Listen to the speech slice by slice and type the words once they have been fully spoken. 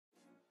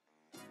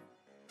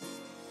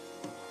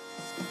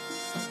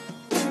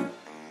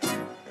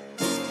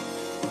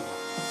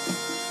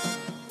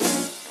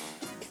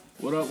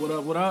What up, what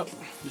up, what up?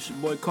 This your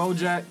boy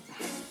Kojak.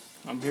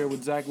 I'm here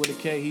with Zach with a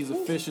K. He's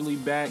officially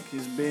back.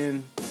 It's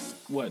been,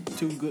 what,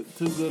 two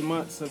good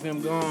months of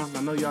him gone.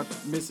 I know y'all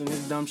missing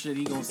his dumb shit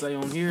he gonna say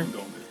on here.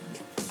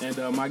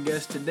 And my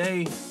guest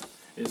today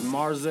is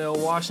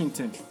Marzel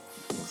Washington.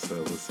 What's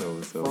up?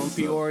 From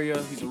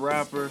Peoria. He's a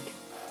rapper.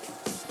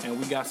 And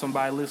we got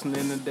somebody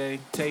listening today,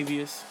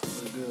 Tavius.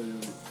 What's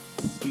good?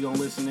 He gonna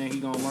listen in. He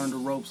gonna learn the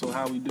ropes of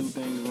how we do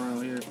things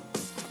around here.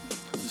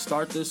 To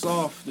start this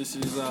off, this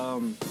is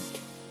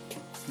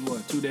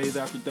 2 days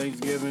after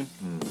Thanksgiving.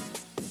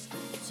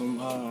 Some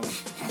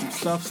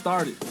stuff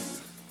started.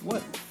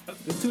 What?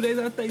 It's 2 days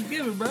after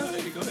Thanksgiving, bro. Go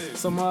ahead.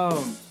 Some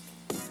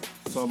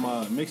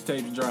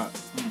mixtapes dropped.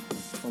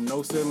 From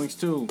No Ceilings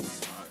 2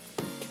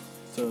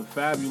 to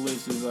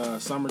Fabulous'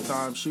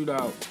 Summertime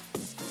Shootout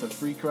to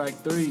Free Crack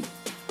 3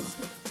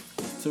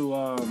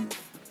 to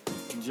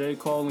J.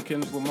 Cole and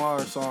Kendrick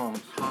Lamar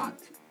songs. Hot.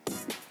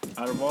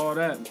 Out of all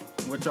that,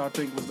 what y'all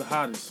think was the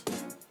hottest?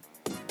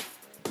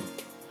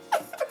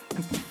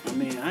 I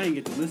mean, I ain't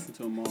get to listen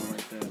to them all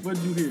like that.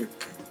 What'd you hear?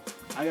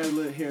 I got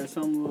to hear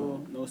some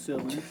little No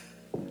Ceilings,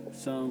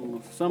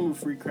 some of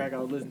Free Crack I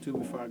was listening to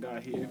before I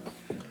got here.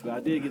 But I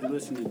did get to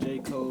listen to J.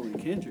 Cole and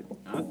Kendrick.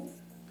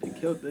 They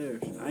killed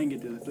theirs. I ain't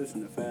get to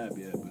listen to Fab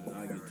yet, but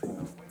I get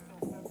to.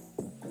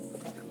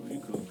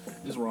 You cool.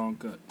 It's wrong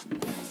cut.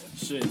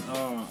 Shit,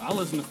 I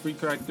listened to Free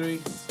Crack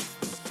 3,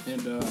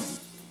 and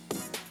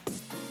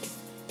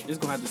it's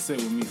gonna have to sit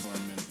with me for a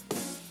minute.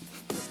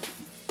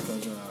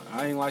 Cause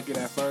I ain't like it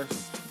at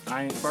first.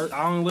 I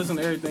only listen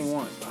to everything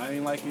once. I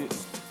ain't like it.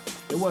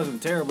 It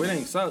wasn't terrible. It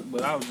ain't suck,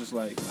 but I was just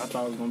like, I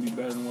thought it was gonna be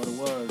better than what it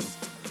was.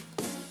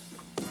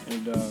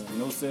 And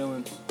No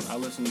Ceilings, I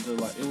listened to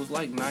it was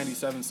like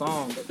 97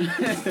 songs.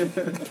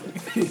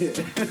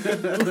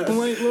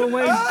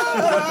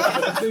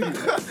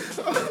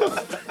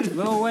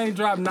 Lil Wayne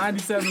dropped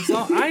 97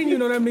 songs. I didn't even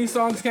know that many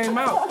songs came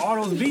out. All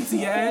those beats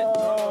he had.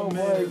 Oh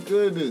my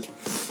goodness.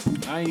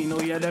 I didn't even know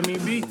he had that many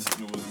beats.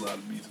 There was a lot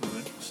of beats on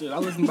there. Shit, I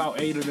listened to about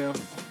 8 of them.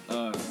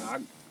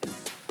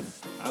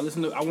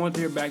 I wanted to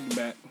hear back to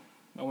back.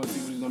 I want to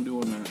see what he's gonna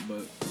do on that,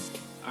 but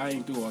I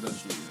ain't do all that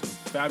shit yet.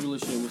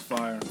 Fabulous shit was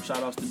fire.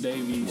 Shout outs to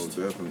Dave East. Most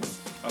definitely.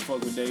 I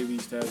fuck with Dave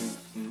East heavy.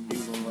 He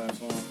was on the last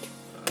song.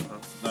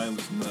 I ain't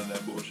listening to none of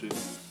that bullshit.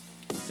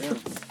 Damn.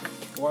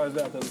 Why is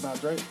that? Because it's not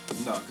Drake?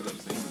 Nah, because I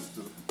just ain't listen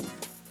to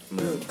it.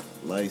 Man,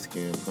 light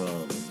skin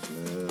problems,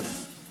 man.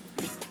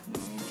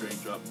 Drake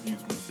dropped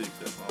Views from 6,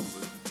 that's what I'm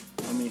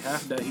listening. I mean,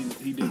 half that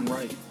he didn't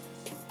write.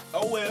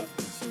 Oh, well.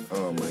 So,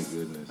 Oh my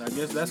goodness. I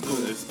guess that's cool.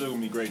 It's still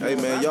gonna be great. Hey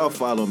man, y'all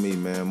follow me,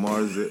 man.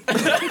 Mars it.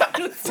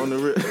 on the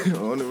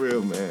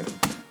real, man.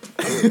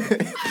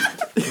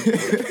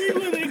 He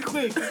went in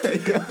quick.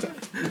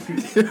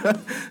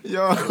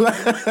 Y'all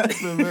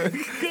laughing, man.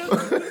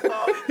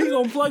 He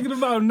gonna plug it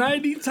about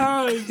 90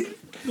 times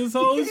this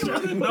whole show.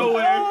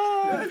 Nowhere.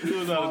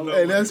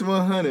 Hey, that's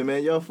 100,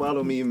 man. Y'all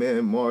follow me,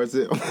 man. Mars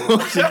it.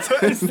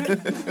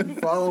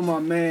 Follow my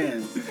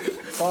man.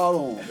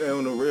 Follow him. Hey,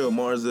 on the real,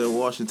 Marzel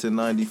Washington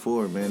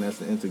 94, man. That's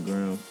the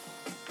Instagram.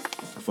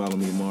 Follow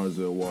me,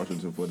 Marzel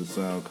Washington, for the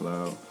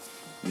SoundCloud.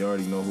 You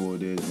already know who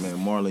it is, man.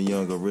 Marlon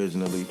Young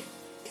originally.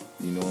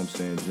 You know what I'm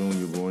saying?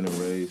 Junior, born and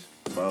raised.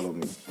 Follow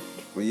me.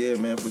 But yeah,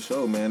 man, for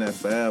sure, man. That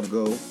Fab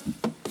go.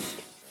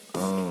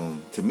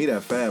 To me,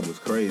 that Fab was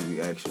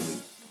crazy,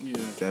 actually. Yeah.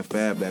 That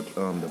Fab,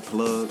 the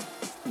plug.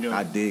 Yeah.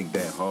 I dig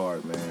that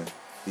hard, man.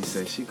 He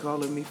said, she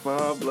calling me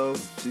Pablo.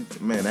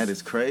 Man, that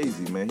is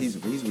crazy, man. He's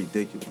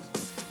ridiculous.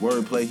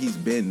 Wordplay, he's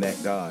been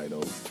that guy,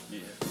 though. Yeah.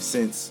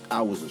 Since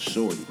I was a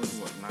shorty.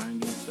 What,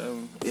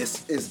 97?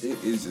 It's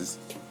just,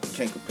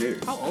 can't compare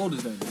it. How old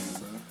is that nigga,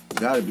 bro?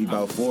 Gotta be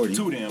about 40.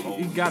 Too damn old.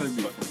 He gotta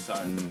be. Fucking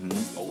retired.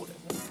 Mm-hmm. Old.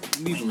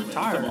 He's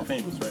retired. I'm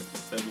famous, right?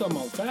 I'm talking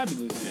about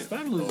Fabulous. Yeah.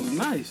 Fabulous is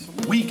nice.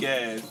 Weak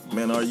ass.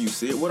 Man, are you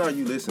serious? What are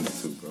you listening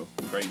to, bro?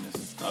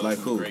 Greatness. I Like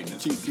listen to who?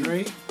 Greatness. Chief Keef.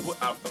 Drake. Well,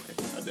 okay,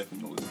 I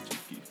definitely know it's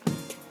Chief Keef.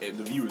 And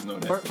the viewers know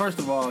that. First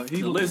of all,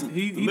 he Listen-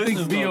 thinks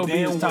listeners know B.O.B.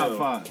 is damn top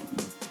well. 5.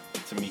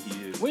 To me, he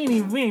is. We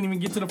ain't even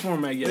get to the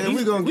format yet. Man,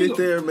 we gonna get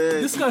there,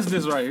 man. Discuss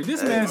this right here.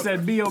 This man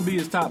said B.O.B.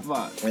 is top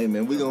 5. Hey,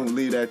 man, we gonna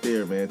leave that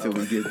there, man, until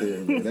we get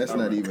there, man. That's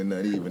not even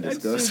That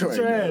discussed shit right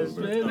trash, now,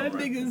 bro. man. That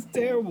nigga is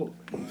terrible.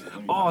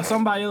 Oh,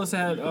 somebody else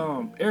had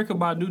Erykah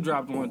Badu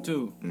dropped one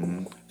too.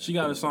 Mm-hmm. She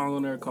got a song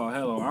on there called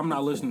Hello. I'm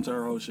not listening to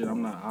her whole shit.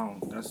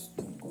 That's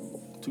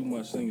too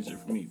much signature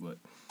for me, but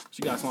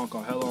she got a song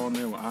called Hello on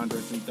there with Andre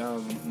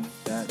 3000.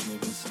 That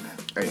nigga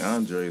snap. Hey,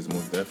 Andre is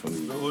most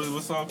definitely,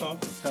 What song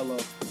called? Hello.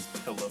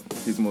 Hello.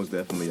 he's most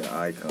definitely an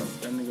icon.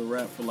 That nigga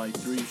rap for like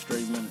 3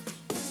 straight minutes.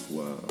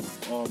 Wow.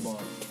 All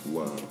bars.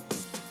 Wow.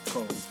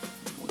 Cold.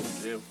 Went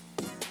to jail.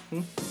 He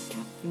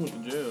went to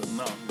jail.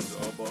 No, he's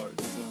all bars.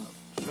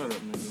 Shut up,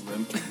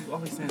 nigga. You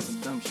always saying some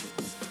dumb shit.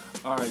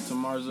 All right, to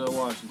Marzel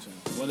Washington.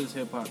 What is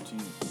hip hop to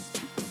you?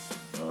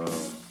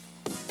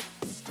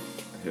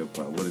 Hip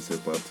hop. What is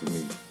hip hop to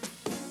me?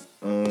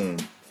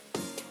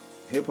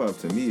 Hip hop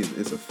to me is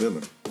it's a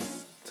feeling.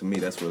 To me,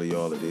 that's really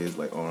all it is.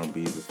 Like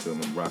R&B is a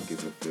feeling, rock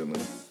is a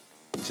feeling,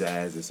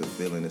 jazz is a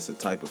feeling. It's a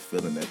type of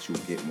feeling that you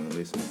get when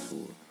listening to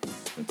it.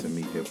 And to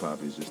me, hip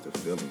hop is just a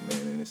feeling,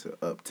 man, and it's an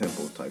up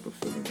tempo type of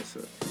feeling. It's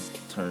a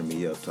turn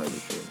me up type of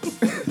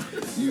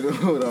feeling. You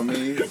know what I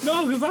mean?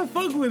 No, because I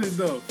fuck with it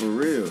though. For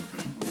real.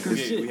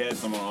 We had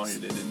someone on here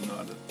that didn't know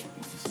how to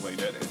explain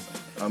that.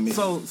 I mean,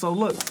 So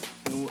look,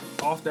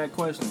 off that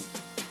question,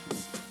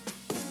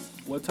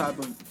 what type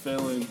of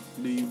feeling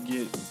do you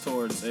get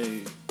towards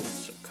a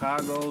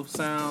Chicago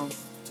sound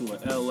to a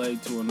LA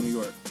to a New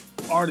York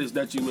artist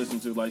that you listen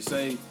to? Like,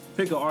 say,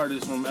 pick an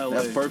artist from LA.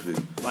 that's perfect.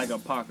 Like a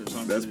Pac or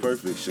something. That's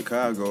perfect.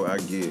 Chicago, I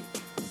get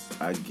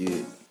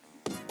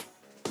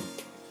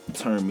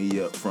turn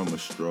me up from a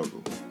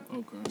struggle.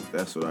 Okay.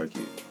 That's what I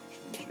get.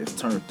 It's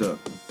turned up.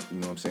 You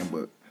know what I'm saying?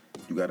 But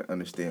you got to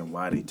understand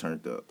why they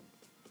turned up.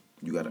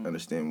 You got to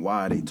understand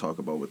why they talk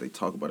about what they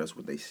talk about. That's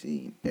what they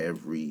see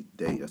every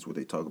day. That's what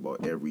they talk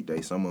about every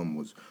day. Some of them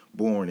was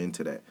born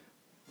into that.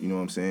 You know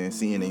what I'm saying?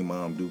 Seeing their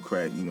mom do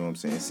crack, you know what I'm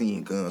saying?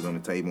 Seeing guns on the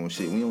table and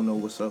shit. We don't know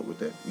what's up with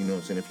that. You know what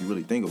I'm saying? If you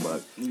really think about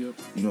it. Yep.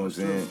 You know what I'm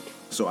saying?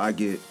 So I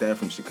get that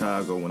from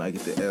Chicago. When I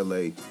get to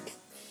LA,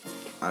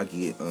 I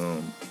get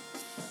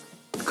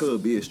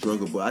could be a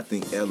struggle, but I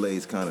think LA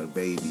is kind of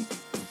baby.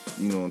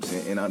 You know what I'm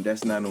saying? And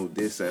that's not no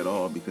diss at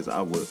all, because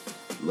I would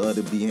love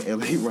to be in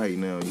LA right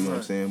now. You know what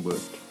I'm saying? But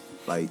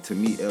like, to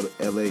me,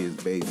 LA is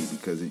baby,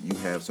 because you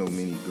have so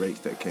many greats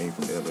that came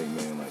from LA,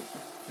 man.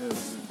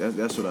 Like,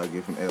 that's what I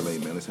get from LA,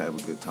 man. Let's have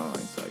a good time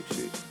type shit.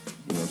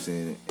 You know what I'm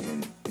saying?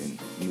 And in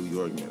New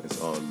York, man,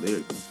 it's all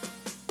lyrics,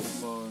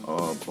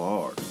 all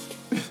bars.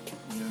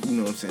 You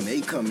know what I'm saying?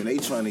 They coming, they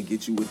trying to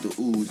get you with the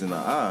oohs and the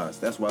ahs.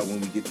 That's why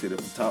when we get to the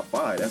top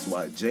 5, that's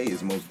why Jay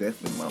is most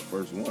definitely my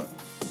first one.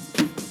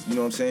 You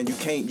know what I'm saying? You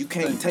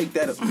can't take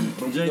that.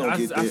 But Jay, gonna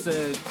get there. I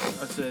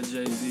said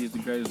Jay-Z is the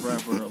greatest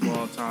rapper of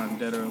all time,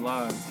 dead or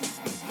alive.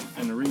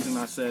 And the reason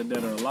I said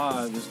dead or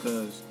alive is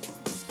because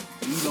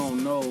you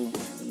don't know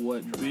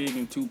what Big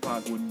and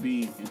Tupac would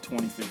be in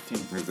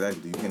 2015.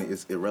 Exactly. You can't.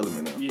 It's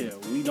irrelevant now. Yeah,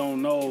 we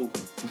don't know.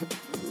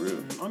 For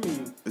real. I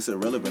mean, It's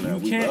irrelevant now.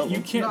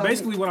 you can't.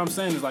 Basically, what I'm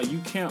saying is, like, you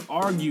can't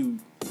argue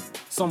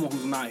someone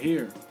who's not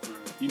here.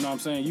 You know what I'm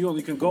saying? You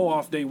only can go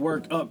off they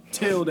work up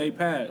till they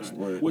passed,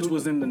 Right. which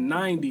was in the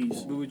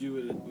 90s. But would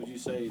you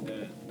say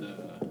that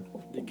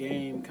the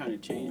game kind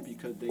of changed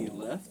because they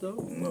left though?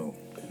 No.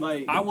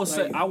 Like I would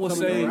say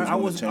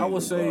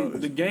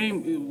the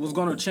game was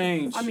gonna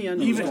change. I mean, I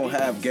know You was even gonna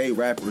have gay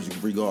rappers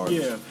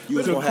regardless. Yeah. You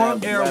was The gonna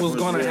punk have era was rappers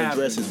gonna wearing happen.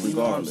 dresses You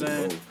know what I'm regardless,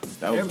 saying? bro.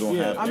 That was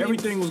gonna happen.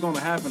 everything was gonna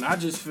happen. I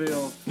just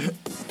feel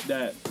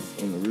that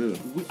On the real.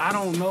 I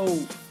don't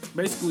know.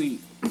 Basically,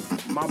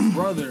 my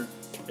brother,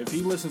 if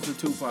he listens to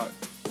Tupac,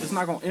 it's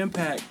not gonna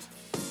impact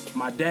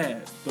my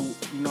dad. You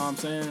know what I'm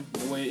saying?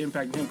 The way it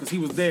impacted him, because he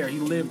was there. He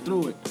lived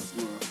through it.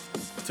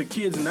 To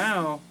kids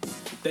now,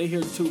 if they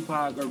hear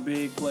Tupac or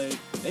Big play,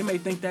 they may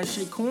think that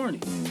shit corny.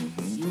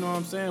 You know what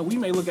I'm saying? We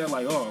may look at it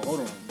like, oh, hold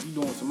on, you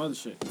doing some other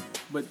shit.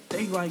 But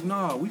they like,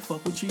 nah, we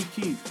fuck with Chief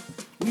Keef.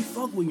 We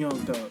fuck with Young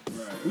Thug.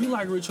 Right. We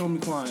like Rich Homie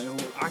Quan,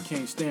 and I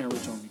can't stand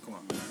Rich Homie Quan,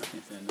 man. I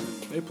can't stand none.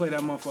 They play that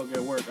motherfucker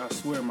at work, I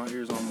swear my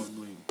ears almost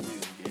bleed.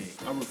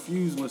 I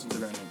refuse to listen to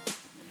that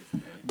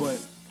nigga. But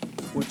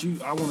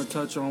I want to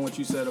touch on what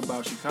you said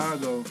about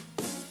Chicago,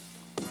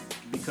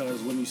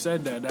 because when you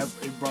said that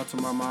it brought to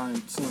my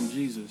mind Slim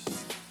Jesus.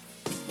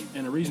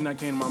 And the reason that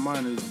came to my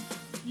mind is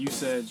you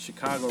said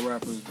Chicago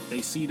rappers,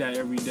 they see that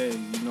every day,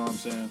 you know what I'm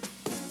saying?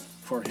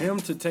 For him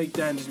to take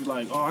that and just be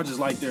like, oh, I just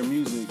like their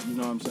music, you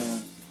know what I'm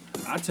saying?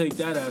 I take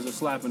that as a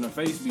slap in the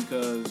face,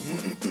 because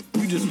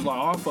you just was like,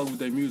 oh, I fuck with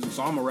their music,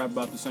 so I'm gonna rap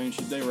about the same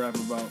shit they rap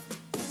about.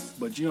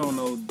 But you don't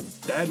know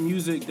that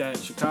music that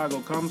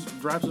Chicago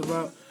raps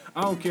about,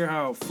 I don't care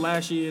how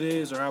flashy it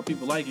is or how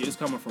people like it, it's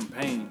coming from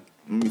pain.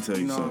 Let me tell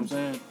you, You know something.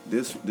 what I'm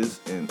saying?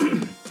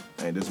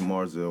 This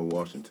Marzell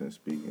Washington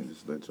speaking.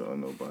 Just let y'all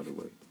know, by the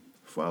way.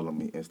 Follow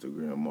me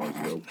Instagram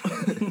Marzell.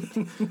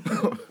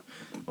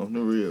 On the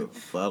real.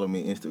 Follow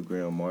me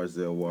Instagram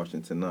Marzell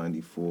Washington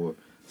 94.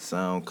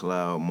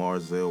 SoundCloud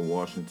Marzell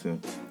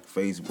Washington.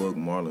 Facebook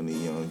Marlon E.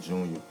 Young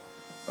Jr.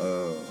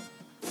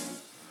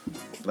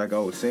 Like I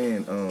was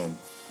saying,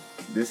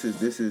 this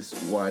is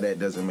why that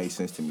doesn't make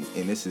sense to me,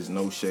 and this is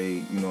no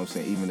shade, you know what I'm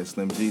saying, even to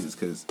Slim Jesus,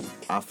 because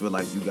I feel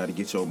like you got to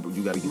get your Right,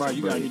 you gotta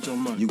get your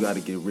money. You got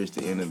to get rich.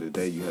 At the end of the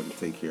day, you have to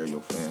take care of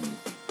your family,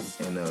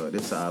 and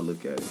this is how I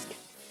look at it.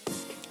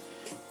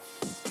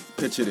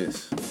 Picture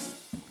this.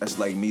 That's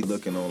like me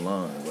looking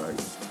online, right?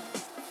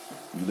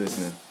 You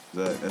listening?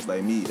 That's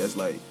like me. That's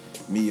like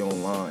me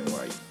online,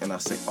 right? And I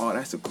say, oh,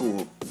 that's a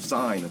cool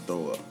sign to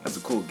throw up. That's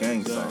a cool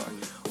gang sign.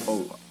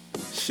 Oh,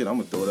 shit, I'm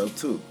gonna throw it up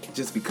too,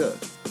 just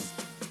because.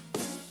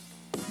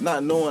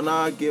 Not knowing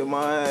I'll get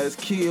my ass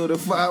killed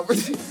if I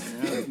was.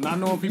 Yeah, not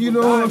knowing people You know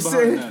what I'm behind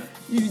saying? that.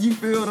 You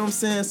feel what I'm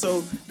saying?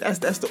 So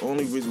that's the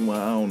only reason why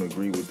I don't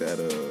agree with that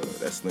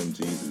Slim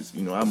Jesus.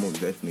 You know, I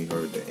most definitely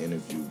heard the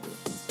interview,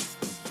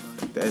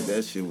 but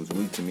that shit was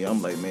weak to me.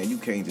 I'm like, man, you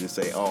can't just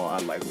say, oh, I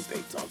like what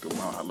they talking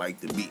about. I like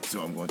the beat,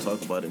 so I'm gonna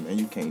talk about it, man.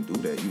 You can't do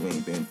that. You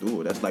ain't been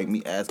through it. That's like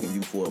me asking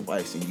you for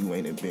advice and you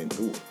ain't been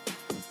through it.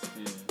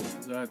 Yeah,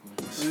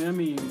 Exactly. I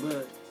mean,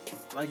 but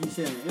like he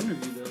said in the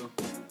interview though,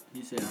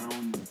 he said,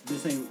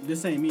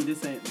 this ain't me,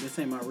 this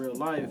ain't my real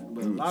life.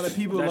 But a lot of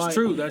people That's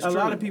true. That's a true.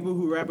 lot of people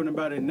who rapping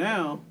about it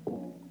now,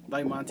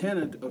 like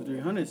Montana of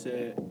 300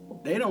 said,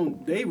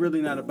 they really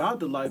not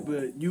about the life,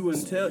 but you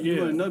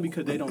wouldn't know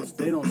because they don't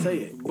say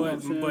it. You know what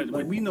I'm saying? But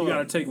like we know. you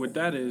gotta take what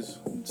that is.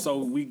 So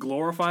we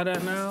glorify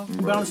that now.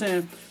 But I'm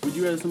saying, would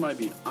you rather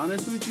somebody be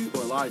honest with you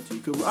or lie to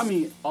you? Cause I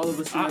mean, all of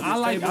us. I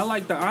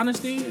like the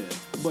honesty, Yeah.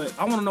 but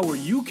I want to know where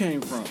you came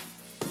from.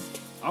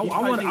 I Yeah,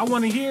 I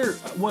want to hear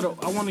I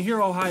want to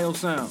hear Ohio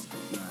sound.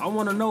 I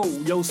want to know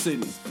your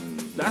city.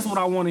 That's what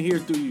I want to hear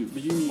through you.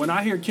 But you mean- When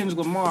I hear Kendrick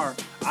Lamar,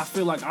 I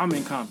feel like I'm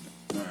in Compton.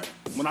 Right.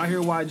 When I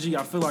hear YG,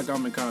 I feel like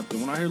I'm in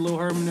Compton. When I hear Lil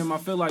Herman, I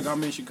feel like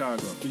I'm in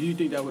Chicago. But do you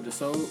think that would have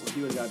sold if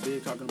he would have got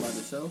big talking about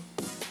himself?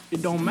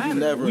 It don't matter.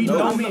 never We know.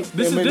 don't I mean, know.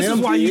 This is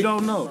Eminem why you did.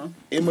 don't know.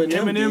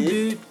 Eminem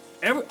did.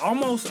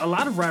 Almost a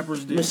lot of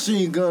rappers did.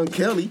 Machine Gun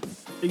Kelly.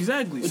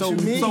 Exactly. What So you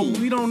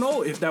mean? we don't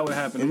know if that would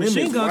happen. And them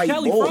Machine is Gun white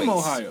Kelly boys. from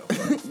Ohio.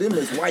 Them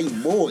is white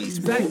boys,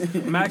 bro.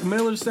 Exactly. Mac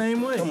Miller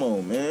same way. Come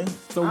on, man.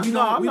 So we I'm don't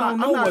know I'm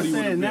not what he would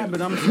saying that, have but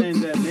been. I'm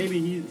saying that maybe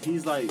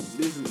he's like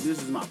this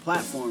is my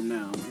platform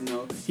now. You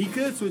know, he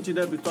could switch it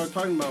up and start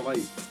talking about like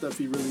stuff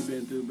he really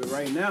been through. But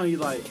right now he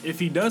like If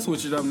he does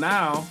switch it up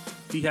now,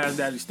 he has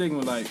that stigma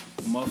like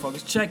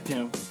motherfuckers checked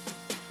him.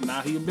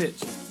 Now he a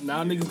bitch.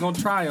 Now niggas gonna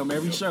try him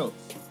every show.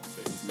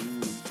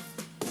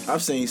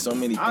 I've seen so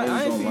many things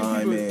I ain't seen online,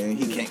 people- man.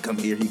 He can't come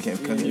here. He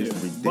can't come here. It's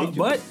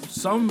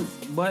ridiculous.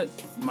 But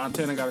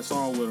Montana got a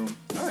song with him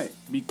all right.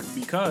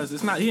 because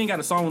it's not. He ain't got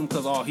a song with him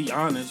because he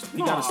honest. He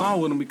got a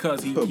song with him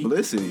because he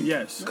Publicity.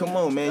 Yes. Come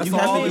on, man. That's You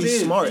have all to be it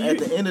is. smart. You- At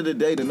the end of the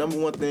day, the number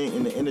one thing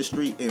in the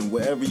industry and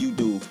whatever you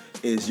do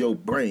is your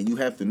brain. You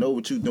have to know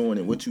what you're doing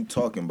and what you're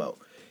talking about.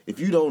 If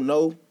you don't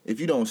know, if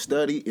you don't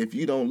study, if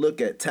you don't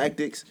look at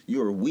tactics,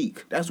 you're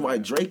weak. That's why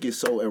Drake is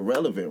so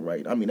irrelevant,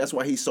 right? I mean, that's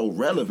why he's so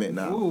relevant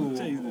now.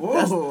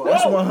 That's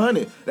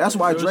 100. That's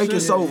why Drake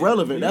is so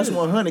relevant. That's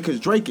 100 because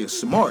Drake is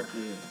smart.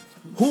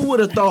 Who would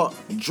have thought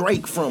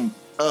Drake from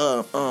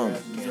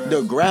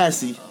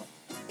Degrassi?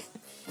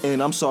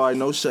 And I'm sorry,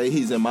 no shade,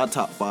 he's in my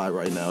top 5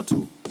 right now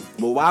too.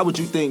 But why would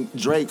you think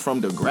Drake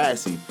from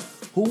Degrassi?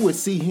 Who would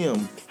see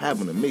him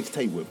having a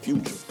mixtape with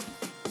Future?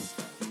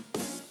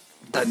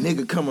 A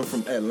nigga coming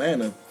from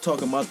Atlanta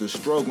talking about the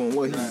struggle and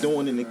what he's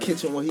doing in the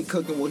kitchen, what he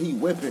cooking, what he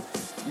whipping.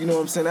 You know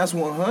what I'm saying? That's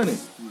 100.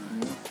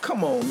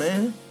 Come on,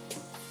 man.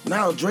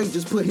 Now Drake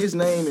just put his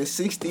name in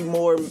 60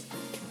 more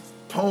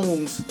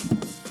homes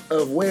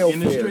of welfare. in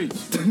the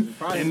streets.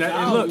 and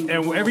look,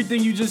 and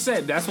everything you just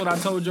said, that's what I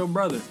told your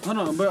brother. Hold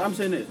on, but I'm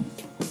saying this.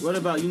 What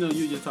about, you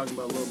just talking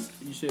about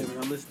you said when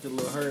I listened to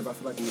Lil Herb, I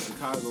feel like I'm in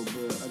Chicago,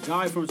 but a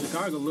guy from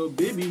Chicago, Lil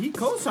Bibby, he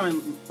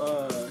co-signed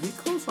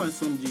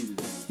Slim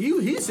Jesus.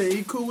 He said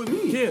he cool with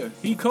me. Yeah,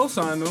 he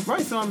co-signed them.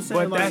 Right, so I'm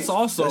saying But that's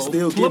also That's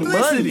still getting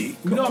publicity.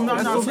 money. No, I'm not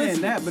That's saying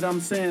publicity. that, but I'm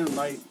saying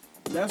like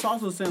that's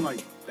also saying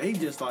like they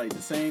just like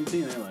the same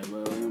thing. They're like,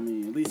 well, I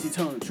mean, at least he's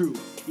telling the truth.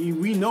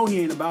 We know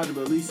he ain't about it,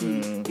 but at least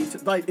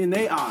he's like in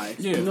their eyes.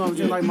 Yeah. You know what I'm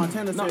saying? Like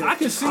Montana No, said, I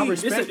can see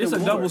respect it's a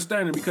him double more.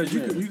 standard because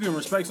you can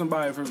respect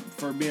somebody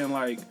for being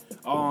like,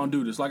 oh, I don't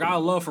do this. Like I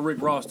love for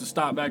Rick Ross to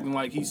stop acting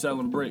like he's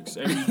selling bricks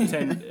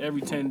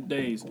every 10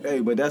 days.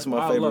 Hey, but that's my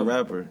I favorite love it.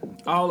 rapper.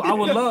 I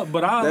would love,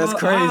 but That's I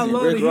crazy.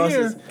 love Rick to Ross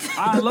hear. is-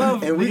 I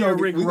love And we to hear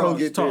gonna Rick we Ross gonna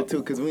get there talk. too,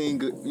 because we ain't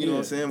good. You know what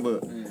I'm saying?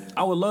 But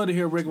I would love to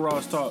hear Rick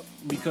Ross talk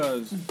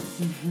because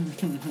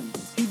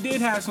he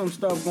did have some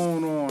stuff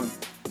going on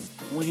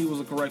when he was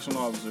a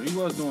correctional officer. He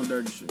was doing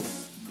dirty shit.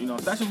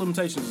 Statute of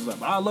limitations is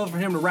up. I'd love for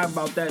him to rap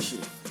about that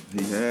shit.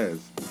 he has.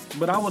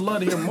 But I would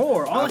love to hear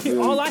more. I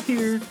feel All you. I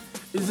hear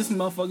is this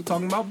motherfucker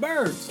talking about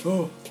birds.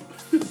 Oh.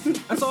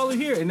 That's all I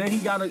hear. And then he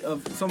got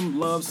some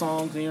love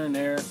songs here and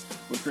there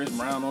with Chris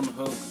Brown on the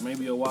hook,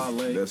 maybe a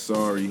Wale. That's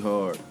sorry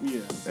hard.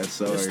 Yeah. That's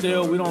sorry. But still,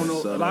 hard. we don't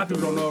know. Shout A lot out of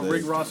people to don't know if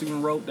Rose. Rick Ross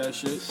even wrote that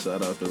shit.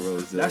 Shout out to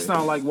Rose. That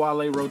sound like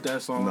Wale wrote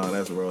that song. No,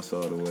 that's Ross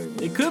all the way.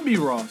 Man. It could be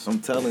Ross. I'm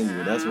telling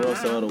you, that's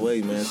Ross all the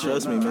way, man.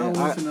 Trust me, I man.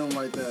 don't listen to him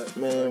like that.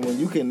 Man, when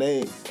you can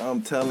name,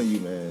 I'm telling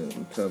you, man.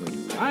 I'm telling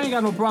you. I ain't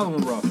got no problem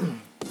with Ross.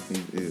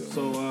 He's ill.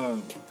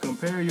 So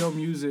compare your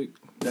music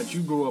that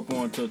you grew up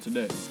on till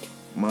today.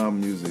 My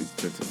music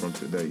from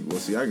today. Well,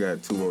 see, I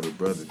got 2 older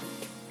brothers.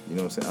 You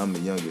know what I'm saying? I'm the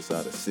youngest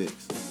out of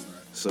 6.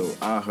 So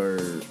I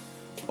heard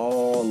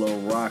all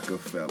of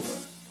Rockefeller.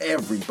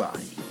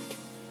 Everybody.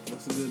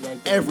 That's a good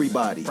right there.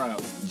 Everybody.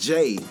 Proud.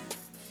 Jay,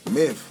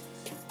 Myth,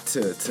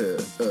 to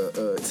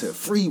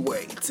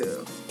Freeway,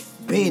 to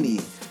Benny,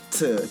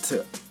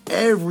 to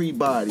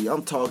everybody.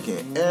 I'm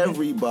talking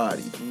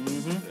everybody.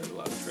 There's a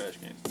lot of trash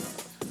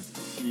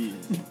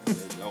cans.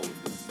 There's always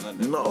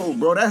nothing. No,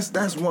 bro, that's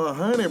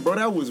 100, bro.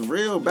 That was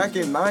real back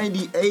in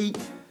 98,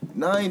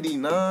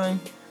 99.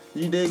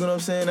 You dig what I'm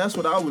saying? That's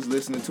what I was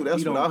listening to.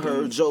 That's You what I don't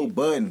heard. think- Joe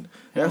Budden.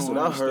 That's don't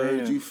what I heard.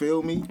 understand. You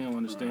feel me? You don't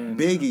understand.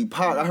 Biggie,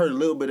 Pop. I heard a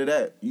little bit of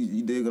that.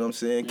 You dig what I'm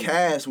saying?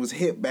 Cash was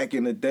hit back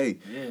in the day.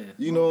 Yeah.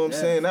 You know what I'm Yeah.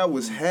 saying? That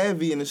was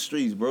heavy in the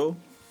streets, bro.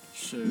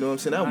 Shit. You know what I'm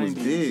saying? That was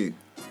 90s. big.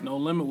 No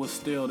Limit was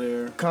still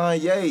there.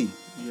 Kanye.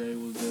 Yeah, it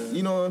was there.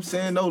 You know what I'm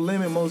saying? No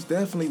Limit most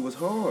definitely was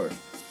hard.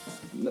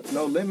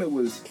 No Limit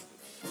was,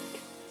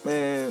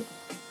 man,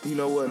 you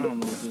know what? I don't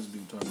know what this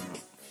dude talking about.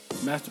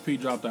 Master P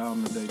dropped the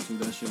album today too.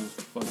 That shit was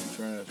fucking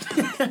trash.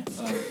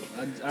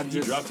 I He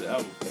just dropped the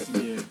album.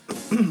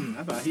 Yeah.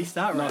 I thought he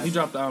stopped No, right. he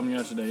dropped the album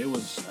yesterday. It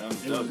was That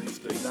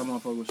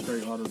motherfucker was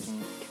straight auto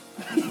tune.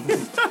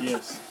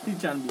 Yes. He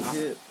trying to be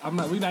hip. I'm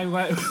not. We not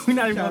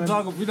even gonna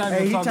talk. We not Hey,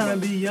 even he gonna talk trying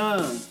about. to be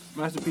young.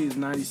 Master P is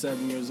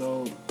 97 years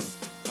old.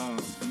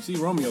 You see,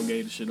 Romeo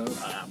gave the shit up.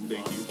 Thank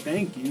you.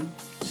 Thank you.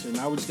 Shit,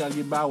 now we just gotta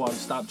get Bow Wow to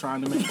stop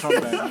trying to make a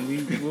comeback,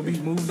 and we'll be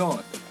moved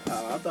on.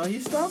 I thought he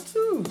stopped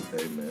too.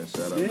 Hey, man,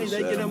 shout out Didn't to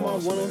they get Shad him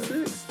on Moss, man.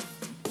 106?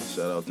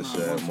 Shout out to Nah,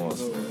 Shad 106 Moss,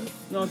 is over. man.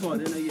 No, I'm talking.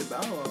 Didn't they get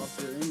Bow Wow off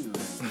there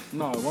anyway?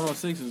 No,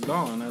 106 is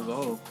gone as a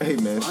whole. Hey,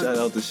 man, shout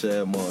out to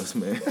Shad Moss,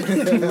 man.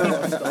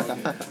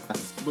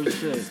 But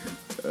shit,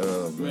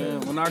 Oh, man.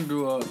 man, when I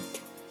grew up,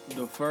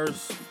 the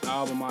first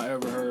album I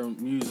ever heard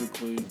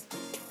musically,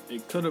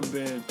 it could have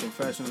been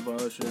Confessions by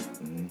Usher,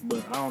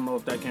 but I don't know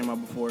if that came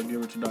out before Get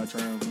Rich or Die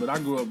Trying. But I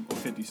grew up with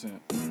 50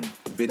 Cent.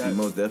 50 that-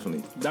 most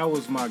definitely. That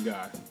was my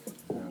guy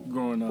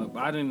growing up.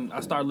 I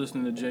started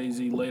listening to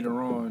Jay-Z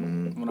later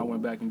on when I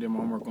went back and did my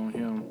homework on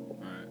him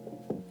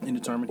and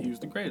determined he was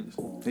the greatest.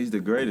 He's the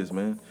greatest,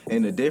 man.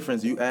 And the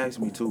difference, you asked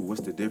me too,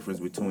 what's the difference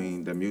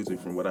between the music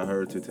from what I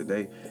heard to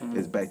today?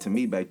 Is back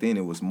then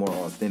it was more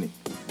authentic.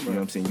 You know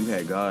what I'm saying? You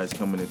had guys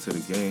coming into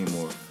the game,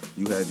 or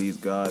you had these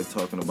guys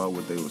talking about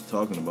what they was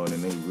talking about,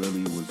 and they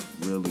really was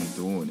really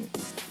doing it.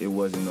 It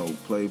wasn't no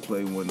play,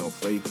 wasn't no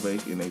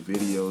fake in their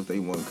videos. They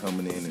weren't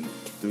coming in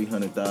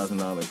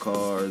 $300,000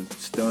 cars,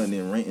 stunting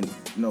and renting.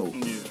 No,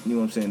 Yeah. you know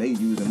what I'm saying? They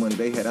using money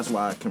they had. That's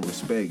why I can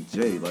respect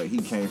Jay. Like, he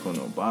came from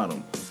the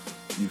bottom.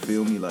 You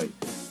feel me? Like,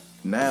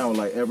 now,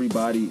 like,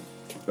 everybody,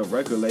 a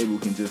record label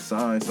can just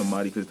sign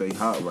somebody because they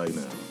hot right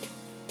now.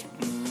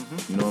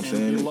 You know what I'm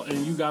saying?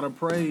 And you gotta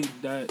pray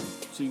that.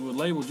 See, with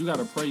labels, you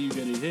gotta pray you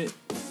get a hit.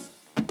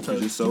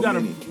 There's so you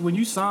gotta, many. when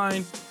you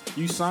sign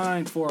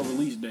for a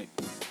release date.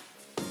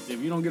 If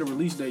you don't get a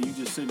release date, you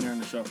just sitting there in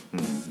the shuffle.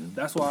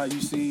 That's why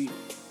you see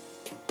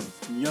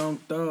Young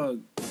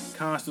Thug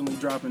constantly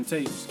dropping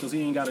tapes because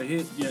he ain't got a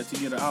hit yet to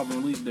get an album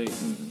release date.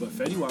 But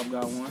Fetty Wap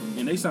got one,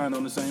 and they signed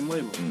on the same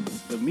label.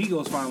 The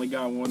Migos finally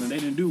got one, and they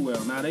didn't do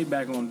well. Now they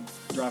back on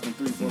dropping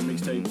 3-4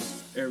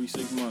 mixtapes every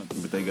 6 months.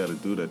 But they got to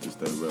do that to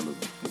stay relevant.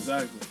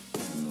 Exactly.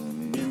 You know what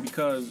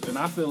I mean? And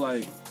I feel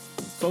like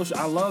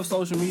I love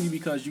social media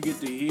because you get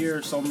to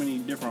hear so many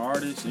different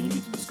artists and you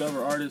get to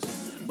discover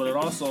artists, but it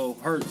also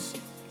hurts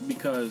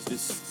because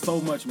it's so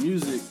much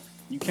music,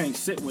 you can't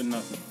sit with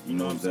nothing. You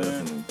know what I'm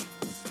saying? Definitely.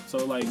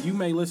 So like you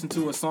may listen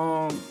to a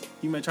song,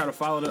 you may try to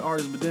follow the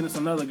artist, but then it's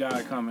another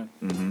guy coming,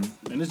 and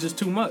it's just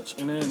too much.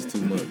 And then It's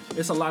too much.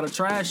 It's a lot of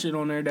trash shit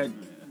on there that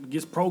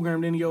gets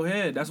programmed into your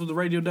head. That's what the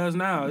radio does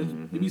now.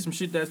 It be some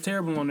shit that's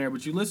terrible on there,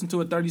 but you listen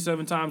to it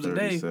 37 times a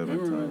day,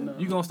 37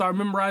 times. you gonna start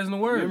memorizing the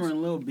words. Remember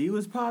when Lil B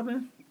was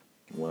popping?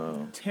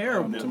 Wow.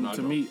 Terrible.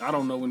 To me, I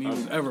don't know when he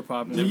was ever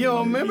popping. You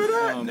don't remember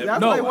that?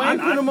 That's No, why Wayne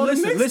put him on the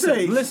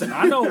mixtape. listen.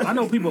 I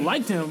know people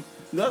liked him,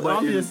 That's but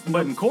obvious.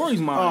 but in Corey's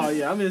Oh mind,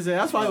 yeah, I'm just saying.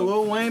 That's why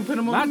Lil Wayne put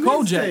him on not the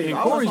Kojak. mixtape. In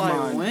I was Corey's like,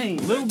 mind,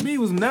 Wayne. Lil B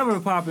was never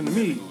popping to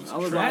me. I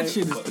was That like-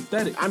 shit is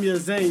pathetic. I'm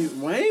just saying,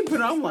 Wayne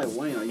put. I'm like,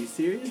 Wayne, are you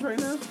serious right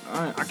now?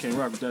 I can't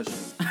rock with that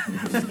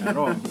shit at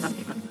all.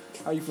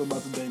 How you feel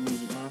about today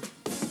music, man?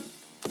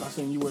 I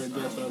seen you wear a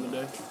dress the other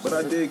day. But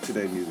I dig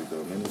today music,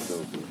 though, man. It's so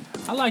good.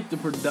 I like the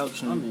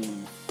production. I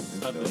mean,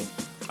 I think.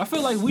 I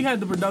feel like we had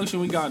the production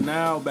we got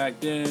now back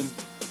then.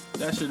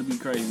 That should be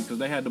crazy because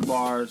they had the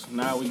bars.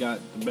 Now we got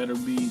the better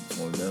beats.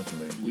 Most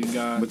definitely. We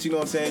got. But you know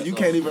what I'm saying? You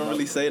can't even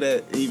really say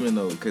that, even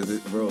though, because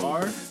bro,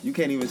 Bars? you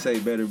can't even say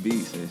better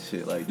beats and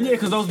shit like that. Yeah,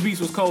 because those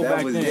beats was cold that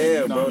back was then. yeah,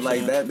 you know bro. what I'm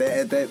Like saying? that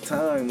at that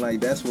time, like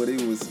that's what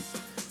it was.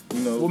 You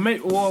know.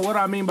 Well, what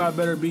I mean by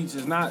better beats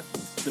is not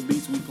the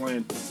beats we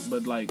playing,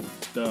 but like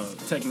the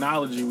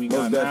technology we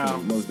got now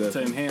most to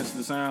definitely. enhance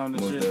the sound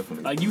and Most shit.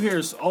 definitely. Like you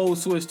hear old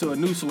Swiss to a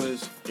new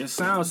Swiss, it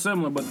sounds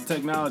similar, but the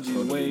technology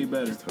is way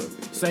better.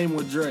 Totally. Same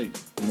with Dre,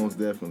 Most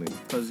definitely.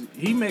 because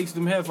he makes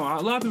them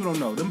headphones. A lot of people don't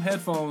know them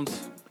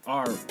headphones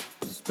are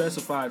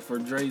specified for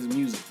Dre's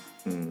music.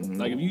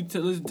 Like if you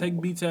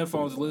take Beats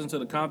headphones and listen to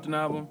the Compton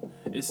album,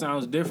 it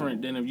sounds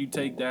different than if you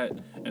take that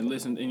and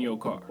listen in your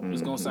car.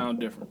 It's gonna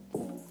sound different.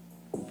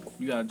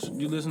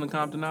 You listen to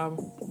Compton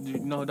album? Do you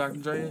know who Dr.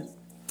 Dre is?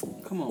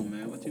 come on,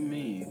 man. What you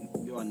mean?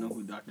 Do I know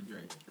who Dr. Dre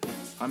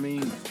is? I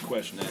mean,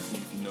 Question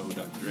asking if you know who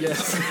Dr. Dre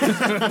yes.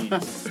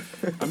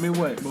 is. I mean,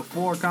 what?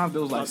 Before Compton,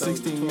 it was like Thought that was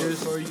 16 12. years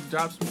before he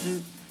dropped some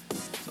shit.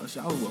 So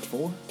shit, I was what,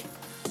 4?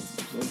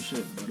 Some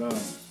shit. But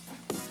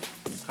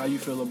how you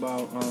feel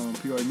about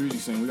Peoria music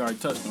scene? We already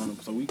touched on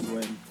it, so we can go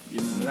ahead and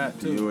get into that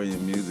too. Peoria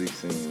music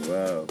scene.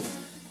 Wow.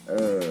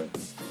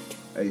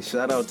 Hey,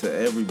 shout out to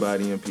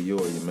everybody in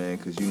Peoria, man,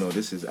 because you know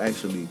this is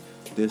actually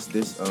this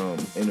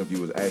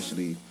interview is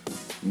actually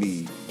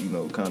me, you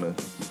know, kind of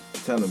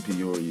telling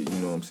Peoria, you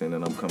know what I'm saying,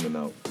 that I'm coming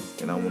out,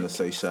 and I want to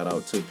say shout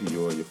out to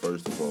Peoria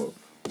first of all,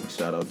 and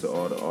shout out to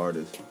all the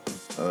artists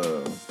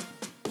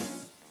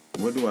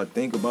What do I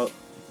think about?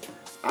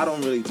 I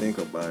don't really think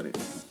about it.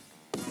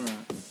 Right.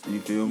 You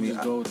feel me?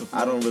 just go with the flow.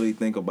 I don't really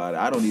think about it.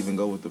 I don't even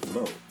go with the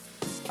flow.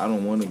 I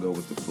don't want to go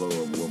with the flow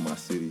of what my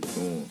city's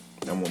doing.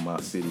 I want my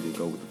city to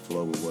go with the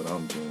flow of what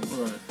I'm doing.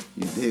 Right.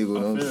 You dig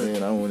what I'm feel it.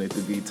 saying? I want it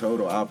to be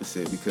total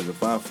opposite, because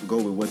if I go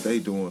with what they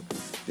doing,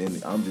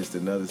 then I'm just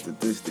another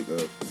statistic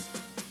of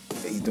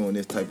he's doing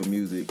this type of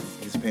music.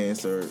 His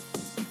pants are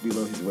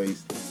below his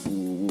waist. Woo,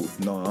 woo, woo.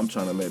 No, I'm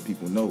trying to let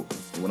people know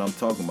what I'm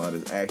talking about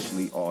is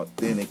actually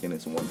authentic and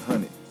it's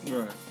 100.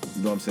 Right.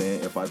 You know what I'm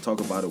saying? If I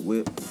talk about a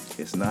whip,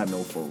 it's not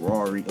no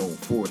Ferrari on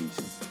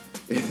 40s.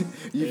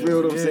 You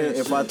feel what I'm saying?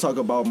 If I talk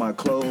about my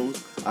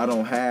clothes, I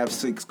don't have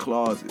 6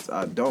 closets.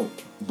 I don't.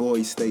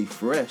 Boys stay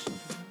fresh.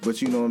 But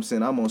you know what I'm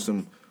saying? I'm on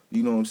some,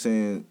 you know what I'm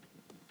saying?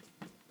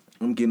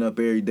 I'm getting up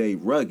every day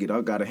rugged.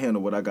 I gotta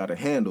handle what I gotta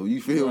handle.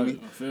 You feel Right, me?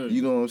 I feel you.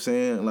 You know what I'm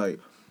saying? Like,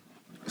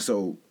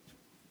 so,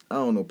 I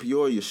don't know.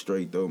 Peoria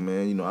straight though,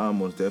 man. You know, I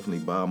almost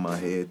definitely bow my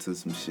head to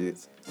some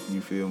shits.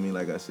 You feel me?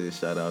 Like I said,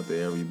 shout out to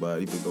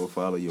everybody. But go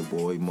follow your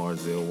boy,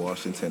 Marzell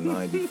Washington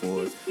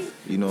 94.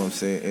 You know what I'm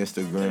saying?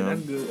 Instagram.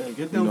 That's good. Hey, Get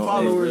You them know,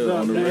 followers on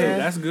up, the man. real.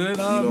 That's good. You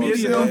know what I'm Get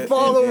saying? them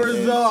followers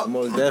And up.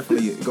 Most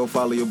definitely, go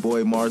follow your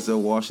boy Marzell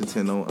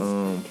Washington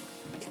on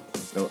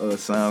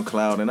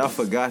SoundCloud. And I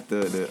forgot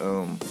the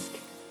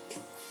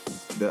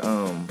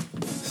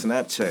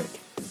Snapchat.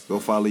 Go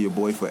follow your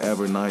boy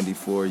Forever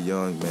 94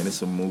 Young, man.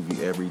 It's a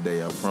movie every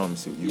day. I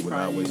promise you. You He will not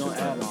probably waste your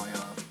gonna add time. all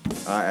y'all.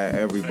 I add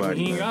everybody.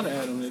 He ain't man. gotta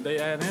add them. If they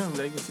add him,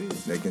 they can see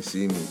it. They can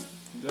see me.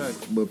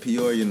 Exactly. But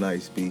Peoria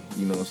nice, B.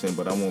 You know what I'm saying?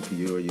 But I want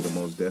Peoria to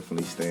most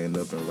definitely stand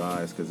up and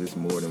rise, because it's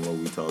more than what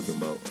we talking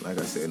about. Like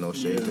I said, no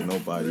shade to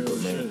nobody, real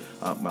but man, shit.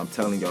 I'm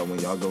telling y'all, when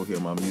y'all go hear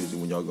my music,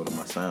 when y'all go to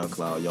my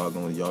SoundCloud, y'all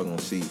gonna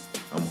see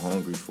I'm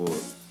hungry for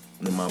it.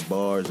 And my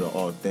bars are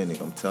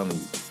authentic, I'm telling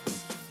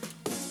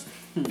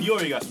you.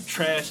 Peoria got some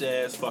trash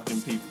ass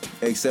fucking people.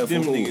 Except for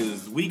Them who? niggas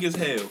is weak as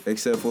hell.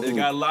 Except for They who?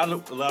 got a lot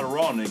of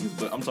raw niggas,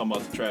 but I'm talking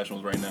about the trash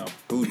ones right now.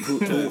 Who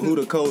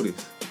the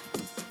coldest?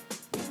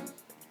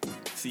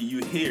 See,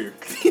 you here,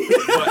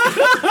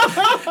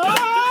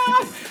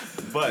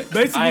 but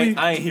Basically,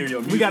 I ain't hear your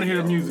music. We gotta hear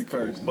the though. music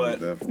first.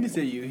 But You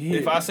say you here.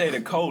 if I say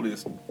the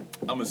coldest,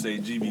 I'm gonna say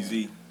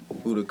GBZ,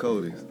 Who the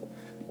coldest?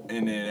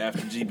 and then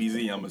after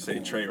GBZ, I'm gonna say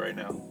Trey right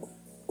now.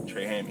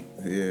 Trey Hammy.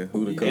 Yeah,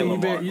 who the you And think he coldest? Lamar-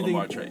 better, you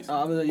Lamar think,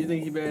 Trace. you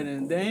think he better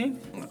than Dame?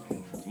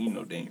 You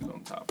know Dane's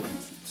on top.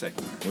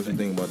 Second. What you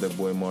think about that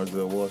boy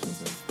Marzell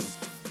Washington?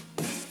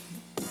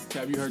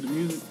 Have you heard the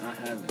music? I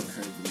haven't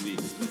heard the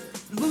music.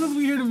 As soon as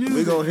we hear the music.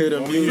 We gonna hear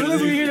the As soon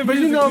as we music. hear the But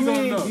music, you know we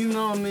gonna me. know. You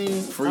know what I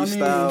mean.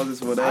 Freestyles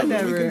is whatever. I We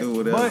never- can do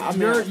whatever. But I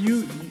mean,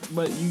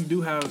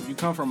 you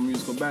come from a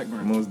musical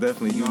background. Most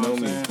definitely, you You know know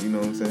what me. I'm saying? You know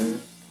what I'm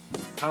saying?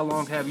 How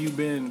long have you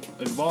been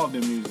involved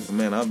in music?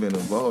 Man, I've been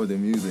involved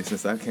in music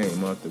since I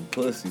came out the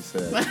pussy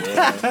sack.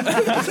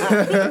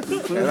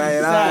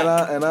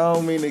 and I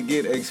don't mean to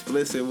get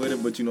explicit with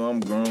it, but you know I'm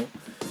grown.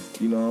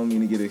 You know, I don't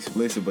mean to get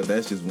explicit, but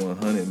that's just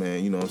 100,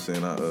 man. You know what I'm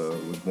saying? I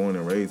was born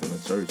and raised in a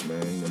church,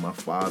 man. You know, my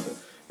father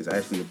is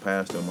actually a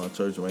pastor in my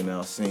church right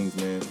now, sings,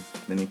 man.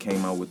 Then he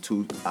came out with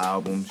 2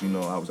 albums. You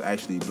know, I was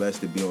actually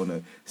blessed to be on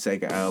the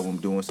second album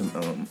doing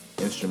some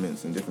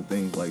instruments and different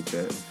things like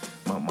that.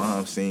 My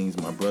mom sings,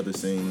 my brother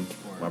sings,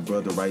 my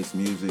brother writes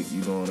music,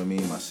 you know what I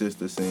mean? My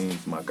sister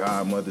sings, my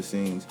godmother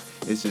sings.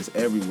 It's just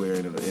everywhere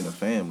in a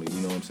family,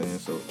 you know what I'm saying?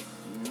 So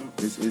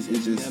it's just...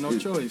 Yeah, no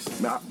choice.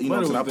 You know But what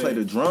I'm saying? I it was play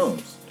there. the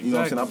drums. You know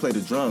what I'm saying? I play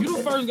the drums. You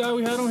the first guy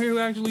we had on here who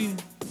actually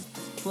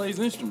plays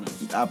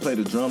instruments. I play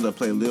the drums. I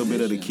play a little bit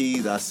of the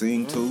keys. I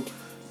sing too.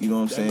 You know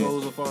what I'm That saying?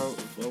 goes a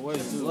far way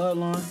too.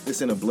 Bloodline.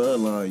 It's in the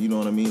bloodline. You know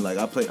what I mean? Like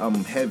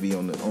I'm heavy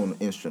on the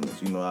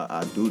instruments. You know,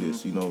 I do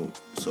this. You know,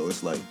 so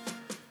it's like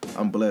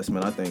I'm blessed,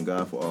 man. I thank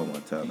God for all my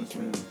talents,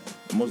 man.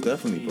 Most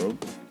definitely, bro.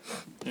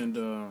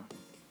 And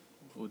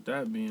with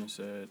that being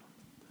said,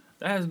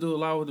 that has to do a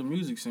lot with the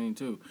music scene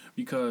too.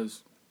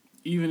 Because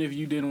even if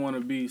you didn't want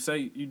to be,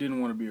 say you didn't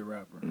want to be a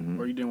rapper,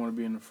 or you didn't want to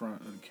be in the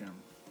front of the camera,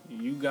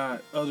 you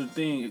got other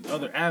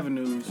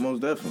avenues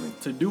Most definitely.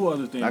 to do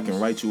other things. I can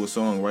write you a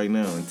song right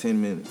now in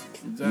 10 minutes.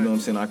 Exactly. You know what I'm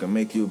saying? I can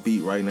make you a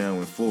beat right now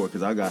in 4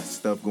 because I got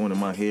stuff going in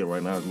my head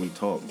right now as we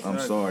talk. I'm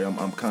Exactly. sorry.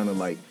 I'm kind of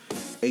like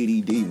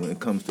ADD when it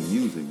comes to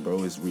music,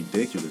 bro. It's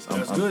ridiculous.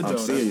 That's good, I'm though.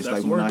 serious.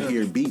 That's like when I worth it.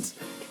 hear beats,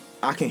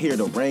 I can hear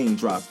the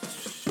raindrop.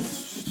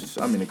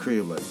 I'm in the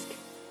crib like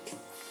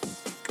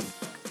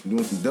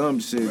doing some dumb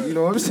shit, you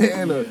know what I'm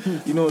saying? Or,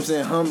 you know what I'm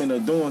saying? Humming or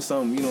doing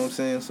something, you know what I'm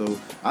saying? So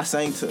I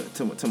sang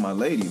to my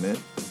lady, man. You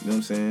know what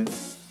I'm saying?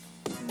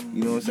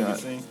 You know what I'm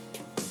saying?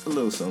 A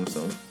little something,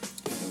 something.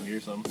 Can we hear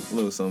something? A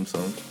little something,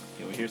 something.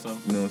 Can we hear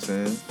something? You know what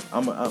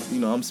I'm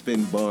saying? I'm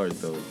spitting bars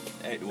though.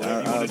 Hey,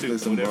 whatever you I'll want to do. spit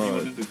some Whatever you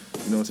bars. want to do.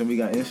 You know what I'm saying? We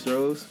got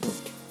intros.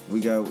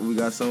 We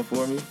got something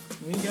for me.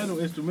 We ain't got no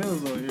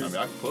instrumentals on here. I mean,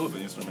 I can pull up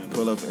an instrument.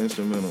 Pull up an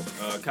instrumental.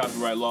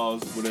 Copyright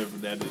laws, whatever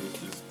that is.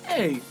 Just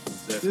Hey,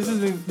 that's this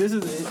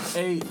is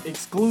a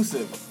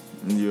exclusive.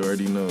 You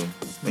already know.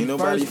 Ain't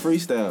nobody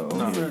freestyle on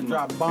No. here.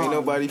 Drop bombs. Ain't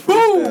nobody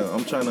freestyle.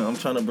 I'm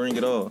trying to bring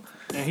it all.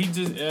 And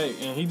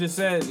he just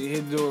said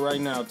he'd do it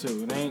right now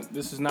too.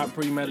 This is not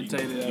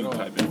premeditated at You all. can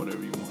type in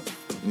whatever you want.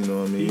 You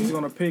know what I mean? He's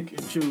gonna pick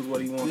and choose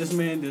what he wants. This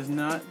man does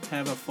not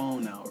have a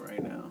phone out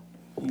right now.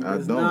 I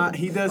don't.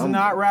 He does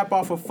not rap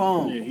off a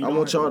phone. Yeah, I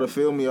want y'all to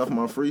feel me off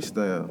my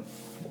freestyle.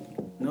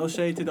 No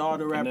shade to all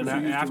the rappers who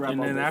used to rap off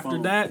their after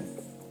phone. that,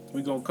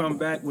 we gonna come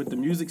back with the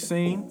music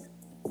scene.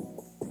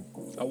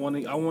 I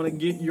wanna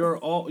get your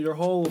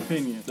whole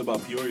opinion. It's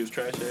about Peoria's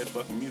trash ass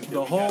fucking music.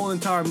 The whole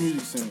entire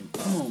music scene.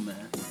 Come on, man.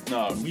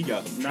 Nah, we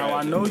got some Now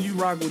I trash know ass- you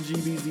rock with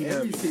GBZ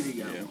Every heavy. city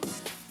got Yeah. one.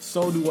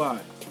 So do I.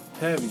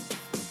 Heavy.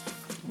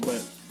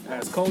 But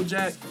as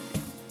Kojak,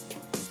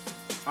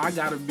 I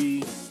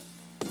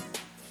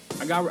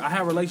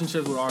have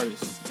relationships with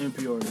artists in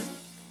Peoria.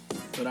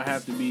 But I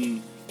have to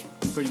be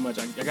pretty much,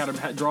 I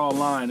gotta draw a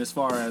line as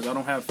far as I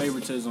don't have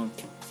favoritism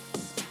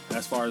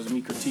as far as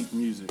me critique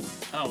music.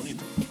 I don't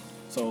either.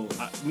 So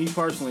me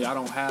personally, I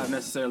don't have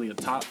necessarily a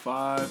top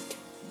 5.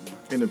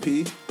 In the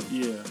P?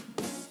 Yeah.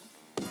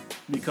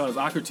 Because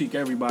I critique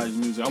everybody's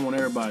music. I want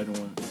everybody to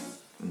win.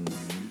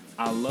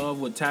 I love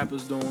what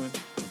Tappa's doing.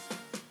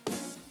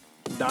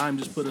 Dime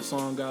just put a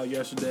song out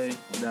yesterday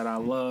that I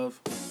love.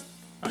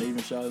 I even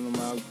shouted them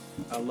out.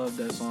 I love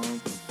that song.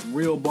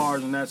 Real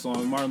bars in that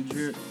song. Martin, did you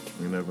hear it?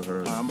 You never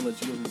heard. I'm gonna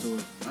let you listen to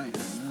it. I ain't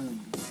heard none.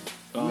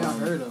 Um, I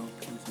heard though.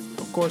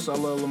 Of course, I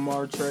love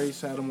Lamar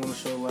Trace. Had him on the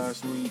show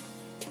last week.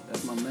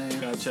 That's my man.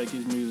 Gotta check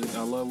his music.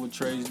 I love what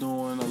Trey's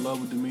doing. I love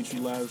what Dimitri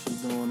Lavish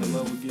is doing. I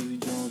love what Gizzy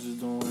Jones is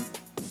doing.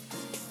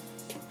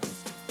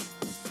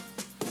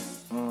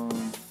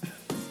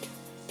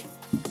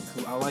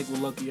 I like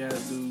what Lucky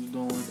Ass Dude's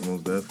doing.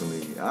 Most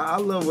definitely. I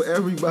love what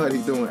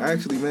everybody doing.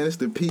 Actually, man, it's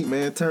the Pete,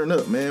 man. Turn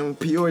up, man.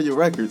 Peoria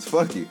Records.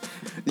 Fuck it.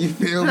 You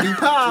feel me?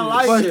 I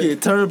like Fuck it.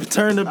 it. Turn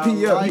the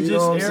P up. You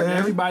know what I'm saying?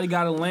 Everybody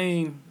got a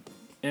lane,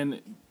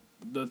 and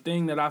the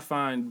thing that I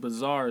find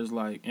bizarre is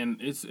like, and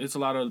it's a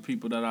lot of the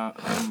people that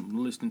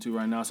I'm listening to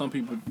right now. Some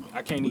people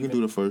I can't We even can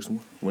do the first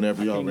one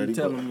whenever y'all can't ready.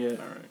 even tell them yet.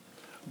 All right.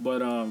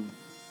 But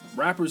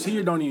rappers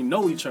here don't even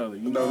know each other.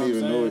 You know Don't what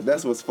even I'm know saying? it.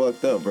 That's what's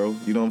fucked up, bro.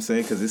 You know what I'm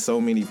saying? Because there's so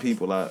many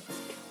people I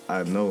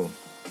know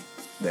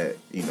that,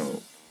 you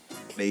know,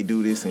 they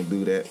do this and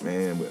do that,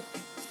 man. But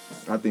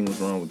I think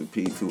what's wrong with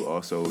the P2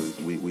 also is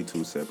we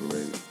too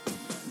separated.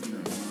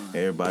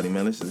 Everybody,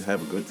 man, let's just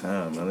have a good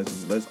time, man.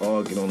 Let's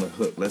all get on the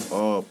hook. Let's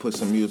all put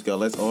some music out.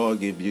 Let's all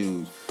get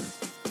views.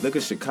 Look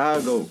at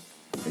Chicago.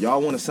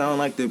 Y'all want to sound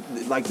like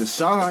the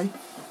Shy?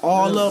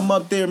 All of them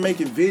up there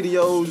making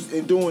videos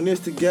and doing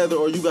this together,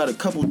 or you got a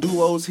couple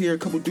duos here, a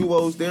couple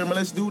duos there, man.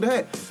 Let's do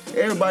that.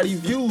 Everybody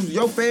views.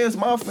 Your fans,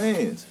 my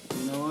fans.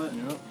 You know what?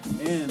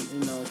 Yep. And, you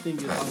know, I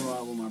think it's all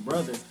about with my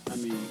brother. I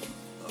mean,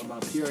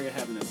 about Peoria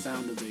having a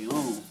sound of their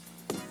own.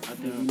 I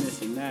think we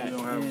missing that. We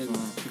don't have a And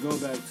sound. to go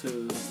back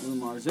to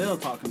what Marzell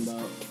talking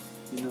about,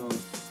 you know,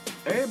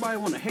 everybody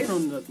want to hate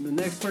on the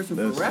next person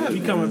That's for rapping.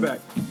 We coming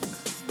back.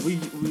 We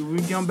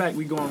come back.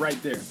 We going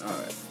right there. All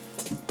right.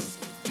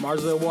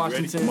 Marzell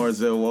Washington.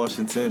 Marzell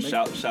Washington.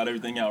 Shout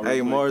everything out.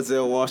 Hey, Real quick.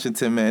 Marzell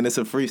Washington, man. It's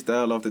a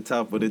freestyle off the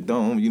top of the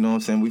dome. You know what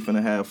I'm saying? We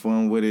finna have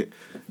fun with it.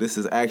 This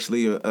is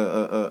actually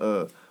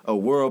a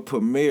world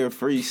premiere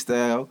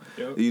freestyle.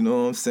 Yep. You know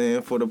what I'm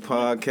saying? For the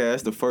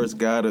podcast, the first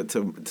guy to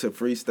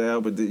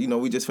freestyle. But you know,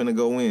 we just finna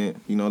go in.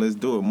 You know, let's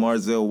do it.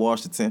 Marzell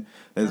Washington.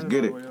 Let's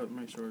get it.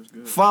 Make sure it's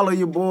good. Follow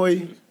your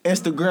boy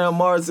Instagram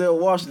Marzell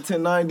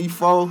Washington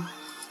 94.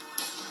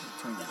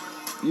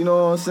 You know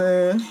what I'm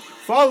saying?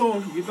 Follow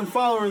him. Get them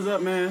followers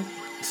up, man.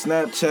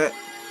 Snapchat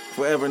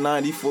Forever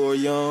 94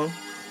 Young.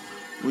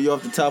 We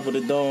off the top of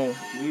the dome.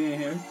 We in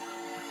here.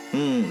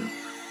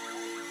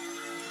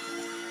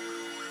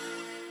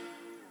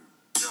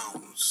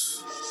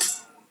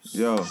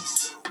 Yo.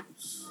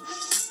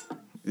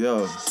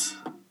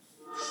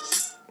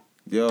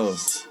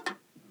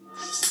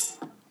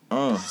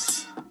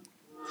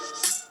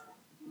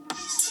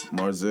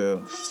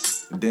 Marzell.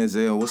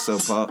 Denzel, what's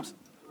up, Pops?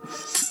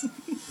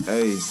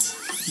 Hey.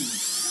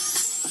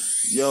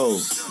 Yo.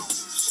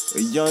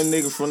 A young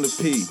nigga from the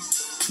P.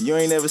 You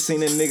ain't ever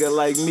seen a nigga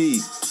like me.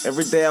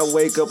 Every day I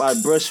wake up, I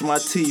brush my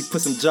teeth,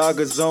 put some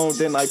joggers on,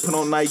 then I put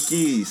on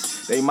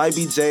Nikes. They might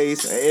be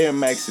J's or Air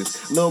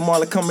Maxes. Lil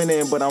Marlon coming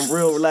in, but I'm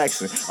real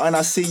relaxing. And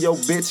I see yo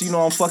bitch, you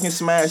know I'm fucking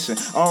smashing.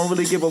 I don't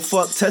really give a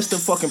fuck, test the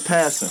fucking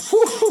passing.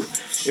 Woo-hoo.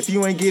 If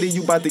you ain't get it,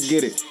 you about to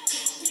get it.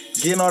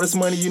 Getting all this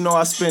money, you know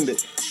I spend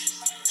it.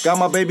 Got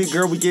my baby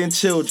girl, we getting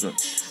children.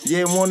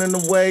 Yeah, one in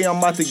the way, I'm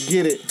about to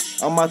get it.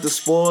 I'm about to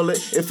spoil it.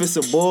 If it's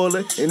a boiler,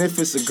 and if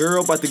it's a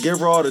girl, about to give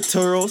her all the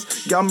turtles.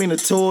 Got me the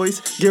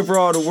toys, give her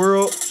all the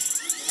world.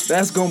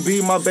 That's gonna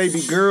be my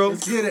baby girl.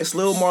 Let's get it. It's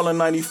Lil Marlon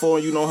 94,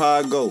 and you know how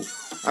I go.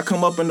 I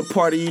come up in the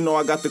party, you know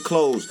I got the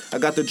clothes. I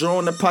got the drawer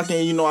in the pocket,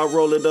 and you know I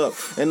roll it up.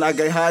 And I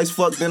get high as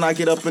fuck, then I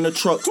get up in the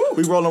truck.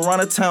 We roll around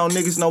the town,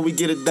 niggas know we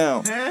get it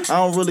down. I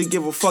don't really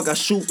give a fuck, I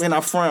shoot and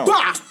I frown.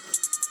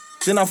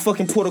 Then I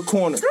fucking put a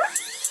corner.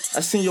 I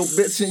seen your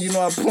bitch and you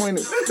know I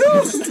pointed.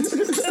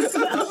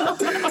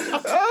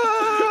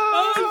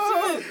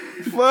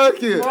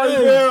 Fuck it.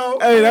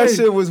 Hey, that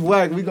shit was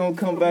whack. We gonna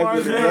come back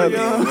with another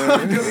one,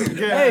 man.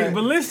 Hey,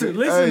 but listen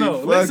Hey,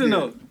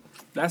 though.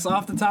 That's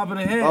off the top of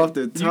the head. Off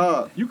the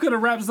top. You could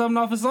have rapped something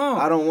off a song.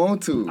 I don't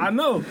want to. I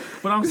know,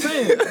 but I'm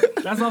saying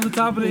that's off the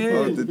top of the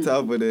head. Off the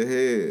top of the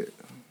head.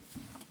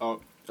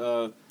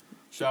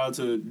 Shout out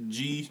to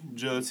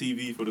G-Ja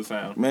TV for the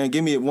sound. Man,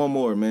 give me one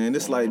more, man.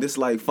 This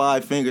like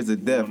 5 fingers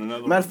of death. Want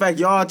another Matter of fact,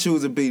 y'all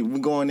choose a beat. We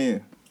going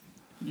in.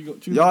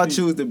 Y'all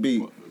choose the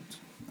beat.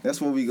 That's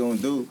what we gonna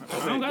do.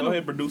 Go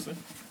ahead, producer.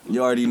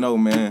 You already know,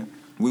 man.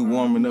 We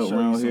warming up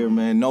around here,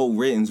 man. No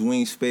writtens. We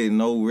ain't spitting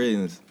no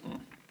writtens.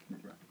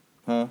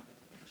 Huh?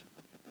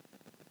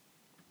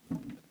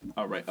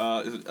 All right.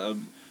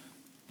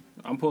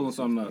 I'm pulling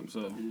something up.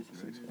 So,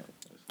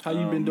 how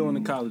you been doing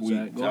in college,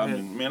 Jack? Go ahead.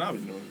 I've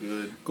been doing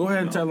good. Go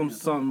ahead and tell them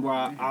something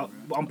while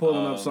I'm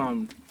pulling up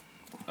something.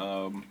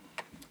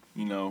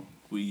 You know,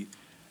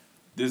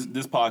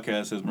 this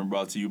podcast has been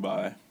brought to you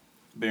by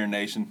Bear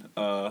Nation.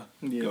 Go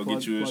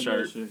get you a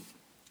shirt.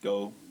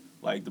 Go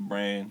like the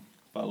brand.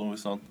 Follow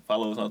us on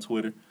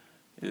Twitter.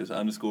 It's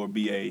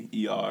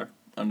 _BAER_.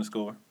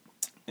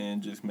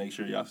 And just make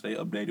sure y'all stay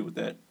updated with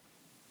that.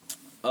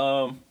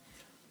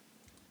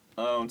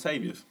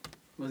 Tavius,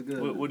 What's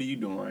good? what are you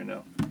doing right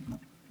now?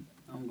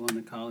 I'm going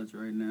to college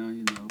right now,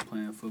 you know,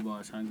 playing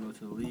football, trying to go to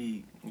the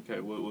league.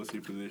 Okay, what's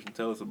your position?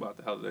 Tell us about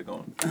how's that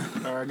going?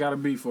 All right, I got a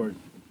beat for you.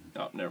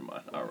 Oh, never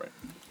mind. All right.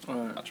 All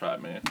right. I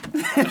tried, man.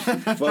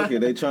 Fuck it.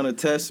 They trying to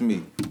test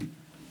me.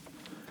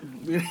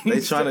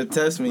 They trying to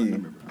test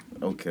me.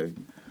 Okay.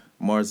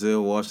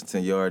 Marzell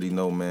Washington, you already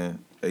know, man.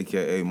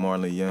 AKA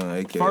Marlon Young,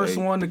 AKA. First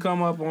one to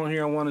come up on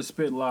here and want to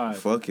spit live.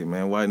 Fuck it,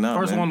 man. Why not?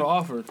 First man? one to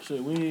offer.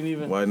 Shit, we ain't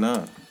even. Why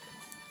not?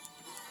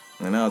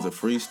 And now it's a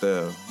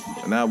freestyle.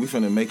 Now we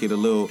finna make it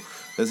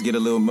let's get a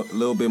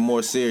little bit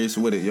more serious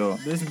with it, y'all.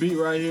 This beat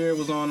right here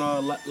was on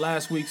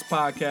last week's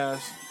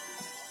podcast.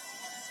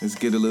 Let's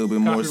get a little bit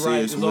more Copyright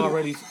serious is with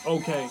already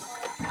okay.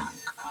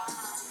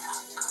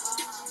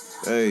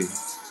 it.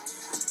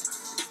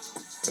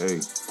 Hey,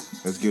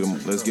 let's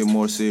get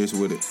more serious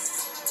with it.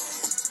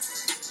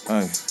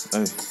 Hey,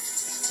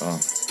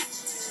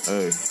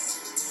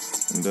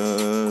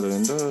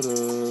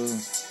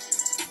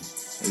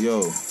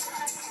 Yo,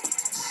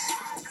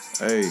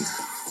 hey,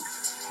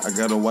 I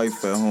got a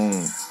wife at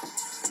home,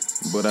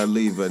 but I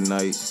leave at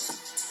night.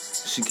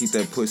 She keep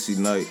that pussy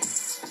night,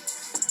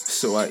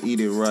 so I eat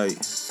it right.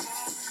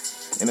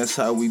 And that's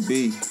how we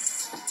be.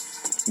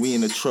 We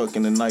in the truck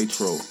in the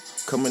nitro.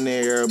 Coming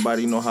there,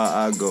 everybody know how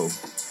I go.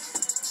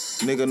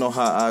 Nigga know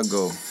how I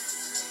go.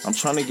 I'm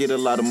trying to get a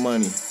lot of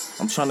money.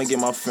 I'm trying to get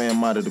my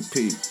fam out of the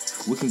P.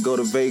 We can go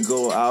to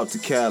Vago, out to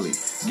Cali.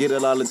 Get a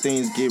lot of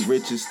things, get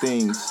rich as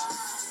things.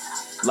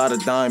 A lot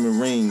of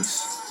diamond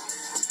rings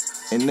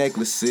and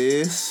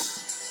necklaces.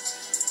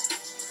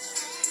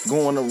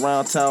 Going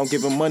around town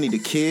giving money to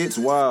kids.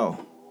 Wow.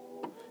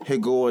 Here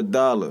go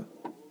 $1.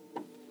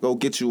 Go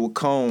get you a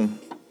comb.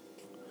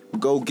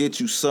 Go get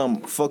you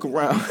some. Fuck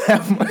around.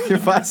 Have money,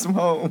 buy some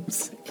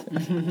homes.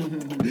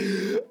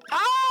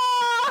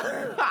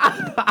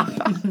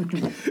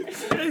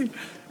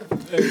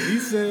 Hey, he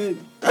said,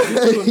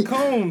 get you a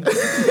cone.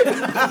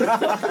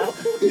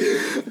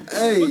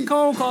 Hey. What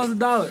cone costs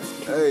 $1?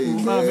 Hey,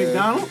 man.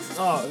 McDonald's?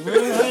 Oh,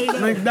 really?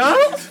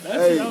 McDonald's?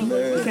 Hey, You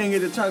man. can't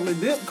get the chocolate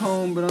dip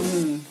cone, but I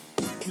mean,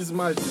 This is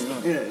my thing,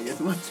 huh? yeah, get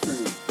some ice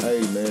cream.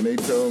 Hey, man, they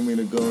told me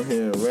to go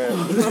ahead and rap.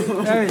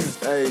 Hey,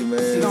 Hey, it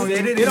man. don't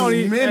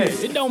even, hey,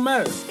 it don't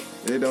matter.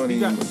 It don't You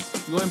even. got,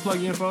 go ahead and plug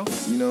your info.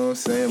 You know what I'm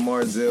saying?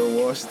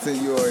 Marzell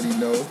Washington, you already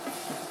know.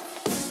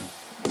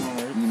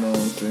 You know what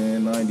I'm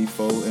saying?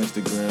 94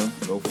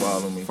 Instagram. Go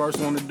follow me. First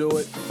one to do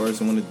it.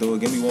 First one to do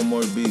it. Give me one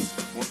more beat.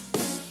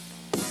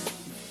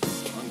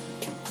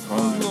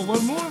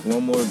 One more?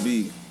 One more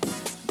beat.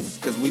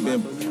 Cause we've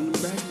been Back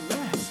to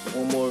back.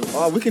 one more.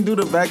 Oh, we can do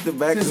the back to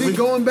back. Since we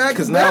going back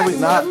Cause to now back, we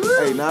not. might as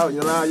well. Hey,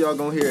 now y'all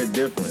gonna hear a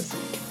difference.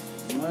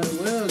 Might as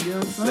well give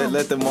him some.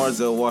 Let the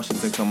Marzell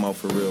Washington come out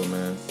for real,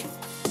 man.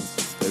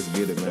 Let's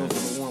get it, man. That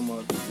was a warm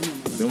up.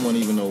 There wasn't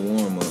even no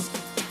warm up.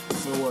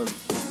 What was it?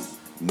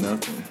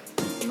 Nothing.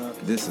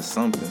 Nothing. This is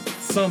something.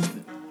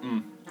 Something.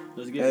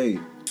 Let's get Hey.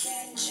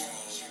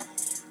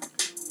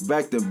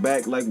 Back to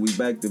back like we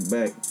back to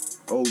back.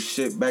 Oh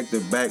shit, back to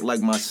back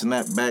like my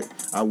snapback.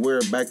 I wear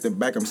it back to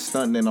back, I'm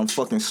stunting and I'm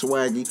fucking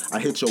swaggy. I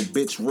hit your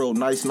bitch real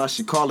nice, now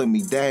she calling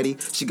me daddy.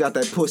 She got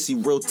that pussy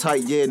real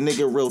tight, yeah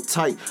nigga real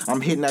tight.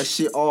 I'm hitting that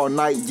shit all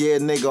night, yeah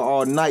nigga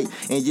all night.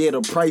 And yeah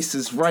the price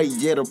is right,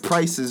 yeah the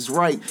price is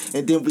right.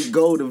 And then we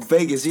go to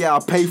Vegas, yeah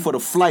I'll pay for the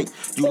flight.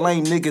 You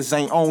lame niggas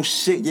ain't on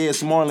shit, yeah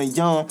it's Marlon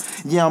Young.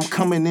 Yeah I'm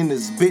coming in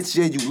this bitch,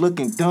 yeah you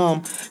looking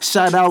dumb.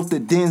 Shout out to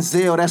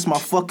Denzel, that's my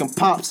fucking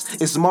pops.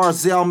 It's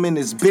Marzell, I'm in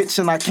this bitch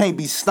and I can't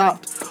be stopped.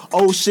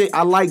 Oh shit,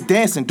 I like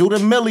dancing, do the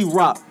Millie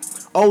rock.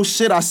 Oh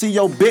shit, I see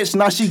your bitch,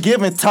 now she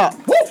giving top.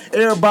 Woo!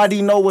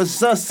 Everybody know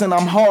it's us and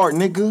I'm hard,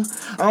 nigga.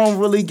 I don't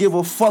really give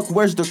a fuck,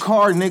 where's the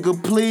car,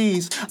 nigga,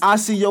 please. I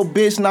see your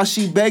bitch, now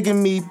she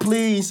begging me,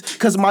 please.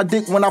 Cause my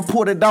dick, when I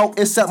pulled it out,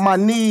 it's at my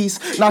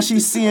knees. Now she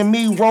seeing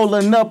me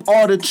rolling up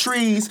all the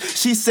trees.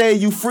 She said,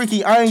 you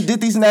freaky, I ain't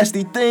did these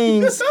nasty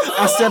things.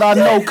 I said, I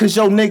know, cause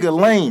your nigga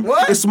lame.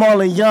 What? It's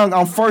small and young,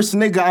 I'm first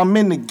nigga, I'm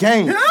in the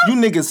game. You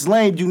niggas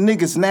lame, you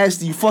niggas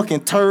nasty, you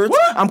fucking turds.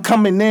 What? I'm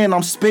coming in,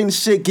 I'm spitting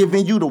shit,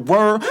 giving you the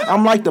word.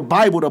 I'm like the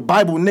Bible,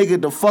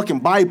 nigga, the fucking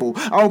Bible.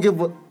 I don't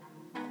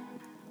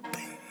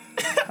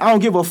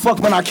give a fuck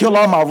when I kill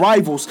all my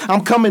rivals.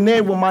 I'm coming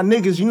in with my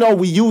niggas, you know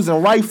we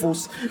using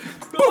rifles.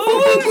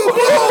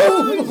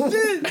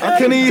 I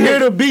couldn't even hear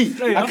the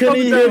beat. I couldn't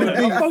even hear the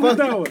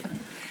beat.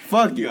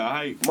 Fuck you.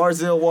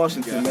 Marzell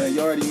Washington, man.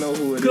 You already know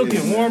who it is.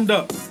 Cooking, warmed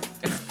up.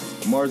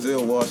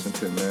 Marzell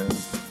Washington, man.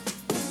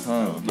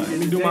 Let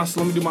me do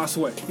my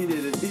sweat. He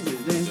did it.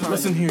 James Harden.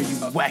 Listen here, you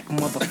whack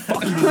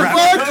motherfucking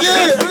rapper. Fuck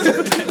yeah!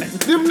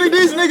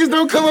 These niggas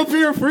don't come up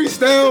here and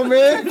freestyle,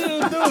 man.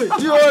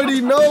 You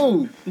already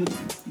know.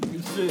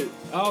 Shit.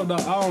 I don't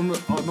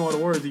know all the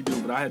words he do,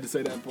 but I had to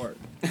say that part.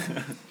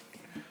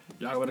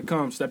 Y'all better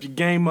come. Step your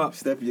game up.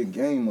 Step your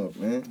game up,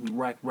 man.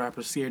 Whack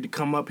rappers scared to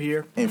come up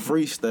here. And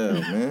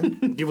freestyle,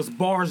 man. Give us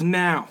bars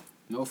now.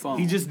 No phone.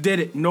 He just did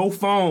it. No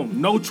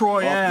phone. No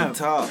Troy Off Ave. the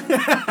top.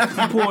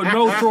 He poured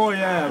no Troy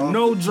Ave. Off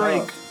No the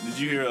Drake. top. Did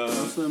you hear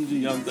Slim G.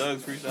 Young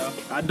Thug's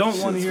freestyle? I don't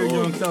want to hear Shit's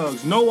Young horrible.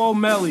 Thugs. No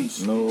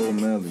O'Malley's. No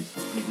O'Malley.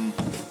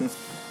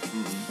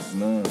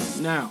 None.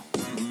 Now,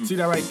 see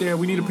that right there?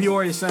 We need a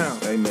Peoria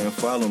sound. Hey, man,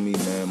 follow me,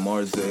 man.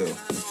 Marzell.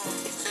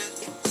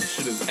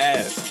 Shit is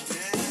ass.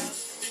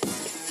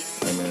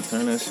 Hey, man,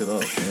 turn that shit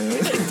off, man.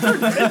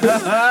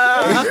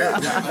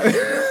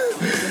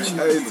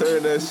 Hey,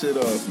 turn that shit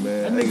off,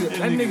 man.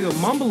 That nigga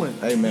mumbling.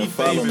 Hey, man,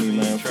 follow me,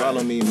 man. Trash.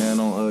 Follow me, man,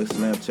 on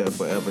Snapchat,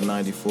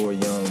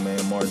 Forever94 Young, man.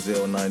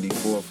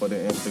 Marzell94 for the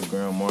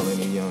Instagram,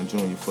 Marlon and Young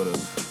Jr. for the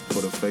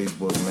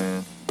Facebook,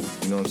 man.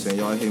 You know what I'm saying?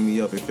 Y'all hit me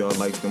up if y'all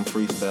like them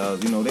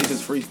freestyles. You know, they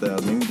just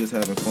freestyles, man. We just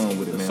having fun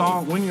with it,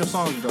 man. When your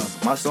songs drop?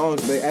 My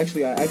songs, I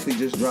actually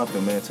just dropped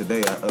them, man. Today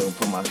I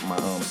put my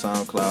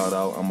SoundCloud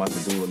out. I'm about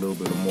to do a little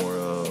bit of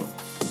more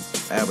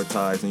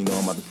advertising. You know,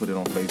 I'm about to put it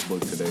on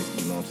Facebook today.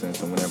 You know what I'm saying?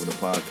 So whenever the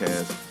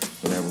podcast,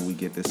 whenever we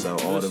get this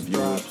out, all the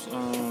viewers.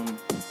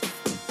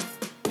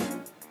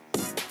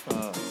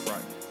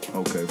 Friday.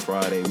 Okay,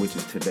 Friday, which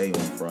is today on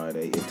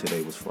Friday. If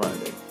today was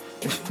Friday.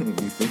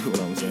 You feel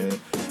what I'm saying?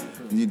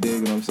 You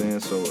dig what I'm saying?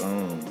 So,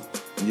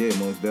 yeah,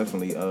 most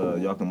definitely.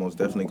 Y'all can most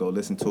definitely go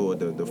listen to it.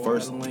 The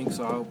first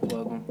links, I'll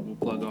plug them. We'll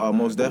plug all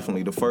most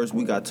definitely. The first,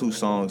 we got 2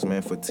 songs,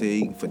 man.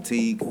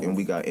 Fatigue, and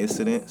we got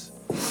Incidents.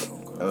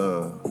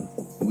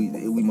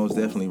 We most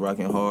definitely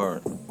rocking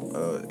hard.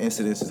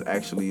 Incidents is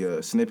actually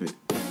a snippet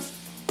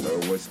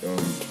of what's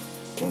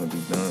gonna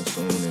be done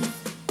soon, and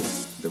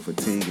the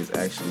Fatigue is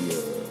actually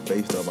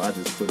based off. I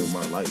just put in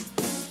my life.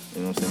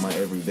 You know what I'm saying?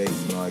 My everyday,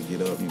 you know, I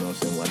get up, you know what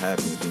I'm saying, what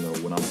happens, you know,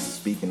 when I'm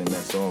speaking in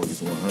that song, it's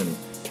 100. You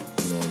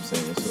know what I'm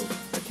saying? So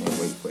I can't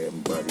wait for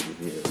everybody to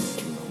hear,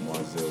 you know,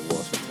 Marzell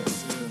Washington.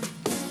 Yeah.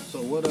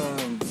 So what,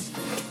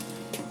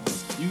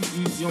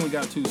 you only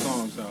got 2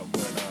 songs out,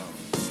 but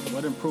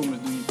what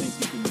improvements do you think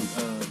you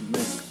could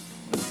make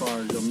as far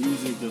as your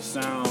music, your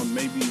sound,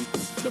 maybe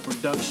the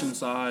production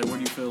side? What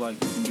do you feel like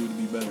you can do to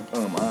be better?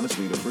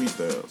 Honestly, the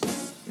freestyles.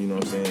 You know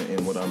what I'm saying?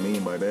 And what I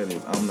mean by that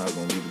is I'm not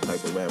going to be the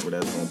type of rapper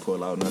that's going to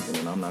pull out nothing,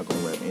 and I'm not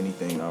going to rap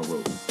anything I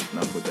wrote. And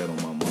I put that on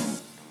my mama.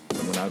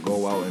 And when I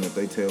go out and if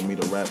they tell me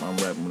to rap, I'm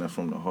rapping that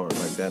from the heart.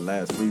 Like that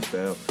last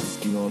freestyle,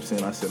 you know what I'm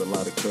saying? I said a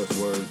lot of cuss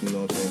words, you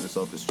know what I'm saying, just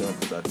off the strength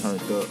because I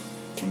turned up.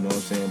 You know what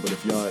I'm saying? But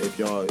if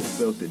y'all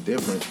felt the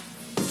difference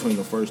between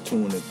the first 2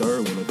 and the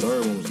third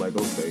one was like,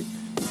 okay,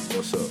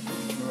 what's up?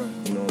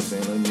 You know what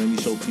I'm saying? Let me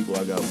show people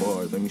I got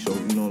bars. Let me show,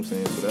 you know what I'm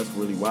saying? So that's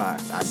really why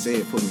I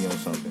said put me on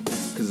something.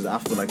 Because I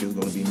feel like there's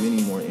going to be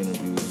many more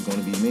interviews. There's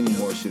going to be many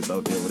more shits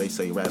out there where they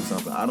say rap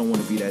something. I don't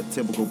want to be that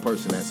typical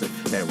person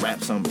that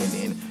raps something and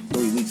then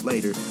 3 weeks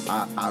later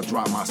I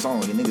drop my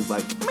song and niggas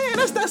like, man,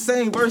 that's that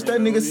same verse that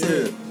nigga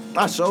said.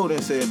 I showed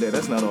and said that.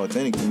 That's not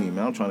authentic to me,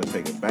 man. I'm trying to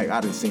take it back. I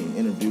done seen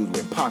interviews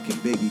with Pac and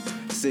Biggie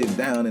sitting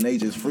down and they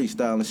just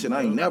freestyling shit.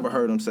 I ain't never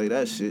heard them say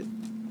that shit.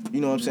 You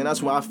know what I'm saying?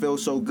 That's why I feel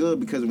so good,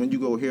 because when you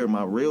go hear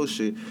my real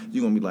shit,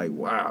 you're going to be like,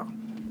 wow,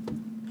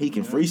 he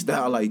can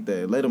freestyle like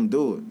that. Let him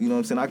do it. You know what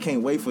I'm saying? I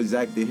can't wait for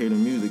Zach to hear the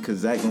music, because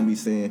Zach going to be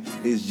saying,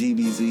 it's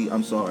GBZ,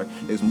 I'm sorry,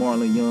 it's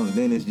Marlon Young,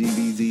 then it's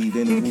GBZ,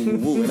 then it's woo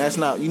woo woo. And that's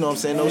not, you know what I'm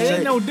saying, no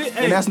shade.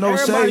 And that's no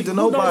shade to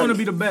nobody. I don't want to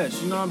be the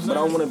best, you know what I'm saying? But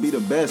I want to be the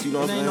best, you know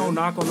what I'm saying? Ain't no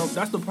knock on no.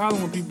 That's the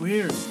problem with people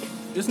here.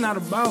 It's not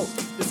about,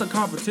 it's a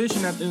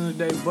competition at the end of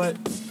the day, but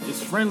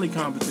it's friendly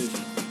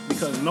competition,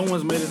 because no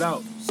one's made it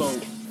out. So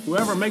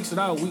whoever makes it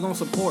out, we gonna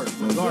support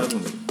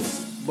regardless.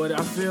 But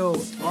I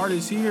feel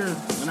artists here,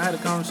 and I had a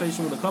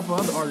conversation with a couple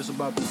other artists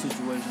about this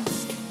situation,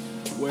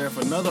 where if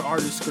another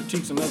artist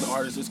critiques another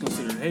artist, it's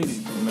considered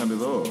hating. Not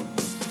at all.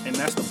 And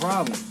that's the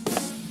problem,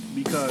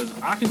 because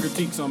I can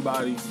critique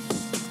somebody,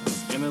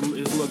 and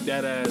it's looked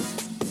at as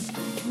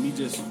me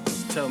just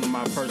telling them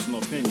my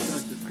personal opinion.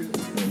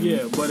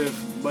 Yeah, but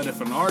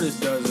if an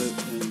artist does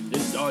it,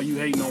 it's all you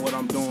hating on what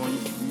I'm doing,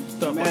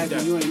 stuff like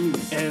that. You ain't me.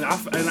 And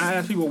I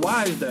ask people,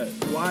 why is that?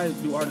 Why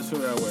do artists feel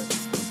that way?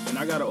 And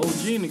I got an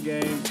OG in the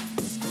game,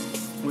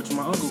 which is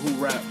my uncle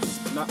who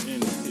raps, not in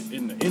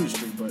the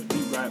industry, but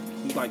he raps.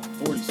 He's like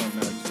 40 something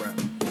now. He's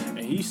rapping,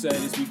 and he said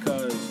it's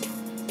because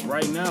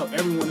right now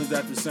everyone is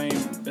at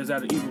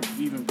an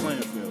even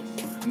playing field.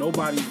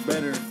 Nobody's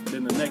better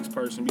than the next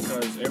person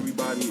because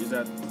everybody is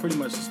at pretty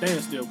much a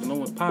standstill because no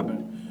one's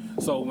popping.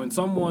 So when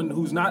someone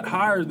who's not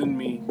higher than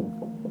me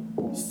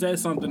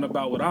says something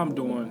about what I'm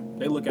doing,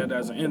 they look at it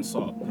as an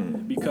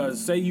insult.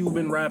 Because say you've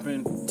been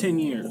rapping 10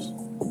 years.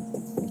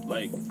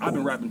 Like, I've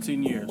been rapping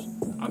 10 years.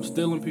 I'm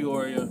still in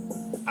Peoria.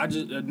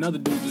 Another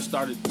dude just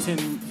started 10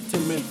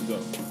 minutes ago.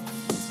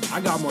 I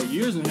got more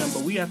years than him,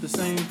 but we at the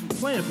same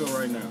playing field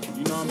right now.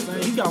 You know what I'm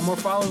saying? He got more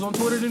followers on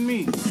Twitter than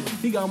me.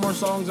 He got more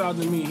songs out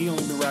than me. He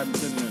only been rapping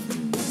 10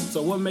 minutes.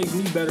 So what makes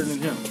me better than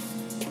him?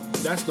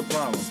 That's the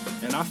problem.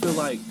 And I feel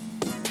like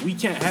we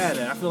can't have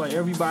that. I feel like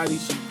everybody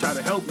should try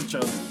to help each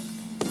other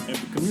and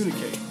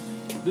communicate.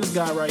 This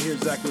guy right here,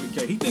 Zach with a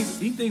K, he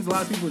thinks a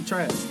lot of people are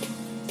trash.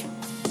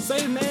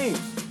 Say the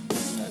names.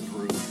 That's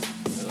rude.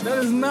 That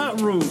is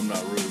not rude. I'm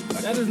not rude.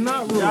 That is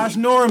not rude. Josh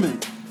Norman.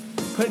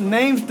 Put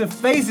names to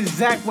faces,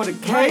 Zach with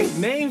a K. Right,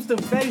 names to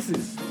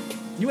faces.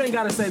 You ain't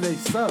gotta say they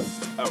suck.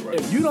 Right.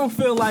 If you don't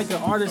feel like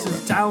an artist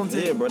is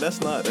talented, Yeah, bro,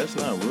 that's not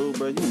rude,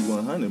 bro. You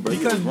 100, bro.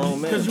 because you a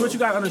grown man, what bro. you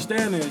gotta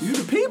understand is You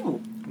the people.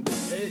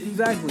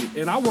 exactly.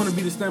 And I want to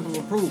be the stamp of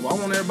approval. I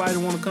want everybody to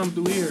want to come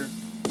through here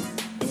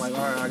and like,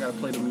 all right, I gotta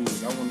play the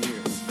music. I want to hear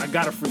it. I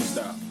gotta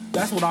freestyle.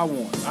 That's what I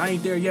want. I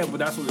ain't there yet, but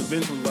that's what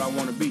eventually what I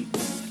want to be.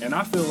 And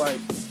I feel like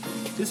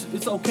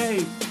it's okay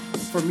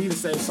for me to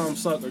say something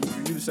suck or for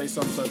you to say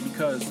something suck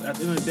because at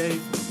the end of the day,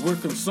 we're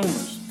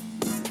consumers.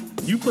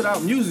 You put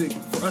out music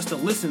for us to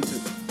listen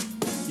to.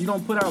 You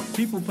don't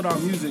people put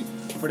out music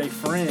for their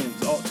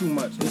friends all too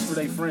much. It's for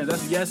their friends.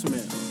 That's yes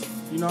men.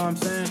 You know what I'm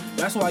saying?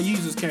 That's why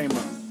Yeezus came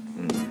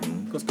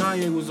out. Because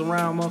Kanye was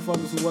around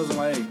motherfuckers who wasn't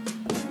like, hey,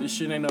 this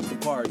shit ain't up to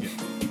par yet.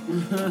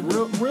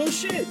 real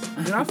shit.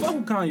 And I fuck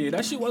with Kanye.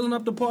 That shit wasn't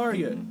up to par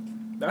yet.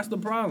 That's the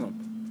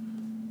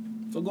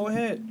problem. So go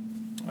ahead.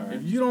 All right.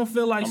 If you don't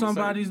feel like I'ma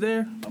somebody's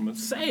there, I'ma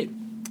say it.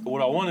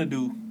 What I want to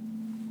do,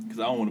 because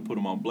I don't want to put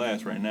them on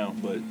blast right now,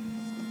 but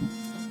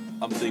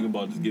I'm thinking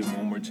about just giving them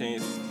one more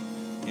chance.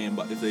 And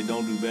if they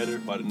don't do better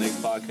by the next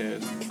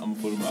podcast, I'm going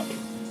to put them out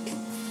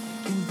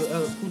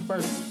there. Who's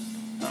person?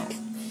 No.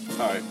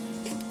 All right.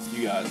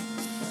 You got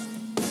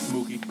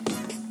Smokey.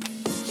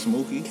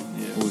 Smokey?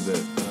 Yeah. Who was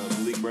that?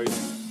 Malik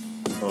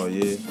Brazy. Oh,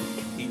 yeah.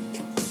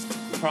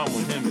 The problem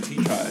with him is he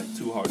tried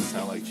too hard to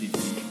sound like Chief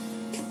Keef.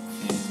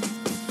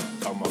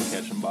 And talking about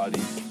catching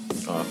bodies.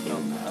 Oh, I I feel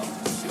don't you.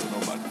 feel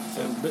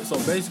nobody. So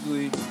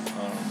basically,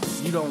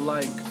 you don't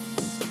like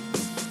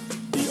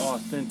the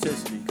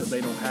authenticity because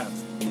they don't have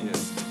it. Yeah.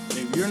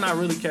 If you're not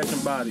really catching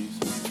bodies,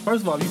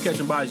 first of all, if you're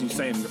catching bodies, you're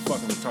saying you're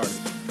fucking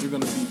retarded. You're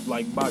gonna be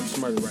like Bobby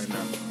Smurder right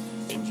now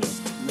in jail.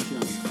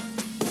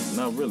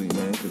 Not really,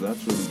 man, because I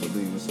truly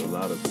believe it's a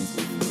lot of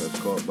people who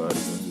have caught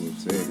bodies and who have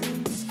said it,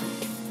 and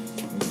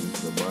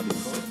it's a body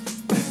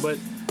caught. But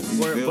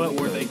feel me?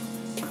 were they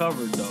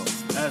covered though?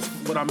 That's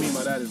what I mean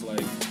by that is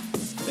like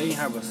they ain't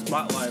have a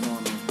spotlight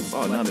on them.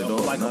 Oh, not at all.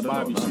 Like Not a at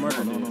all. Bobby No,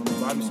 Smurder no, no, did. no, no,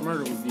 Bobby no. Smurder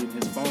was getting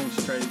his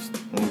phones traced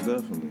Most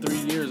definitely. 3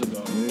 years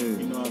ago. Yeah.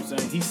 You know what I'm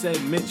saying? He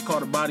said Mitch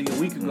caught a body a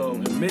week ago,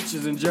 and Mitch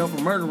is in jail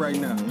for murder right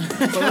now.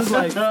 So it's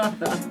like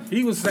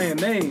he was saying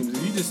names.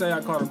 If you just say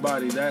I caught a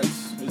body,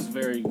 it's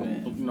very, you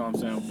know what I'm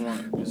saying,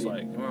 blunt. It's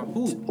like, well,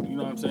 who? You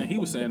know what I'm saying? He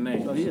was saying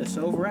names. Oh yeah,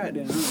 so right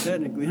then, huh?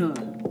 Technically, huh?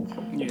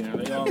 Yeah,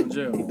 they all in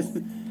jail.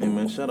 Hey,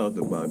 man, shout out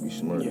to Bobby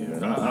Smurder, Yeah,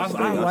 man.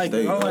 I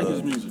like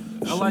his music.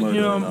 I like Smurder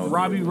and I him. was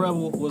Robbie really-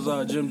 Rebel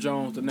was Jim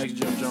Jones, the next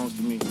Jim Jones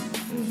to me.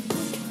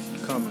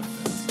 Coming.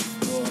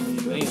 Well, I mean,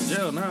 they in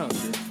jail now,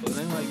 shit. So it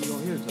ain't like you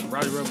don't hear something.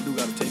 Robbie Rebel do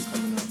got a tape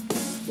coming out.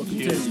 But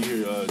You continue.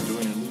 hear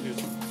Jordan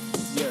Lucas?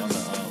 Yeah. On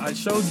the, I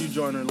showed you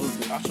Jordan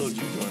Lucas. I showed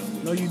you Jordan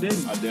Lucas. No, you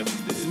didn't. I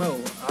definitely did. No,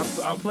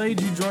 I played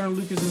you Jordan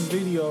Lucas's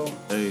video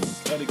Hey,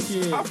 of the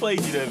kid. I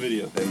played you that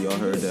video. hey, y'all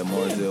heard that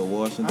Marzell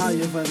Washington? Ah,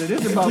 yeah, but this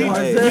is about Hey,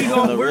 Marcel. hey,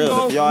 on the we're real,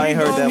 gon- if y'all we ain't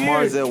heard gon' that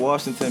hear it. Marzell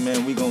Washington,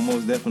 man, we gonna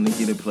most definitely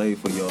get it played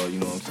for y'all. You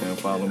know what I'm saying?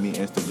 Follow me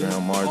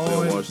Instagram, Marzell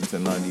always-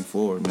 Washington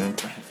 94, man.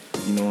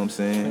 You know what I'm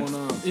saying?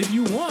 On, if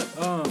you want,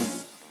 no,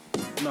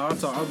 I'll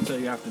tell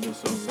you after this.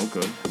 So.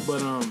 Okay.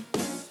 But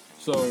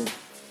so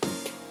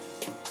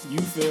you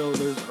feel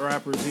there's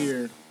rappers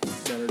here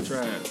that are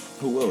trash?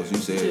 Who else? You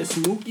Yeah, said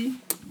Smokey.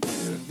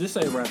 Just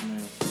say rap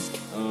name.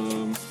 I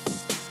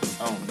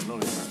don't even know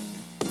that right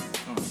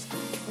Oh,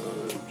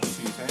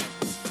 She's Hank.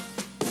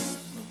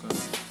 okay.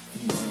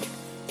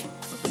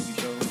 I think you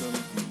showed it to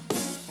me.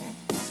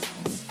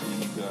 And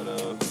you got I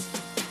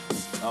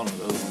don't know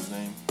the other one's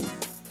name.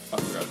 I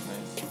forgot his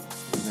name.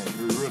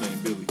 His real name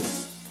Billy.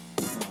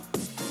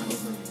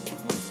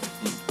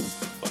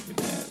 Fucking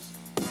ass.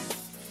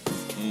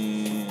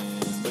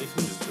 And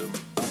basically just them.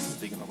 I can't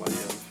think of nobody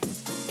else.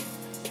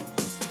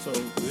 So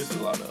There's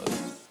a lot of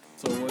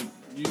others. what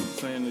you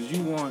saying is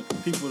you want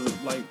want people to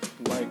like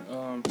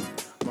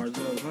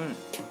Marzell saying.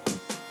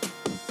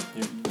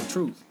 The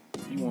truth.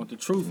 You want the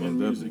truth in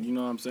music, you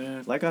know what I'm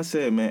saying? Like I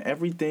said, man,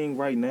 everything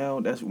right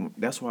now,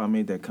 that's why I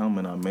made that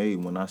comment I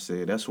made when I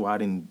said that's why I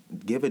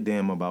didn't give a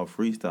damn about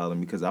freestyling,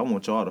 because I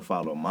want y'all to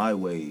follow my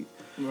wave.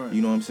 Right.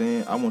 You know what I'm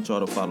saying? I want y'all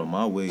to follow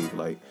my wave.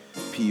 Like,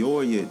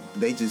 Peoria,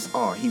 they just,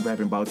 he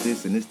rapping about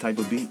this and this type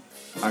of beat.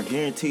 I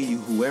guarantee you,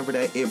 whoever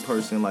that it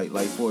person, like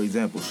for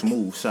example,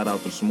 Smooth, shout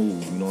out to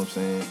Smooth, you know what I'm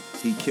saying?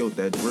 He killed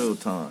that drill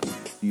time.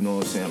 You know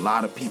what I'm saying? A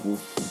lot of people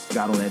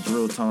got on that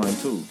drill time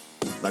too.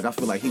 Like, I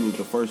feel like he was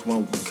the first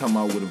one to come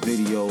out with a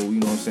video, you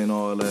know what I'm saying,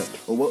 all that.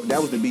 Well, that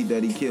was the beat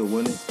that he killed,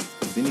 wasn't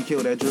it? Didn't he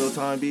kill that drill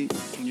time beat?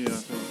 Yeah, I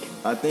think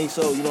so. I think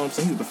so, you know what I'm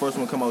saying? He was the first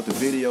one to come out with the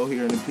video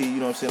here in the P, you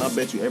know what I'm saying? I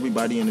bet you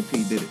everybody in the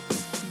P did it.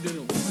 He did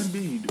it. When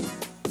did he do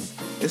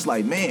it? It's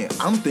like, man,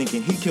 I'm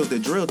thinking he killed the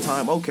drill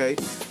time, okay.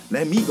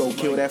 Let me go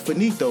kill that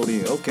Finito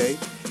then, okay.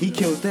 He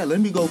killed that, let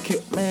me go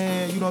kill,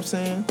 man, you know what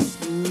I'm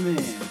saying? Man,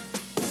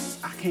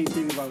 I can't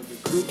think about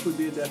the group who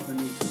did that for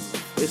me.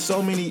 It's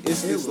so many,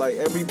 it's like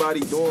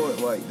everybody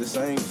doing like the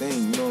same thing,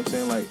 you know what I'm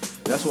saying? Like,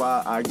 that's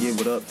why I give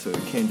it up to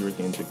Kendrick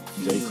and to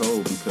J.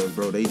 Cole, because,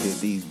 bro, they did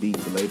these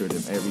beats later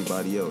than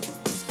everybody else.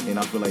 And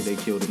I feel like they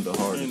killed him the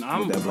hardest and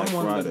with that Black I'm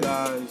one Friday. Of the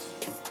guys,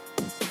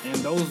 and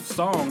those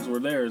songs were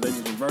theirs, they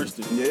just reversed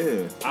it.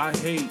 Yeah. I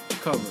hate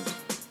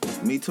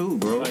covers. Me too,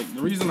 bro. Like,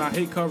 the reason I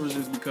hate covers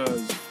is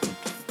because,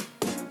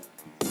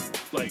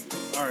 like,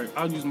 all right,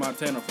 I'll use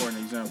Montana for an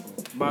example.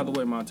 By the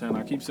way, Montana,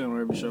 I keep saying on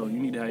every show, you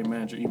need to have your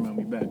manager email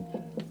me back.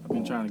 I've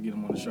been trying to get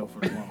him on the show for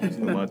the longest.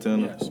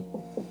 Montana? Yes.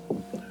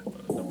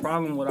 The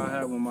problem what I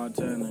have with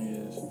Montana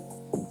is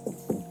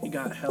he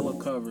got hella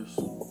covers.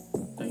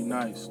 They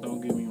nice,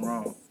 don't get me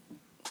wrong.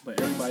 But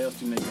everybody else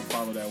think they can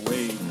follow that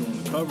wave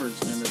doing the covers.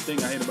 And the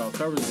thing I hate about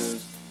covers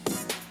is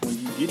when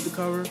you get the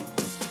cover,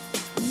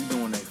 you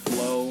doing a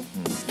flow,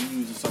 you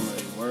using some of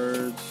their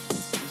words.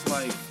 It's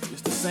like,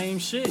 it's the same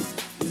shit.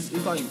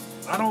 It's like,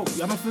 I don't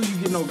feel you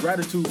get no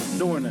gratitude for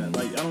doing that.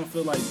 Like, I don't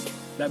feel like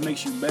that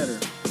makes you better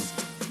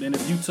than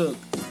if you took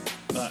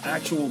an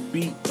actual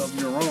beat of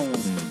your own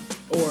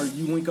or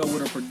you link up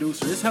with a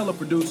producer. There's hella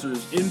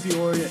producers in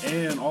Peoria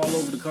and all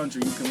over the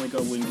country you can link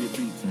up with and get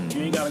beats.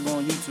 You ain't gotta go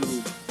on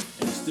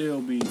YouTube and steal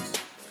beats.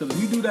 Because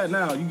if you do that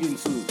now, you getting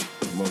sued.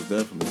 Most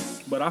definitely.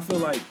 But I feel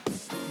like,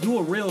 do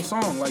a real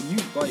song.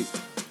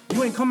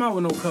 You ain't come out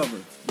with no cover.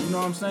 You know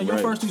what I'm saying? Your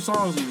Right. first two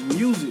songs is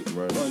music,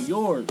 Right.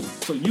 yours,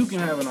 so you can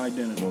have an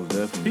identity. Most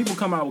definitely. People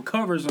come out with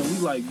covers and we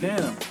like,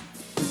 damn,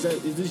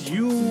 is this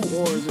you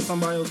or is it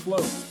somebody else's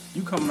flow?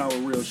 You coming out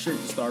with real shit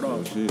to start Real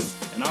off. shit.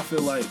 And I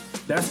feel like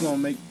that's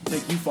gonna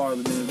take you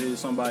farther than it is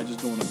somebody just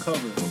doing a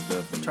cover. Most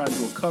definitely. Try to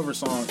do a cover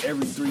song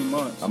every 3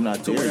 months. I'm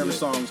not to there whatever yet.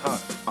 song's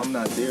hot. I'm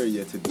not there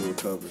yet to do a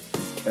cover.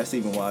 That's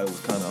even why it was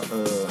kind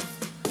of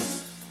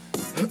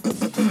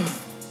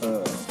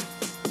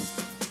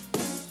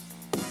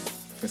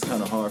it's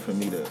kind of hard for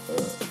me to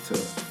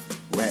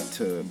rap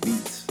to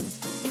beats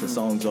to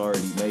songs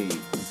already made,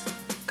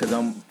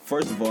 because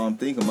first of all I'm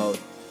thinking about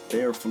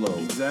their flow.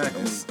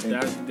 Exactly.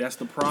 And that's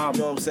the you know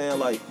problem. what I'm saying?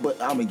 Like, but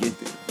I'm gonna get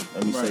there.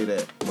 Let me say Right.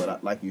 that.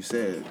 But like you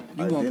said,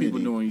 You want people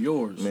doing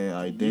yours. Man,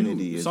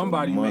 identity is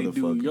somebody a may do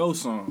motherfucker. your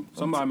song.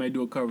 Somebody may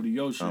do a cover to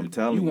your shit. I'm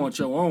telling you. You want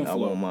your own I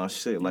flow. want my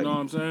shit. Like, know what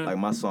I'm saying? Like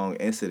my song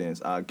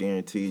Incidents, I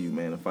guarantee you,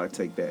 man, if I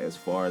take that as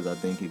far as I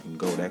think it can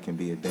go, that can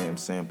be a damn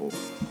sample.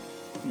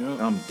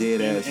 Yeah. I'm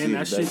dead ass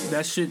and serious.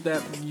 that shit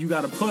that you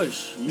gotta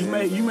push. You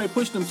may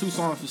push them 2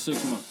 songs for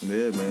 6 months.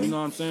 Yeah, man. You know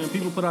what I'm saying?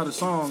 People put out a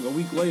song, a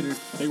week later,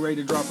 they ready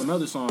to drop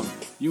another song.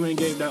 You ain't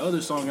gave that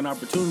other song an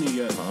opportunity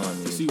yet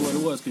to see what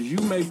it was. Because you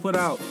may put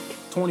out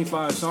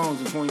 25 songs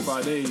in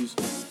 25 days,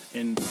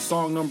 and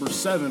song number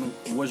 7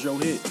 was your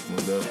hit.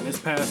 Most definitely. And it's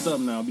passed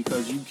up now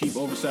because you keep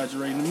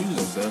oversaturating the music.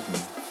 Most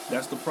definitely.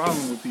 That's the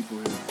problem with people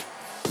here.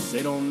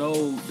 They don't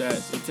know that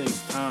it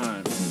takes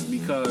time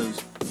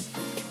because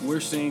we're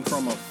seeing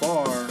from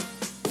afar.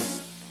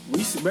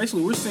 We're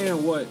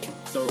seeing what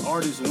the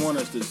artists want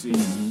us to see.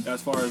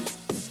 As far as,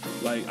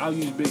 like, I'll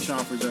use Big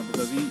Sean for example,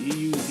 because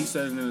he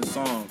said it in his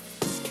song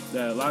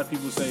that a lot of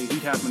people say he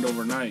happened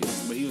overnight,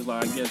 but he was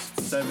like, I guess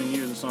 7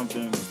 years or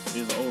something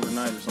is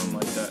overnight or something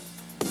like that.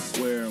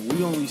 Where we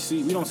don't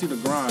see the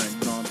grind,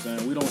 you know what I'm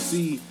saying? We don't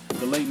see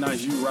the late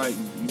nights you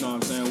writing, you know what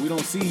I'm saying? We don't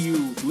see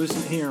you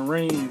listening, hearing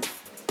Rain,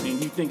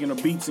 and you thinking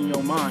of beats in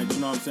your mind, you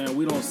know what I'm saying?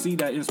 We don't see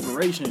that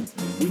inspiration.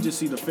 We just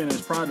see the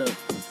finished product.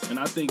 And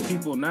I think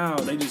people now,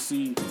 they just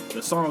see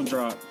the song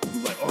drop, and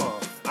be like,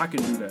 oh, I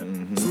can do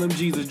that. Slim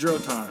Jesus Drill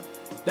Time.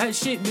 That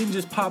shit didn't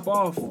just pop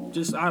off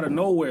just out of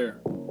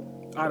nowhere.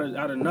 Out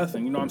of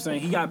nothing, you know what I'm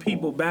saying? He got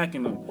people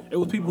backing him. It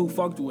was people who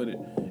fucked with it.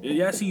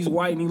 Yes, he's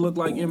white and he looked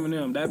like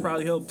Eminem. That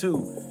probably helped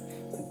too.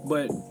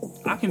 But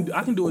I can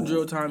do a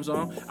drill time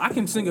song. I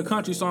can sing a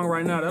country song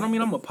right now. That don't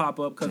mean I'm gonna pop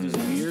up because it's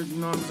weird. You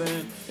know what I'm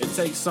saying? It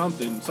takes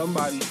something.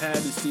 Somebody had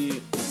to see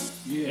it.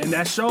 Yeah. And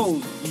that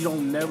shows you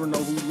don't never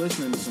know who's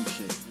listening to some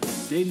shit.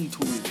 Diddy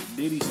tweeted it.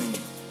 Diddy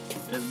singing.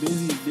 As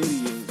busy as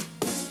Diddy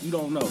is, you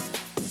don't know.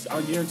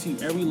 I guarantee you,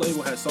 every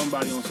label has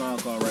somebody on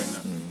SoundCloud right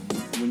now.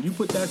 When you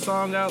put that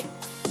song out,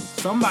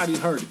 somebody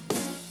heard it.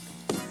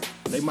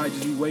 They might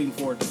just be waiting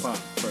for it to pop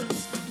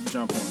first, to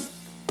jump on it.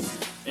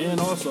 And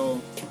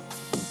also,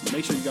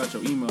 make sure you got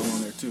your email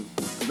on there too,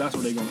 because that's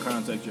where they're gonna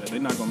contact you at. They're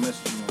not gonna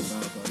message you on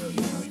SoundCloud. They'll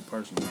email you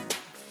personally.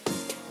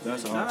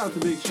 That's all. Shout out to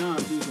Big Sean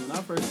too. So when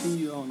I first seen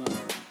you on the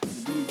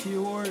BET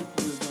Award, you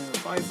was going to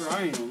Pfeiffer.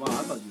 I ain't gonna lie,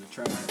 I thought you was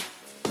trash.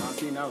 I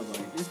seen that, I was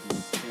like, this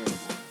is terrible.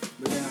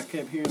 But then I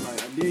kept hearing,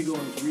 like, I did go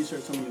into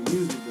research some of your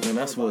music. Man,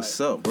 that's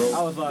what's up, bro.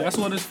 I was like, That's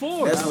what it's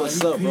for. That's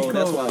what's up, bro.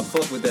 That's why I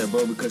fuck with that,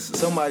 bro. Because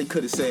somebody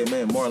could have said,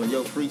 man, Marlon,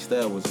 your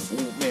freestyle was, ooh,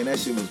 man, that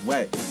shit was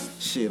whack.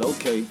 Shit,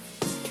 okay.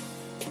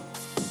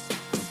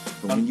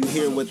 But when you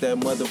hear what that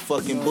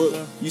motherfucking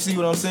book, you see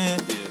what I'm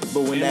saying? Yeah.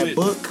 But when And that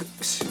book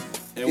is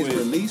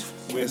released,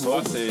 with who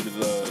I said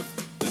the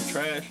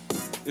trash,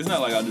 it's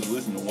not like I just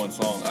listened to one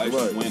song. I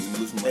actually went and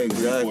listened to like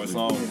 3 or 4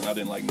 songs, and I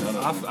didn't like none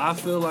of them. I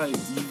feel like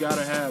you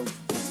gotta have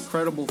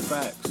credible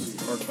facts,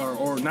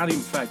 or not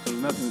even facts, because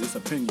nothing, it's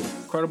opinion.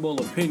 Credible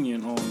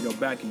opinion on your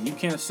backing. You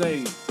can't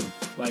say,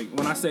 like,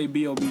 when I say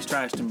B.O.B.'s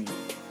trash to me,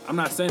 I'm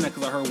not saying that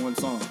because I heard one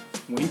song.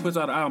 When he puts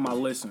out an album, I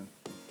listen.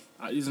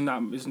 It's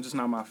just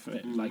not my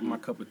like my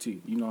cup of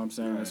tea. You know what I'm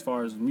saying? As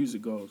far as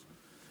music goes,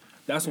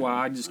 that's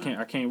why I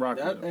can't rock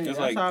with him. That's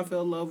like, how I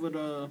fell in love with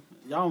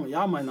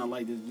y'all might not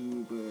like this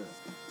dude, but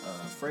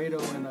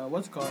Fredo and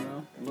what's it called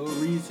now? Lil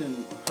Reese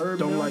and Herb.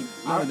 Don't like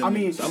none of them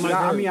niggas.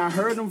 I mean, I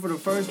heard them for the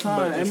first time.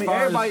 But I as mean,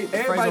 far as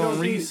everybody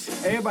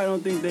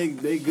don't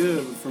think they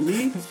good. But for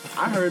me,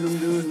 I heard them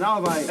dudes, and I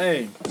was like,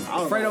 Hey,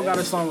 I was Fredo like, got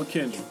a song with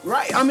Kendrick.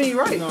 right. I mean,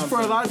 right. You know what I'm For a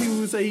saying? lot of people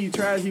who say he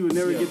trash, he would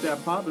never get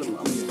that popular.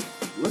 I mean,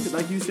 look at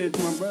like you said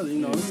to my brother. You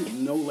know,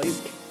 no label.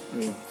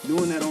 Yeah.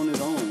 Doing that on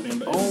his own,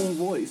 And- own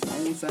voice,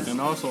 own sound.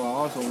 And also, I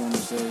also want to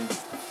say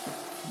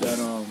that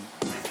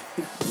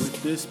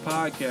with this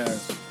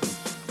podcast,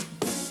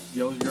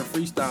 your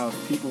freestyles,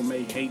 people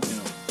may hate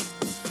them,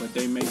 but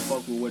they may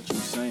fuck with what you're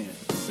saying.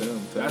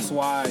 That's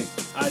why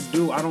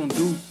I don't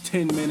do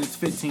 10 minutes,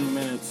 15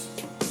 minutes.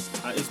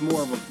 It's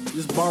more of a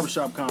just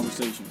barbershop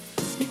conversation,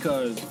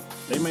 because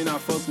they may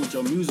not fuck with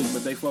your music,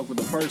 but they fuck with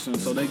the person,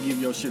 so they give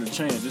your shit a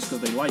chance just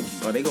because they like you.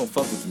 oh, they gonna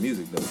fuck with the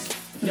music though.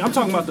 Yeah, I'm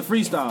talking about the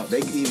freestyles. They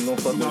even gonna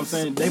fuck You know what I'm with.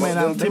 saying? They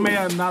may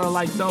not have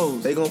liked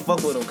those. They gonna fuck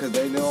with them because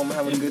they know I'm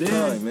having a And good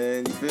then- time,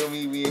 man. You feel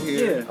me? We in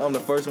here. Yeah. I'm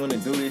the first one to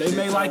do this. They shit.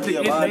 may like the-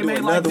 I'll they do may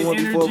like another the one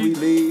before we energy.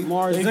 leave.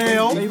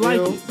 Marzell. They like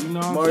it. You know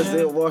what I'm Marzell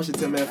saying?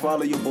 Washington, man.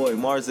 Follow your boy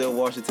Marzell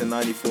Washington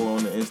 94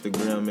 on the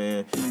Instagram,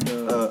 man. And,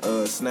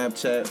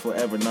 Snapchat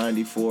Forever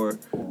 94.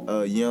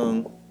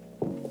 Young.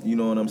 You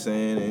know what I'm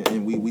saying?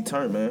 And we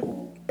turn, man.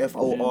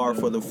 FOR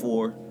for the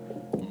 4.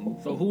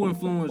 So who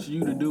influenced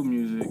you to do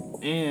music?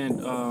 And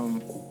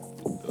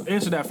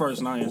answer that first,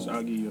 and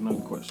I'll give you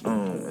another question.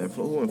 And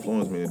who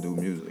influenced me to do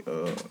music?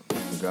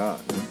 God,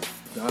 man.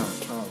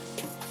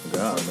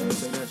 God, man.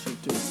 Say that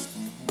shit too.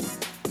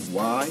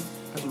 Why?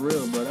 That's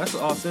real, bro. That's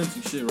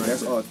authentic shit right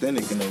That's there.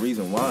 authentic, and the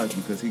reason why is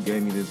because he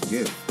gave me this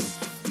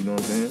gift. You know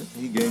what I'm saying?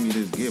 He gave me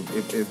this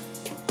gift.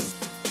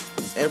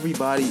 If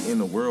everybody in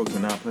the world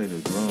cannot play the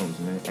drums,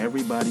 man,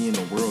 everybody in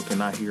the world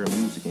cannot hear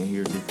music and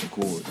hear different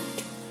chords.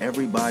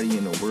 Everybody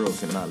in the world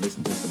cannot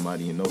listen to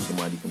somebody and know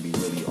somebody can be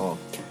really off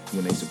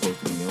when they supposed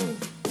to be on.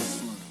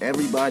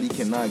 Everybody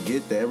cannot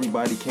get that.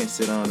 Everybody can't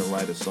sit down and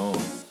write a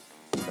song.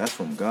 That's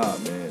from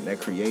God, man. That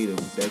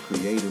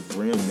creative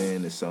realm,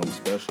 man, is something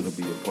special to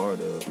be a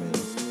part of, man.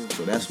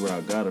 So that's where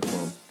I got it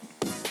from.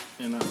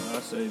 And I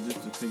say,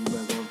 just to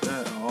piggyback off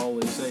that, I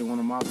always say one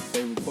of my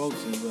favorite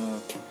quotes is,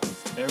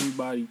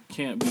 everybody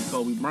can't be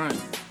Kobe Bryant.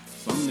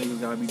 Some niggas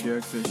gotta be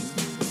Derek Fisher.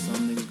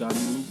 Some niggas gotta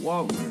be Luke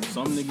Walton.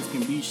 Some niggas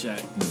can be Shaq.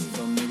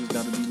 Some niggas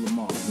gotta be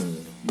Lamar.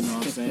 You know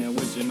what I'm saying?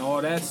 Which, and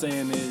all that's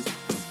saying is,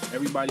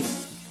 everybody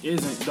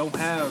don't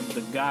have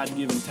the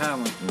God-given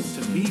talent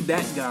to be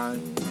that guy,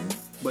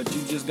 but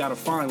you just gotta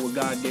find what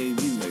God gave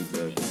you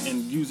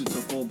and use it to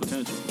full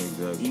potential.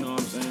 Exactly. You know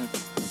what I'm saying?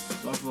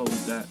 So I fuck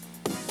with that.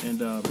 And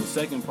the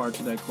second part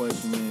to that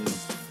question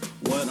is,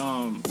 what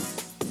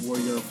were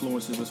your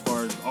influences as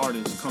far as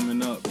artists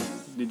coming up?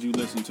 Did you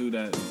listen to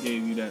that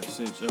gave you that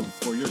sitch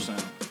for your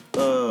sound?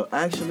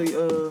 Actually,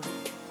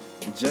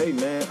 Jay,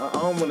 man, I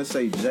don't want to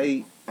say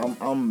Jay. I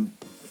don't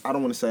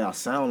want to say I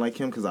sound like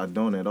him because I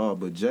don't at all.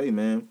 But Jay,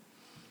 man,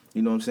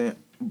 you know what I'm saying,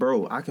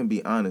 bro. I can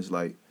be honest,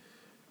 like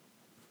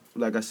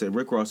I said,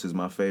 Rick Ross is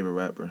my favorite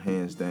rapper,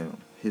 hands down.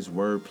 His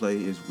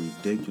wordplay is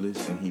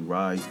ridiculous, and he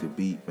rides the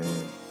beat,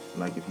 man,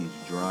 like if he's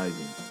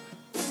driving.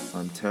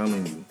 I'm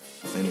telling you,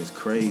 and it's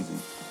crazy.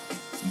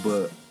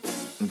 But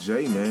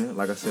Jay, man,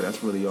 like I said,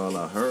 that's really all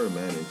I heard,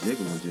 man. And Jigga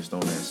was just on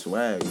that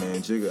swag, man.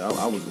 Jigga,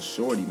 I was a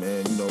shorty,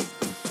 man. You know,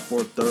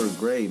 4th, 3rd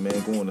grade, man,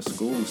 going to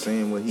school,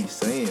 saying what he's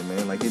saying,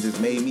 man. Like, it just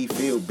made me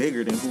feel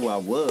bigger than who I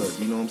was.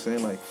 You know what I'm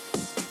saying? Like,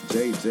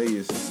 Jay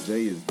is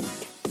huge,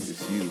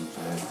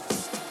 man.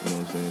 You know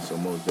what I'm saying? So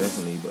most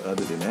definitely. But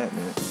other than that,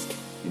 man,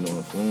 you know,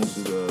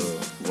 influences,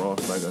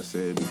 Ross, like I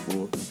said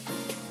before.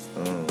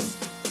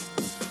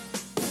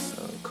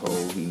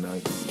 Cole, he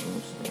nice. You know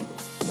what I'm saying?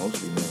 But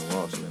mostly, man,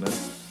 Ross, man.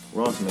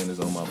 Ross, man, is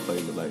on my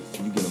playlist. Like,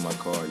 you get in my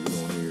car, you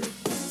gonna hear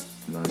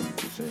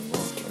 90%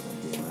 Ross, like,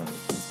 I'm being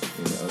honest.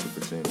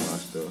 100% my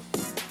stuff.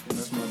 Yeah,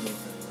 that's my dope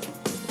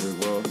favorite.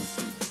 Rick Ross,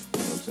 you know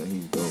what I'm saying?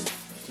 He's dope.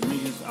 To me,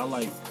 I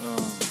love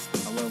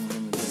when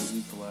him and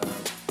Jay-Z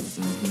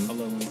collab. I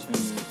love when him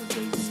and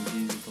Jay-Z and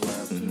Jeezy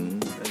collab too.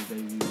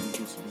 They usually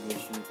get some good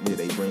shit. Yeah,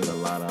 they bring a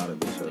lot out of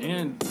each other.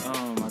 And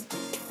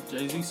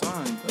Jay-Z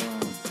signed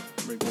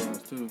Rick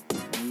Ross too.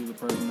 He was the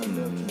person that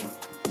Def Jam.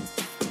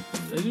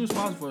 Jay-Z was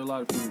responsible for a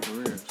lot of people's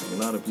careers. A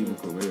lot of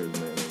people's careers,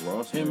 man. And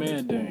Ross, Him man,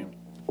 and Dame.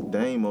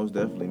 Dame, most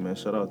definitely, man.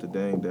 Shout out to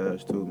Dame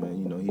Dash too, man.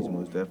 You know, he's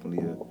most definitely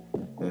an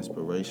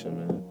inspiration,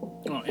 man.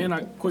 Oh, and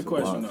quick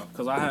question though,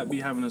 because I be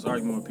having this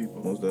argument with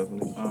people. Most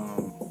definitely.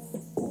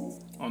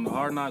 On the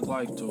Hard Knock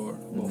Life tour,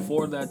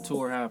 before that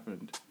tour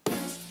happened,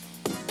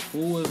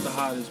 who was the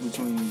hottest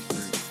between these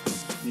three?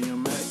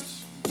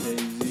 DMX,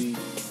 Jay-Z,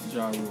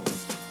 Ja Rule.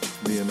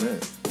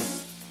 DMX.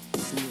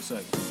 Who was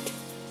second?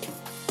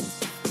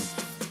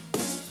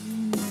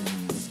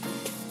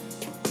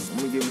 I'm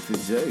gonna give it to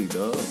Jay,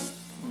 dog.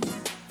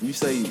 You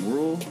say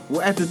Rule?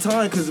 Well, at the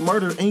time, because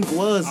Murder Inc.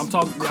 was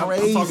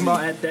crazy. I'm talking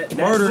about at that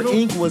Murder little,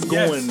 Inc. was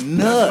yes, going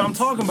nuts. That's what I'm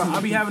talking about.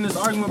 I be having this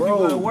argument with Bro.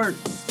 people at work.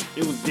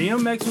 It was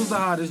DMX was the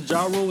hottest,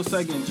 Ja Rule was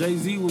second, and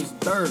Jay-Z was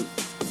third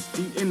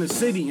in the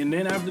city. And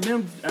then after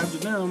them,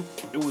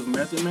 it was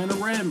Method Man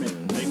and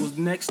Redman. They was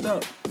next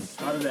up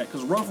out of that.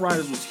 Because Rough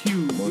Riders was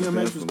huge. Most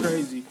DMX was definitely.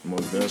 crazy.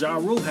 Most And Ja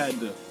definitely. Rule had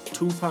the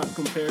Tupac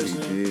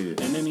comparison. He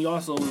did. And then he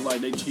also was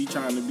like, he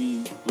trying to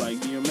be like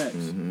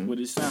DMX with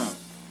his sound.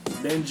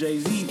 Then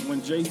Jay-Z,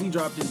 when Jay-Z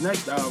dropped his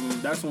next album,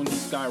 that's when he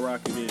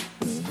skyrocketed.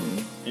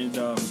 And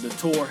the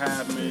tour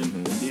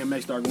happened.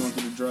 DMX started going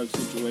through the drug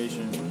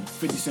situation.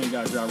 50 Cent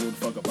got Ja Rule the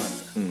fuck up out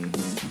of there.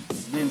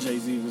 Then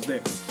Jay-Z was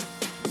there.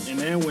 And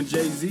then when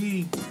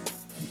Jay-Z's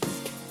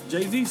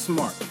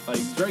smart. Like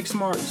Drake's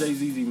smart,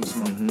 Jay-Z's even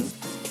smart.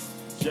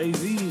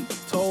 Jay-Z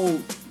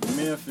told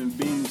Meth and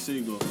Beanie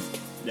Sigel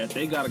that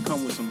they gotta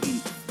come with some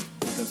heat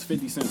because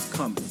 50 Cent's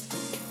coming.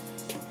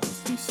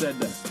 He said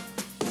that.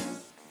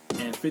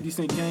 And 50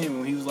 Cent came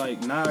and he was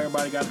like, nah,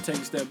 everybody got to take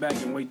a step back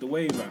and wait the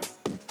wave out.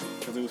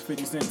 Because it was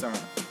 50 Cent time.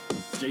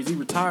 Jay-Z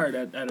retired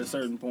at a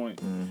certain point.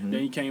 Then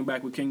he came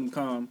back with Kingdom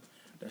Come.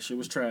 That shit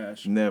was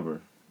trash.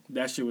 Never.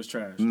 That shit was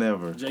trash.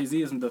 Never.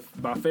 Jay-Z isn't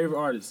my favorite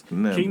artist.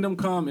 Never. Kingdom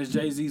Come is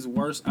Jay-Z's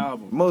worst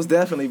album. Most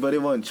definitely, but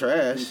it wasn't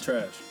trash. It's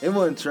trash. It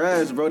wasn't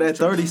trash, bro. That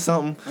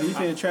 30-something. Are you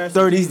saying trash?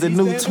 30's the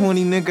new standards?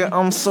 20, nigga.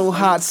 I'm so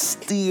hot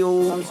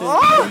still. I'm saying,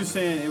 are you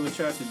saying it was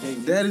trash to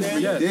Jay-Z? That is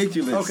standards?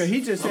 ridiculous. Okay,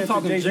 he just said I'm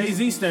talking Jay-Z.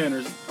 Jay-Z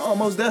standards. Oh,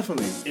 most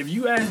definitely. If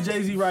you ask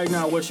Jay-Z right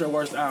now, what's your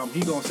worst album, he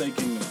gonna say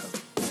Kingdom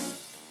Come.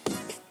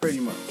 Pretty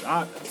much.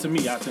 To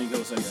me, I think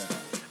he'll say that.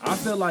 I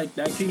feel like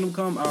that Kingdom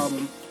Come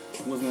album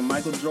was when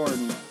Michael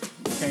Jordan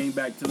came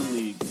back to the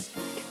league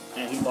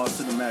and he lost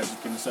to the Magic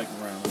in the second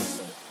round.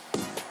 So,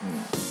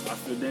 I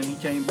feel then he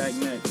came back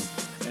next,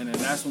 and then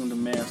that's when the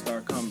man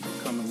started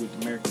coming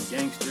with American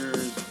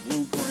Gangsters,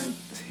 Blueprint,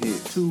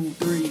 Hits. 2,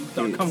 3,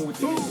 started coming with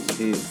the hits.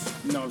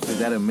 Hits. You know what I'm Cause saying?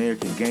 that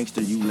American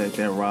Gangster, you let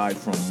that ride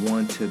from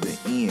one to the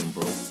end,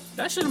 bro.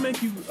 That should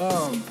make you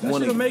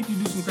Wanna- make you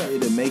do some crap.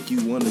 It'll make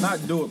you want to.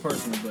 Not do it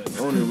personally, but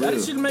On the that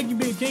real. should make you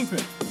be a kingpin.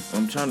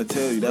 I'm trying to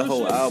tell you, that Real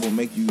whole shit. album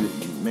make you,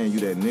 man, you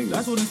that nigga.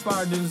 That's what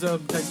inspired Denzel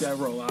to take that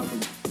role. I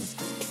believe.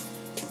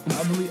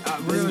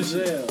 Real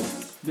shit.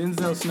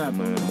 Denzel snapped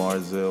Man, on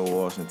Marzel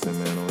Washington,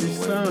 man, on His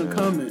the way, son man.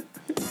 coming.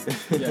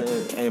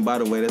 Yeah. And by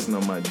the way, that's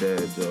not my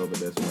dad's job, but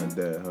that's my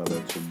dad. Holla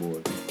at your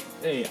boy.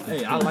 Hey,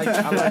 I like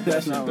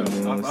that shit though. You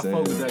know what I'm I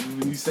fuck with saying? that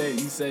when you say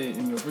it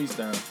in your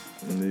freestyle.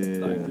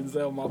 Yeah. Like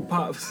Denzel, my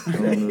pops. On the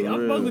Hey, I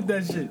real. fuck with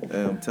that shit.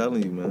 Hey, I'm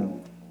telling you,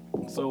 man.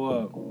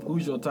 So,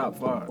 who's your top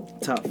 5?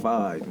 Top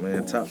 5,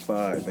 man. Top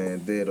 5, man.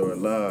 Dead or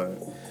alive.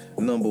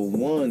 Number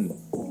 1,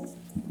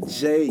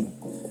 Jay.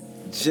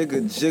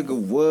 Jigga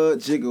what?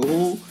 Jigga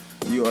who?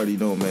 You already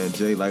know, man.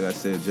 Jay, like I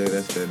said, Jay,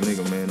 that's that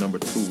nigga, man. Number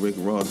 2, Rick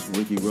Ross,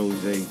 Ricky Rose,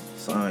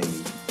 sign me.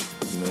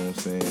 You know what I'm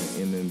saying?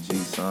 NMG,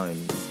 sign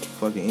me.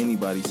 Fucking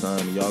anybody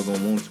sign me. Y'all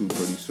gonna want to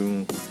pretty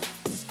soon.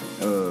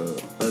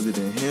 Other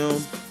than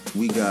him,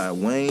 we got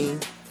Wayne.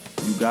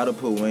 You gotta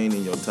put Wayne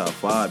in your top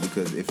 5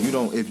 because if you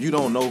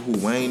don't know who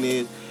Wayne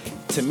is,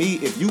 to me,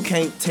 if you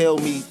can't tell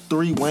me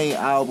 3 Wayne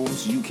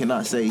albums, you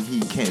cannot say he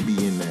can't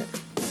be in that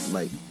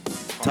like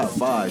top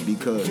 5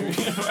 because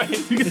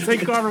You can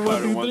take Carter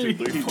 1 1, through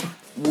 2, 3. 3.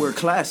 we're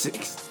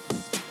classics.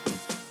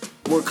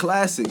 We're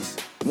classics.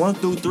 1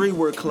 through 3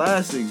 were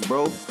classics,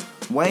 bro.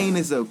 Wayne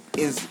is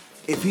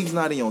if he's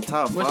not in your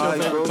top What's your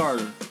 5, favorite bro.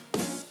 Carter?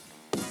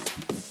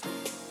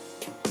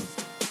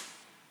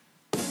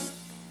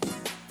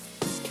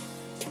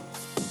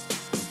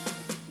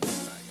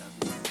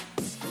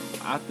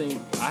 I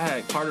think I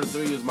had Carter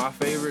 3 as my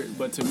favorite,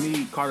 but to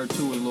me, Carter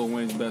 2 is Lil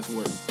Wayne's best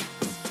work.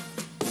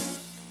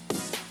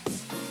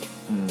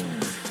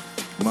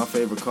 My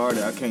favorite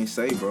Carter, I can't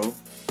say, bro.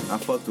 I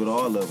fucked with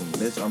all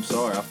of them. I'm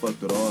sorry, I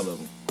fucked with all of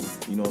them.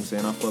 You know what I'm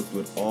saying? I fucked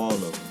with all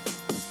of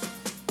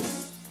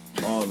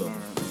them. All of them.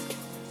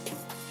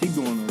 Keep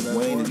going though.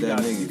 Wayne is that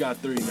nigga. You got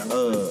 3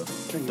 now.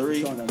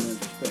 3, Showing that man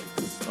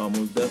respect.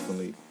 most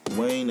definitely.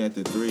 Wayne at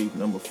the 3,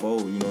 number 4.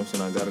 You know what I'm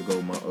saying? I gotta go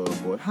with my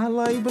boy.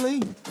 Highlight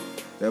Bling.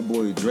 That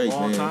boy Drake,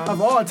 man.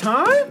 Of all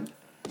time?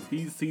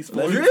 He's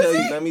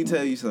Let me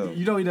tell you something.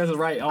 You know he doesn't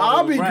write all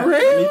I'll be rap.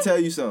 great. Let me tell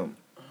you something.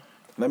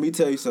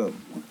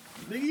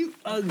 Nigga, you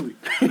ugly.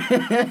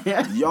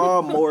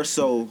 Y'all more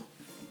so,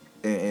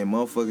 and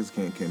motherfuckers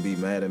can be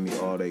mad at me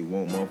all they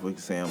want. Motherfuckers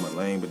say I'm a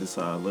lame, but this is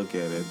how I look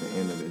at it. At the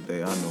end of the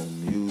day, I know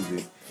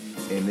music,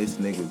 and this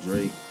nigga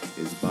Drake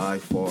is by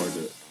far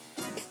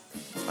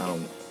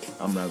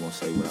I'm not gonna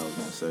say what I was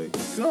gonna say.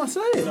 Go on, say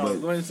it. No,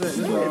 go ahead and say it.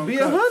 Yeah, be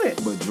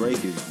 100. But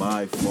Drake is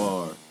by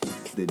far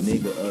the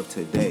nigga of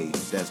today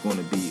that's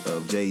gonna be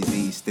of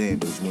Jay-Z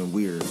standards when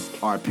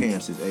our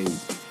parents' age.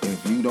 And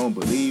if you don't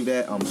believe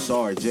that, I'm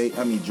sorry.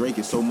 Drake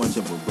is so much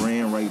of a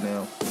brand right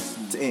now.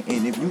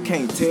 And if you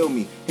can't tell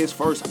me his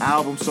first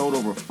album sold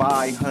over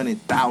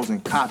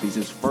 500,000 copies,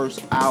 his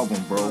first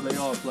album, bro. They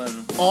all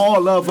platinum.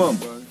 All of them.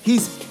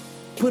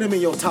 Put him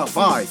in your top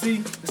 5. See?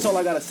 That's all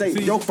I gotta say.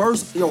 Your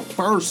first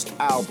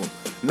album,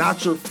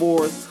 not your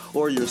 4th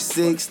or your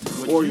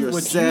 6th or your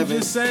 7th. You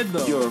just said,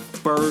 though. Your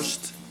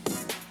first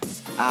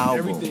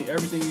album.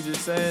 Everything you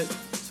just said.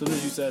 As soon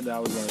as you said that, I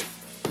was like,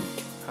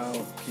 how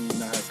can you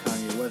not have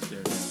Kanye West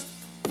there? The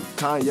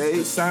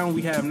Kanye. sound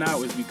we have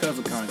now is because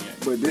of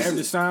Kanye. But this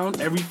the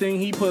sound, everything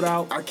he put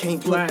out, I can't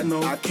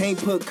platinum. I can't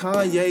put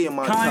Kanye in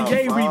my top 5.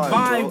 Kanye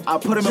revived. Bro. I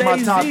put him in my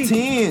top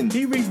 10.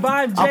 He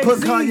revived Jay-Z. I put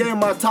Kanye in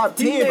my top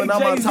 10, but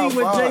not my Jay-Z top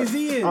with 5.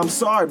 Jay-Z in. I'm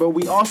sorry, but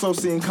we also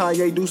seen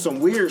Kanye do some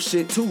weird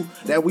shit too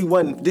that we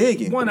wasn't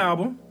digging. One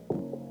album.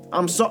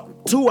 I'm sorry,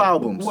 2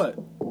 albums. What?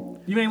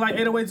 You ain't like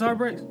 808s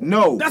Heartbreaks?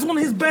 No. That's one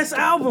of his best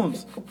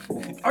albums.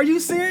 Are you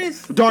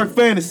serious? Dark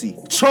Fantasy,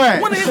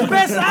 trash. One of his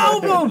best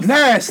albums.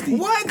 Nasty.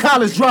 What?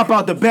 College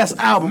Dropout, the best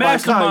album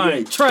Mastermind,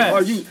 by Kanye. trash.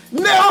 Are you?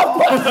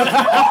 No.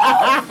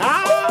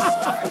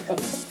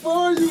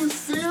 Are you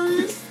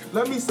serious?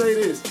 Let me say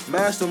this.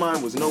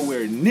 Mastermind was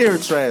nowhere near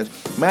trash.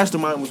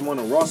 Mastermind was one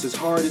of Ross's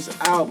hardest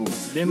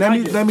albums.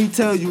 Let me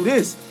tell you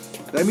this.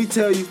 Let me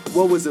tell you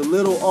what was a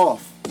little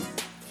off.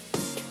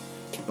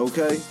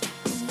 Okay?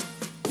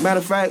 Matter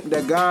of fact,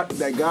 that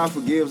God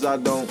Forgives I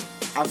Don't.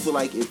 I feel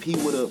like if he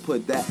would have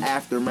put that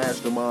after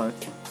Mastermind,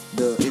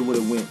 it would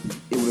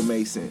have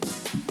made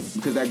sense.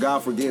 Because that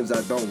God Forgives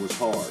I Don't was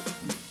hard.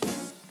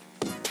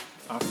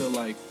 I feel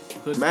like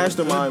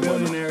Mastermind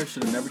Hood Billionaire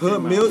should have never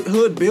came out.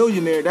 Hood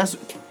Billionaire,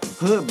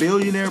 Hood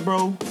Billionaire,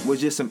 bro,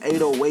 was just some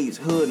 808s,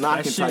 hood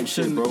knocking type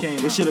shit, bro.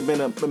 It should have been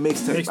a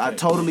mixtape. I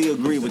totally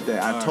agree with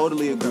that. I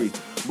totally agree.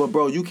 But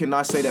bro, you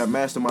cannot say that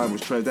Mastermind was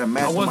trash. That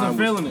Mastermind I wasn't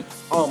feeling it.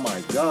 Oh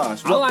my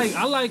gosh.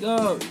 I like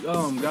God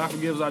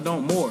Forgives I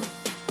Don't more.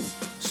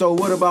 So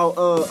what about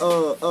I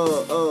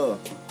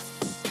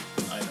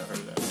ain't never heard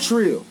of that.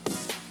 Trill?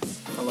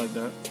 I like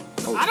that.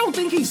 I don't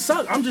think he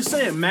sucked. I'm just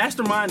saying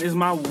Mastermind is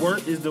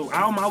the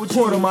album I would choose.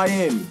 Port of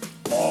Miami.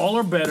 All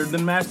are better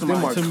than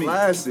Mastermind Them to are me.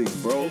 classics,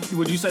 bro.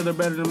 Would you say they're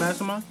better than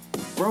Mastermind?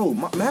 Bro,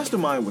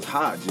 Mastermind was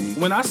hot, G.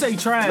 When I say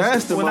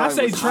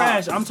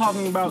trash, I'm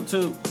talking about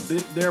to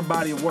their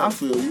body of work. I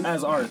feel you.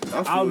 As artists.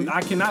 I feel you.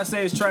 I cannot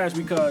say it's trash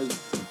because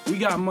we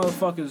got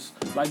motherfuckers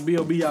like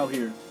B.O.B. out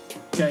here.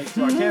 Okay,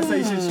 so I can't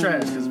say shit's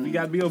trash because we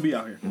got B.O.B.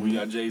 out here. We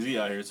got Jay-Z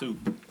out here too.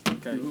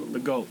 Okay, the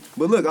GOAT.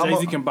 But look,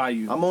 Jay-Z can buy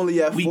you. I'm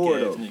only at Weak 4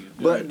 ass though. nigga.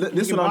 But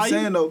this He what can I'm buy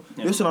saying you? though.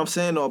 Yeah. This what I'm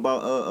saying though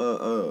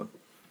about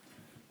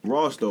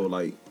Ross though.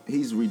 Like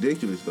he's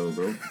ridiculous though,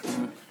 bro.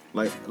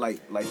 like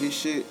his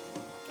shit.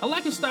 I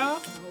like his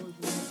style.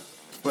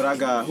 But I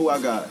got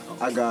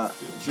I got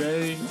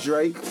Jay.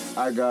 Drake.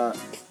 I got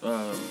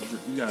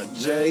You got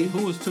Jay.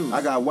 Who was two?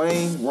 I got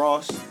Wayne,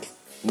 Ross,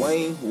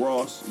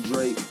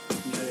 Drake,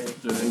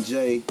 and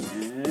Jay.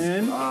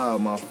 And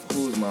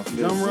Who's my fifth?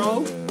 Drum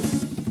roll.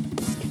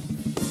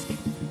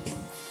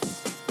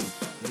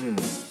 one, man?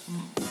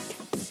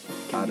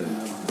 Out of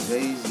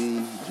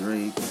Jay-Z,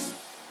 Drake,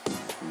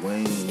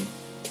 Wayne.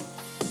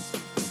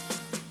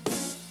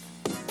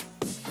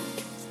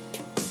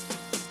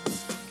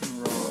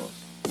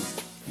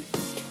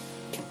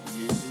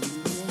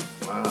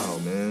 Wow,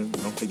 man.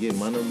 Don't forget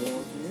my number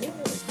one.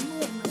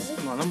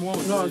 No, number one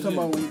was no, I'm Jay-Z. talking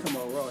about when you come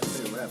about Ross,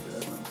 favorite rapper.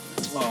 That's what I'm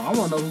saying. Oh, I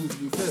want to know who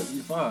you fit.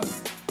 You 5.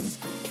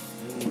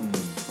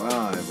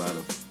 5 out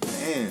of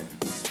man.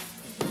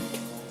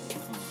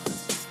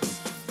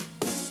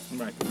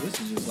 Right, 'cause this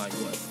is just like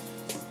what?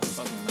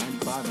 Fucking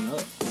 95 and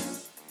up.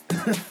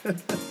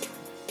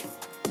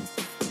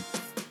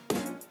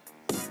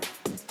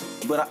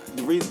 But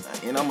the reason,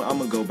 and I'm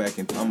gonna go back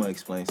and I'm gonna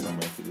explain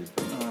something after this.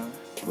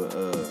 But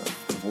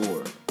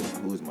 4,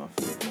 who is my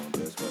 5th one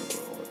best rapper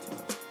of all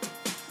time?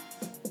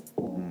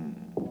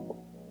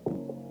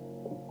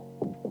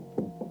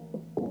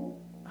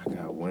 I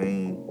got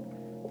Wayne,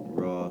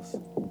 Ross,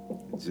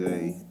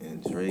 Jay,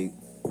 and Drake.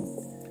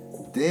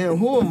 Damn,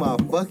 who am I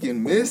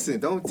fucking missing?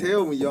 Don't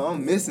tell me, y'all.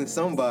 I'm missing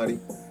somebody.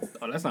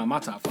 Oh, that's not my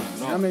top 5.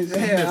 No. I mean, You're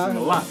yeah, missing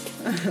a lot.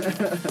 A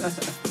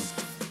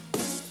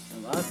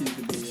lot of people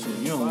could be Shit,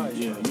 you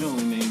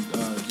only named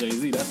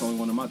Jay-Z. That's the only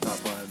one in my top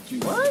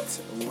 5.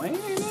 What? Wayne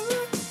ain't in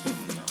there?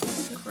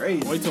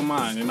 Crazy. Wait till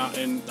mine, and I'm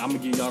gonna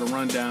give y'all the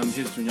rundown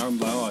history, and y'all gonna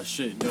be like, oh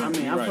shit. Damn, I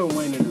mean, you're I right. put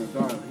Wayne in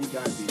regardless. He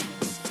got to be in there.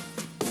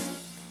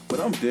 But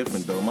I'm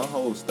different though. My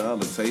whole style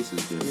of taste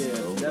is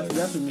different. Yeah, though.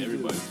 that's what me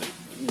Everybody's too.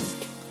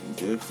 I'm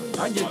different.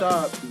 I just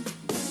thought.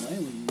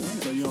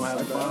 So you don't have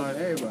a five?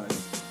 Everybody.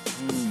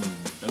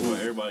 That's why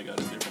everybody got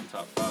a different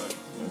top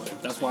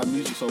 5. That's why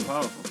music's so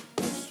powerful.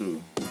 That's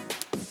true.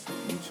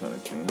 I'm trying to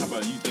think. How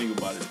about you think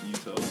about it? You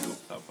tell us your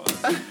top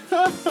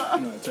 5.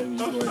 You know, tell you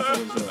your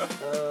story.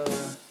 Tell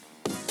us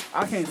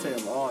I can't say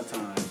of all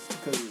time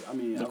because I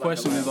mean the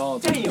question is all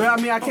But time. I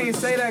mean I can't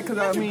say that because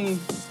I mean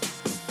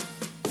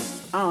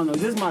I don't know.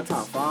 This is my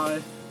top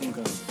 5.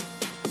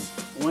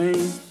 Okay. Wayne,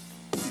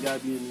 you gotta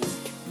be in there.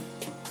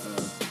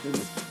 To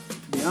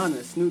be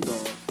honest, Snoop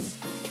Dogg.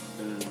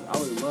 I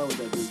was in love with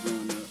that dude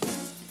growing up.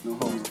 No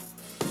homo.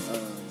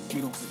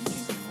 You don't say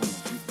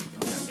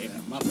you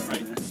can't My bad,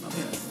 Right. man. My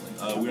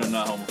bad. We are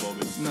not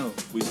homophobic. No.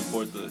 We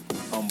support the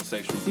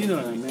homosexual. You know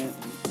what I meant.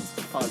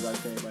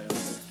 Apologize to everybody out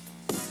there.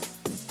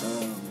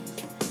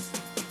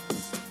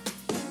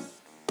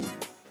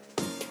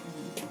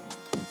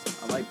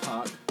 I like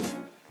Pac.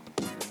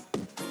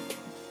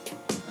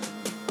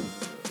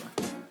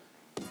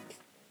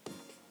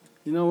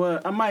 You know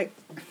what?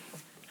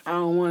 I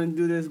don't want to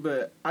do this,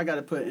 but I got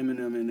to put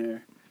Eminem in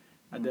there.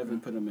 I definitely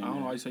put him in I don't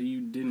know why there. you say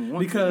you didn't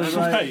want Because, to.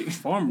 like,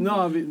 Farmer.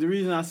 No, the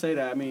reason I say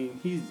that, I mean,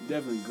 he's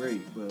definitely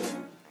great, but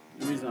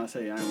the reason I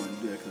say I didn't want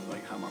to do it because,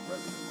 like, how my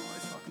brothers are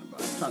always talking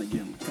about it. I'm trying to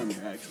get him to come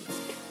here, actually.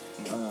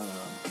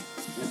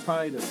 And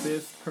probably the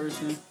 5th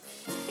person.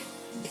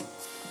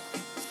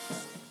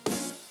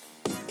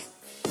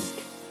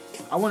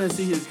 I want to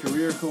see his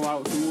career go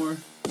out some more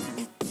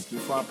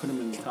before I put him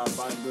in the top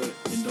 5. But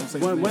And don't say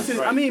once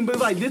I mean, but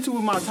like this is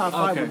what my top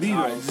 5 Okay, would be though.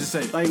 alright, just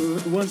say it. Like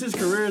once his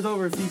career is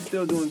over, if he's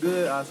still doing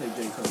good, I'll say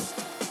J.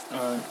 Cole.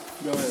 Alright,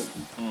 go ahead.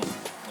 All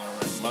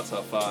right, my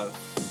top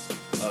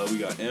 5. We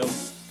got M.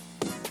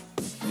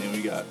 And then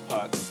we got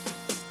Pac.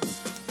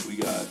 We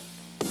got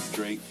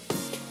Drake.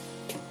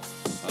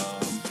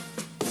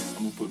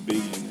 I'm gonna put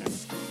Biggie in there.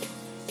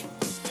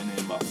 And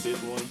then my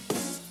 5th one.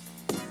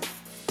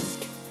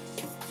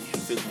 Yeah,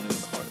 5th one is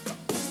the hardest one.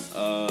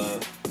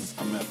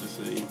 I'm gonna have to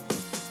say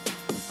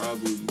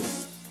probably.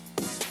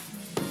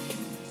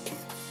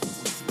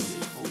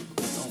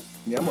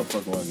 Yeah, I'm gonna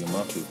fuck around and get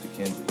my 5th to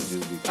Kendrick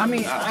just because. I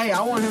mean, hey,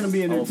 I want him to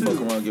be in I'm there gonna fuck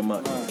too. around and get my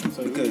Alright,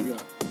 so because you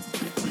got.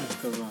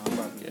 Because I'm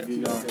about to Yeah. give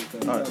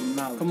y'all Alright.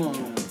 knowledge. Come on,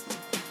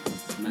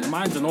 man.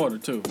 Mine's in order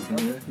too.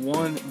 Mhm.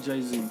 1,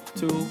 Jay-Z.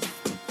 2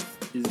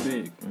 is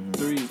Big.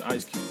 3 is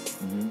Ice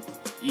Cube.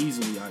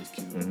 Easily Ice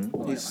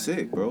Cube. He's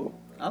sick, bro.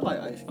 I like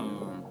Ice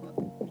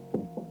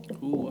Cube.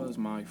 Who was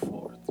my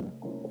 4th?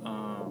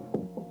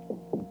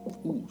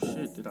 Ooh,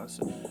 shit, did I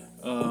say?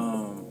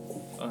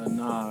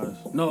 Nas.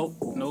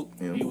 Nope.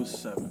 Yeah. He was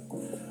 7.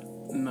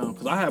 No,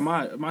 because I had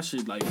my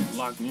shit like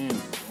locked in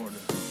order.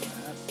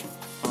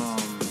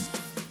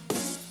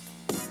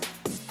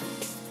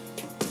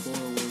 4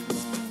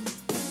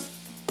 was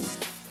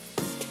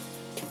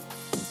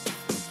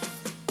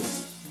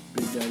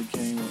Big Daddy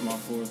Kane was my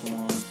 4th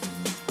one.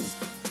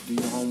 Do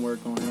your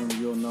homework on him,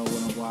 you'll know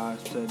why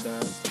I said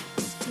that.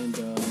 And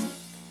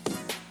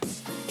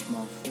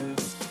my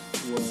 5th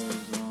was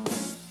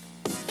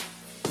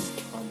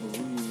I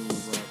believe it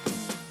was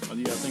Rakim. Oh,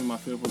 yeah, I think my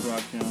 5th was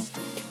Rakim.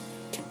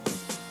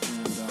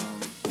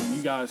 And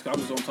you guys, I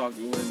was gonna talk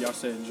when y'all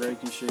said Drake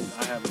and shit.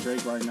 I have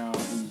Drake right now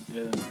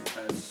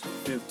as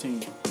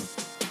 15,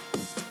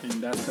 and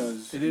that's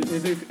because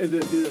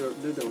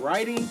Is the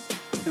writing?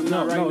 Him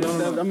not writing this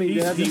stuff? I mean,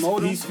 he's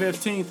motive?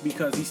 15th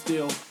because he's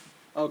still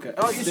Okay.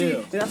 Oh, you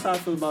Still. see, that's how I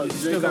feel about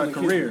he's Drake still got a on the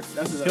career. Kendrick.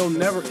 That's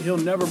exactly He'll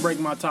never break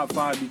my top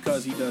 5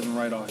 because he doesn't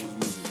write all his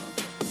music.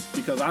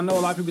 Because I know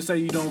a lot of people say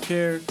you don't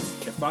care.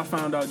 If I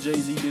found out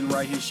Jay-Z didn't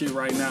write his shit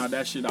right now,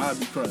 that shit I'd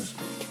be crushed.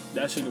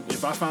 That shit.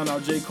 If I found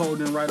out J. Cole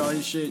didn't write all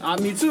his shit,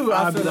 Me too.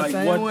 I I'd feel be the like,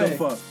 same what way. the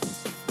fuck?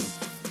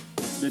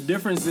 The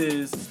difference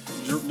is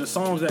the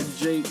songs that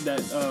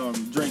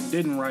Drake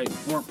didn't write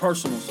weren't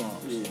personal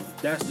songs. Yeah.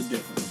 That's the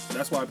difference.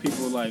 That's why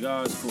people are like,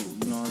 oh, it's cool.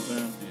 You know what I'm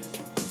saying?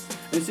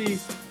 And see,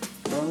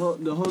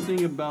 the whole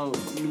thing about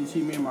me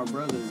and my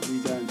brother, we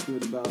got into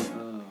it about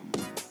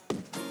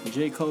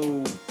J.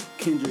 Cole,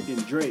 Kendrick,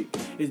 and Drake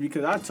is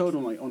because I told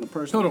him like on the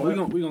personal. Hold on,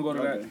 level. we gonna go to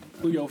Okay.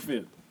 that. Who your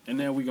 5th? And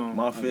then we gonna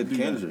My do 5th, that.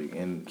 Kendrick,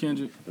 and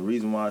Kendrick. the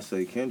reason why I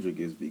say Kendrick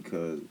is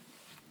because,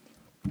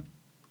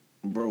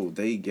 bro,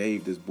 they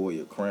gave this boy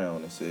a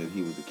crown and said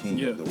he was the king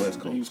Yeah, of the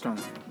West he was Coast. kind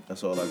of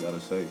That's all I gotta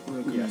say. real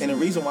Yeah. good. And the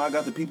reason why I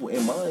got the people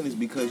in mind is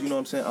because, you know what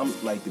I'm saying, I'm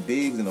like the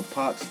Bigs and the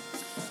Pops.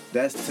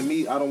 That's, to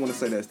me, I don't want to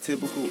say that's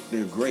typical.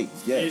 They're great,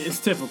 yes. It's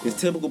typical.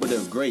 It's typical, but they're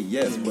great,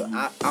 yes. But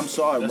I'm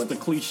sorry. That's when the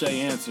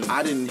cliche answer.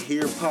 I didn't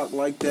hear Pac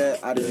like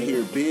that. I didn't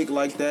hear Big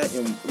like that.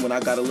 And when I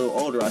got a little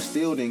older, I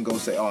still didn't go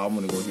say, oh, I'm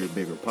going to go hear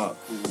Big or Pac.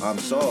 I'm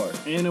sorry.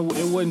 And it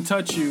wouldn't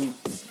touch you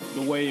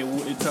the way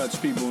it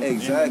touched people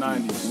Exactly.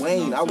 in the 90s.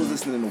 Wayne, You know I what was I'm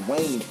listening to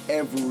Wayne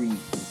every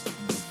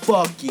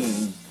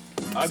fucking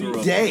I grew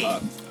up day. on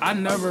Pac. I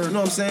never. You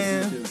know what I'm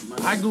saying?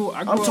 I grew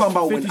I'm talking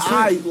about when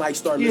I like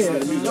start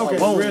listening to music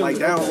alone, really, like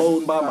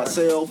downloading by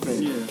myself,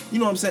 and Yeah. you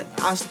know what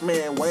I'm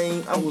saying.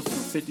 Wayne, I was a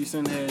 50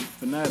 Cent head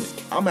fanatic.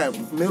 I'm at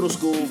middle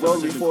school, bro.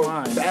 Before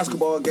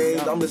basketball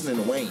games, I'm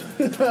listening to Wayne.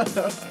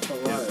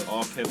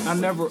 All Kevin. I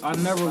never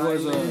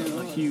was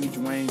a huge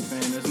Wayne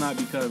fan. It's not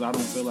because I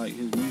don't feel like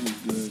his music's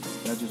good.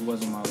 That just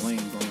wasn't my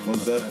lane growing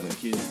Most up definitely. as a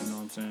kid. You know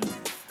what I'm saying?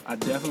 I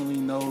definitely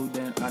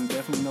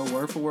know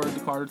word for word the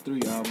Carter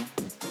 3 album.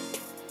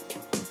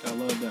 I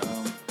love that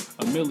album.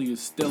 Amelia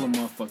is still a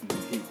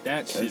motherfucking hit.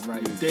 That shit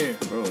right there.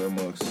 Bro, that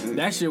mug's sick.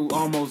 That shit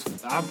almost,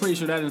 I'm pretty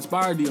sure that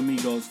inspired the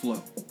Amigos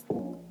flow.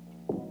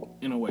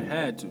 In a way,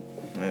 had to.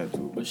 Had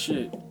to. But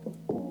shit,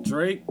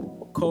 Drake,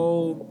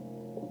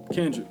 Cole,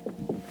 Kendrick,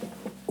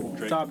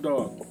 top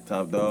dog.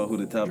 Top dog. Who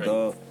the top Drake.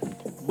 dog?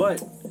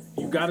 But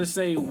you gotta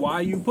say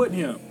why you put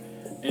him.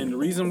 And the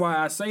reason why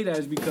I say that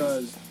is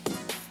because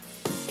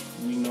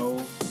we know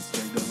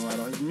Drake doesn't write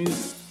all his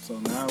music. So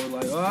now we're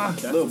like,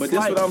 that's Look, but this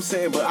what I'm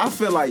saying. But I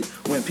feel like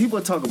when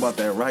people talk about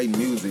that writing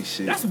music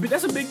shit, that's a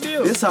big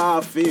deal. this how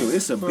I feel.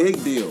 It's a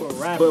big deal. for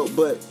rapping.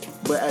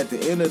 But at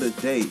the end of the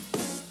day,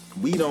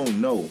 we don't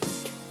know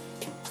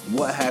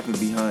what happened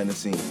behind the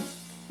scenes.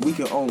 We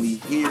can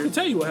only I hear can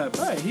tell you what happened.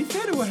 Right, he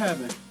said it what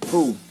happened.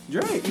 who.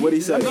 Drake. What'd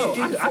he say? No,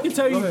 I can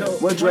tell you though,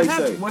 What Drake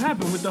happened, say? what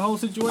happened with the whole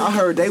situation. I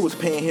heard they was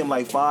paying him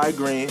like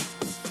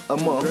 $5,000 a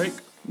month. Drake.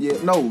 Yeah,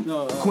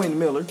 no, Quentin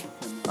Miller.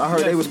 I heard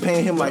Yes. they was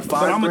paying him like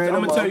But I'm $5,000 a gonna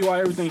month. tell you why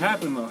everything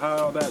happened though,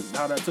 how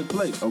that took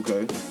place.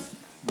 Okay.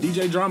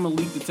 DJ Drama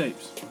leaked the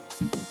tapes.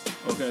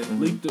 Okay, Mm-hmm.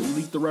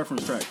 leaked the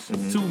reference tracks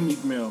to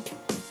Meek Mill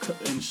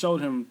and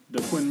showed him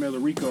the Quentin Miller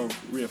Rico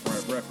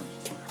reference.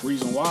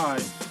 Reason why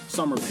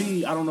Summer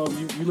P, I don't know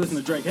if you listen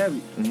to Drake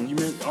heavy.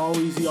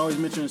 Mm-hmm. He always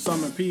mentioned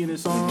Summer P in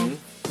his song.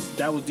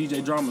 That was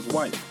DJ Drama's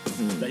wife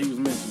that he was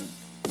mentioning.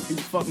 He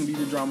was fucking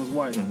DJ Drama's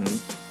wife.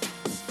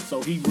 So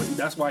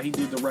that's why he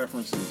did the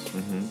references.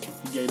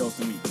 He gave those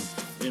to Meek.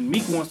 And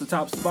Meek wants the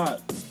top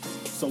spot.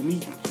 So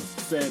Meek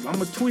said, I'm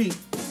gonna tweet.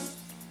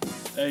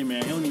 Hey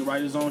man, he don't even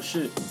write his own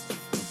shit.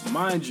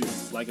 Mind you,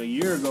 like a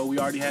year ago, we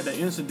already had that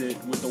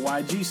incident with the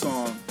YG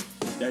song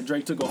that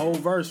Drake took a whole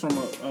verse from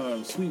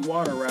a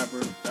Sweetwater rapper.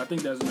 I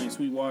think that's his name,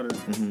 Sweetwater.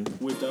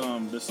 With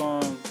the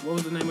song, what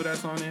was the name of that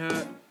song they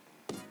had?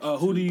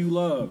 Who Do You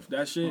Love?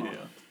 That shit. Yeah.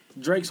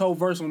 Drake's whole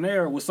verse on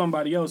there was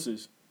somebody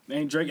else's.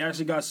 And Drake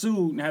actually got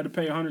sued and had to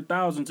pay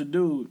 $100,000 to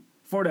dude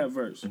for that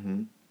verse.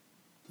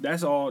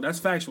 That's all. That's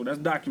factual. That's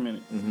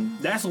documented.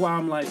 That's why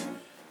I'm like,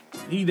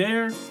 he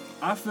there.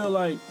 I feel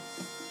like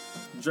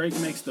Drake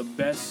makes the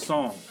best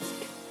songs.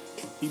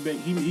 He's the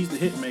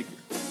hit maker.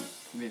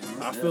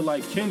 I feel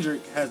like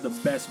Kendrick has the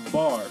best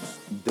bars.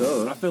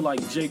 Duh. I feel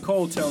like J.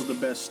 Cole tells the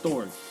best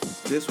story.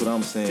 This what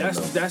I'm saying.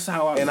 That's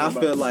how I feel. And I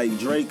about feel it. like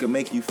Drake can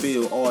make you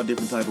feel all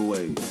different type of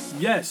ways.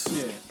 Yes.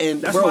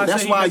 And That's bro, why I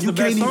that's say he why makes you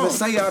the can't best even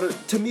songs.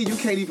 say to me, you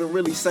can't even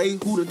really say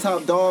who the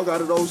top dog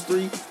out of those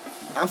three.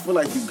 I feel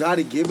like you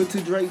gotta give it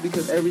to Drake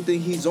because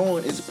everything he's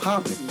on is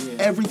popping.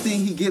 Everything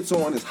he gets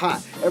on is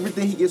hot.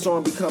 Everything he gets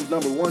on becomes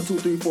number 1, 2,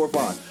 3, 4,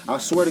 5. I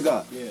swear to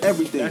God.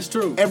 Everything. That's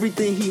true.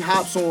 Everything he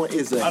hops on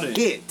is a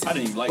hit. I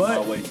didn't even like my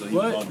way till he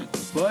was on it.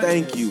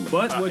 Thank you.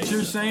 But I what hate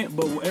you're that. saying,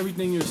 but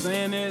everything you're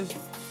saying is,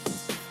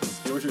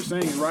 what you're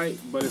saying is right,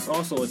 but it's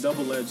also a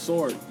double-edged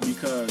sword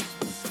because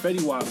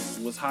Fetty Wap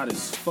was hot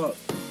as fuck,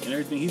 and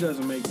everything he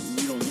doesn't make,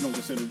 you don't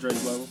consider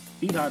Drake level.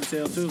 He hot as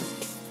hell too.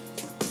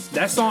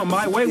 That song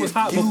My Way was If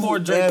hot you before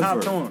Drake ever-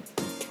 hopped on.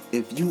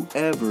 If you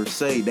ever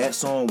say that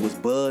song was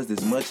buzzed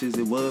as much as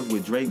it was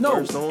with Drake No,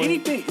 first on it,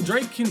 anything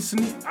Drake can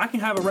sneeze. I can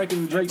have a record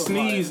and Drake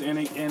sneeze and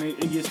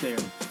it gets there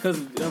because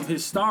of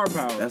his star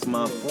power. that's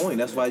my point.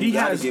 That's why you he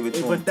gotta has, give it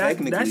to him but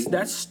technically.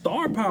 that's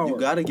star power. You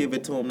gotta give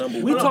it to him number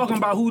we one. talking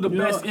about who the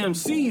best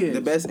MC is.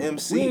 The best We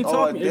MC ain't all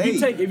talking. day.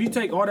 If you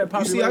take all that You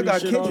popularity, see, I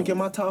got shit Kendrick off, in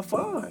my top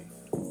 5.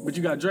 but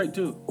you got Drake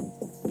too.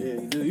 Yeah,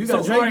 you do. You So,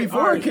 got Drake alright,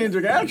 before alright.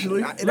 Kendrick,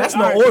 actually. That's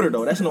no Alright. order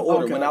though. That's no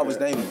order Okay, when I was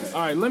okay. naming. All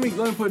right, let me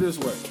put it this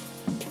way: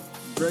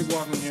 Drake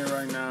walking here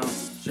right now,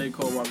 J.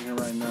 Cole walking here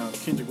right now,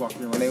 Kendrick walking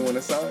here right And they now. want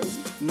to sign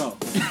you. No,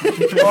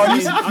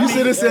 Oh, you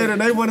should have said, and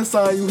they want to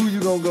sign you. Who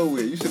you gonna go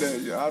with? You should have.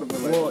 I'd have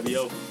been like,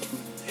 Well,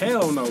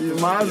 hell no. you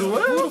might as Who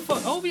well. the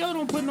fuck? OVO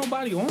don't put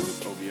nobody on.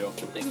 OVO.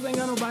 Niggas ain't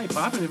got nobody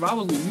popping. If I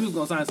was with you, was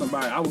gonna sign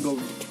somebody, I would go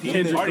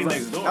Kendrick. Party 'cause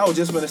next door. I was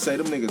just gonna say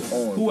them niggas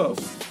on. Who else?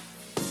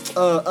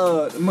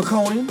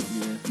 McConan.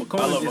 I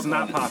McCollum love is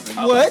not McCollum. popping.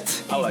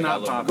 What? I like not I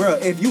love popping.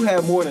 Bruh, if you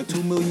have more than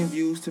 2 million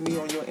views to me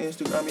on your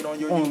Instagram, I mean on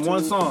your On YouTube,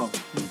 one song.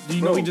 Do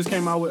you know Bro. he just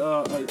came out with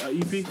a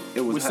EP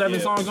It was with hot, 7 yeah.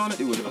 songs on it?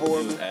 it was It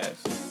horrible. was ass.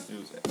 It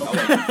was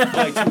ass.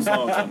 I like 2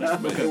 songs on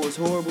it. But It was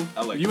horrible.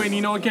 I like You two ain't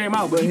even songs. know it came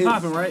out, but he his-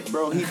 popping, right?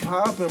 Bro, he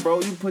popping, bro.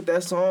 You put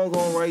that song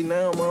on right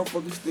now,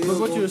 motherfucker. Still. Look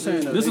what you gonna were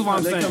saying, though. This is what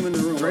I'm They saying. come in the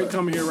room, Drake right?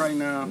 coming here right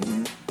now.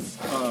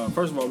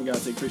 First of all, we gotta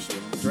take pictures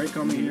of him. Drake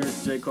coming here,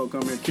 J. Cole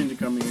coming here, Kendrick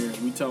coming here.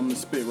 We tell him to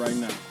spit right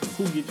now.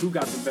 Who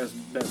got the best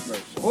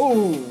verse?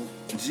 Oh,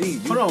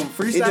 Hold on,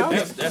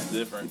 freestyle? That's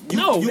different.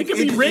 It can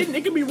be written.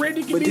 It can be written.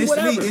 It can be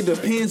whatever. It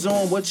depends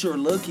on what you're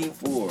looking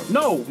for.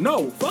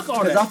 No, fuck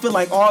all that. Because I feel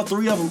like all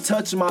three of them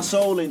touch my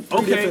soul in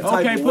three different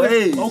type of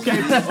ways.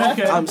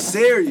 Okay. I'm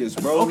serious,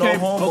 bro. Okay, no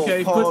homo.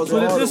 okay. Pause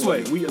Put it all this the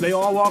way. They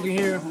all walk in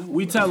here.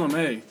 We tell them,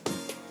 hey,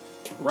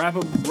 rap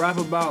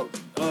about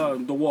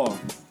the wall.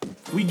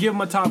 We give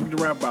them a topic to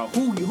rap about.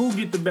 Who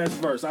get the best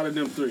verse out of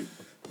them three?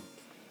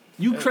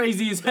 You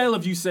crazy as hell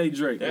if you say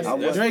Drake. That's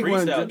Drake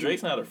freestyle.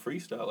 Drake's not a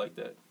freestyle like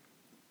that.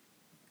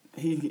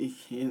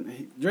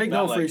 Drake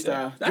Not don't like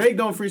freestyle. Drake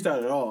don't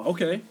freestyle at all.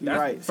 Okay, You're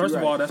right. First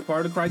of all, that's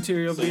part of the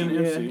criteria of being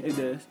an MC. It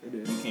is.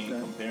 You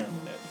can't compare him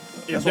to that.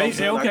 If what I'm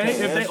saying, I can't if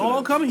they answer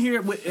all that. come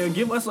here and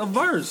give us a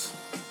verse,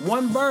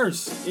 one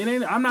verse. It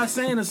ain't. I'm not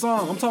saying a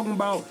song. I'm talking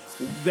about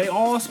they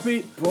all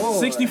spit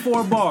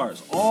 64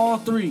 bars. All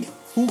three.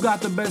 Who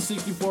got the best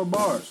 64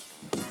 bars?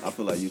 I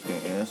feel like you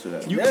can't answer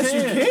that. Yes,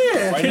 you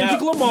can. Right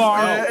Kendrick now- Lamar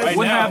right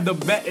would now. have the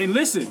best. And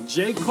listen,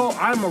 J. Cole.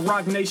 I'm a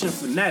Rock Nation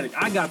fanatic.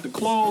 I got the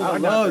clothes. I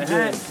got love the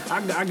hat.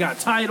 I got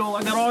title.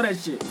 I got all that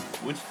shit.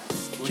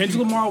 Kendrick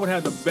Lamar would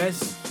have the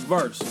best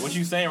verse. What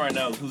you saying right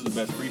now is who's the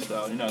best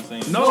freestyle? You're not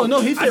saying No,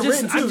 he said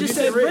written, too. I He just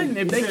said said written. written.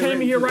 If He they said came in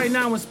written, here too. right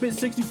now and spit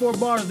 64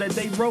 bars that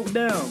they wrote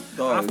down,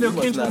 Dog, I feel you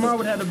must Kendrick not Lamar have-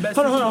 would have the best.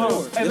 Hold on.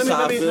 64. Hey, That's let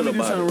how I me feel do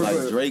about something it. real Like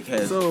quick. Drake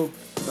has. So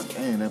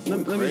Man, that boy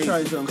let me crazy. try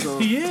you something. So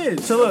He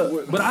is. So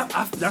look, But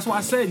I that's why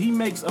I said he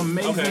makes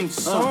amazing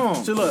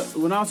songs. So look,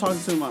 when I was talking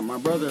to my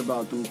brother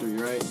about them three,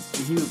 right?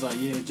 And he was like,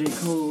 yeah, J.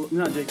 Cole,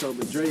 not J. Cole,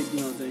 but Drake, you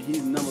know what I'm saying?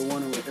 He's number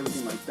one and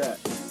everything like that.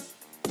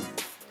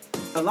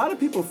 A lot of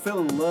people fell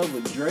in love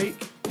with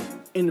Drake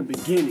in the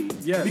beginning.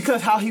 Yes.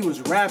 Because how he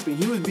was rapping,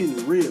 he was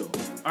being real.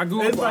 I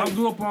grew It's up. like- I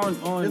grew up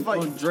on it's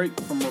like- on Drake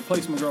from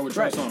Replacement Girl with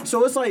Trey Right. Songz.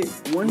 So it's like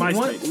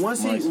MySpace.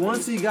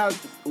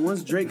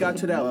 once Drake got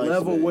to that MySpace.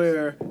 level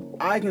where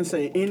I can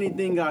say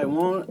anything I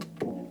want,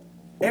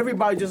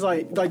 everybody just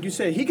like you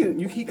said, he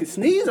could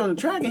sneeze on the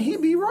track and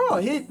he'd be raw.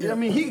 I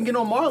mean, he can get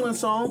on Marlon's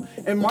song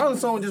and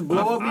Marlon's song would just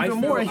blow up even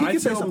more and he can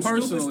say some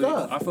stupid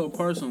stuff. I feel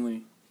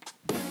personally,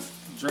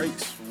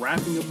 Drake's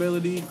rapping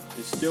ability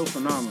is still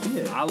phenomenal.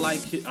 Yeah. I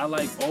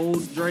like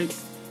old Drake,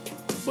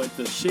 but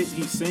the shit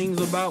he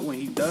sings about when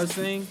he does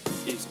sing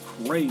is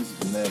crazy.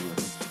 Never.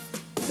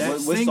 That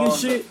What singing songs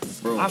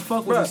shit, bro, I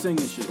fuck with the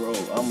singing shit. Bro,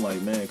 I'm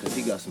like, man, because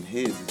he got some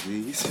hits,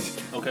 G.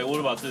 Okay, what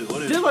about this?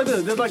 What is Just like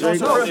this, just like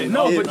Drake on also- some-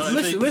 No, Yeah. but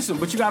listen.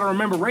 But you gotta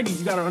remember radio.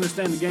 You gotta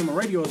understand the game of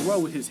radio as well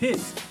with his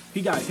hits.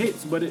 He got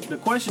hits, but the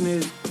question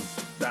is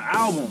the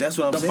album. That's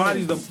what I'm the saying.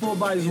 Bodies, the full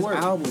body's His work.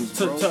 albums,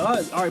 to bro.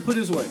 us. All right, put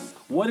it this way.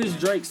 What is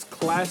Drake's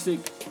classic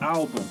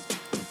album?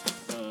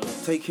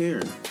 Take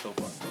care. so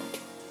far?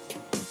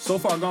 So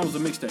Far Gone was a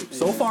mixtape.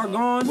 So Far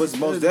Gone Was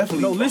most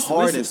definitely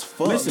hard as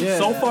fuck. Listen, Yeah,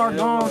 So Far it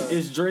Gone was.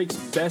 is Drake's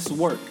best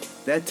work,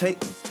 That take.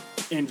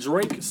 and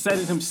Drake said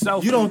it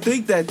himself. You don't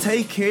think that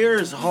Take Care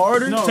is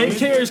harder? No, Take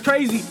Care is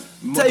crazy.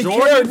 Take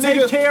Majority Care, of Take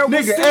nigga. Care was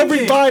Nigga, singing.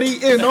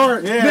 everybody in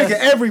art. Nigga,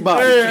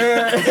 everybody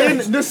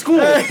in the school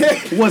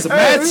was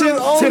matching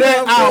to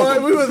that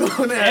album. We was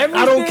on that.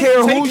 I don't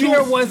care who Take you-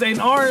 Care was an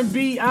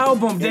R&B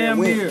album,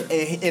 damn and, near.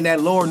 and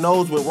that Lord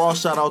Knows when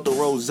Ross shot out the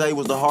Rose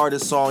was the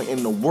hardest song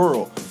in the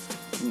world.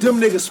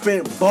 Them niggas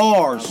spent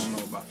bars. I don't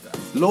know about that.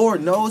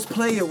 Lord Knows,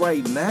 play it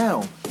right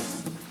now.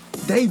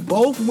 They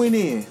both went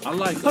in. I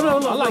like Hold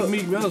on, I like look.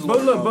 Meek Mill's But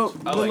work, look, though.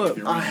 but I like look. if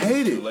you're I running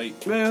hate too it.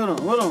 late. Man,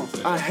 hold on.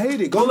 I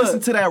hate it. Go But look. listen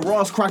to that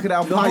Ross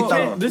Crocodile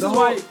Python. This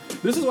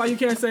is why you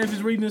can't say if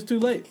he's reading this too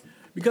late.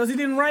 Because he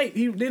didn't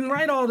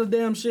write all the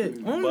damn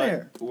shit on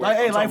there. Like,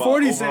 hey, I'm like talking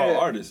 40 about overall said.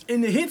 artists. In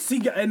the hits he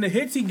got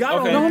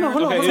Okay. on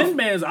hold on. Tin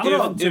Bands. I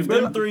don't know.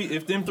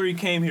 If them three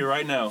came here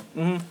right now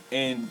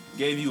and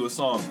gave you a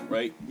song,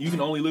 right? You can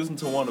only listen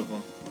to one of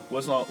them.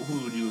 What song? Who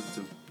would you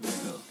listen to?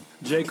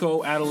 J.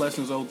 Cole,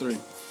 Adolescence 03.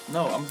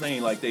 No, I'm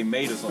saying like they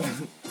made a song.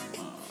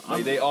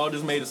 Like they all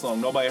just made a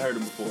song. Nobody heard it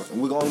before.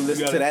 We're gonna listen You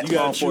to gotta- that you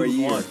gotta song for a choose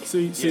year. one.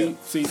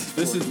 See,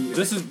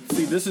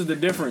 this is the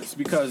difference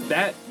because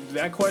that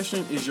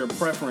question is your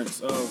preference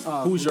of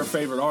who's your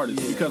favorite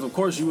artist. Because of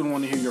course you wouldn't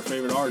want to hear your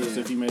favorite artist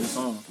if he made a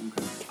song.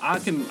 I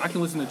can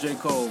listen to J.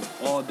 Cole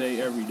all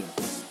day, every day.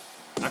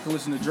 I can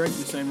listen to Drake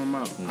the same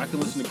amount. I can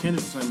listen to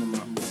Kendrick the same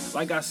amount.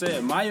 Like I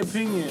said, my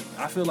opinion,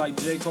 I feel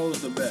like J. Cole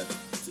is the best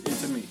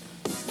to me.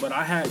 But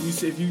I had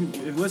if you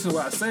listen to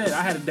what I said,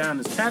 I had it down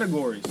as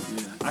categories.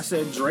 Yeah. I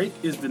said Drake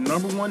is the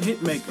 #1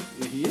 hit maker.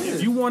 He is.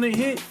 If you want to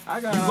hit, I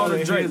got you all go to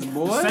the Drake. hits,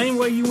 boy. The same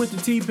way you went to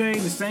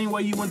T-Pain, the same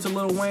way you went to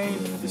Lil Wayne,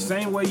 the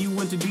same way you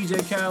went to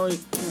DJ Khaled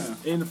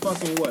in the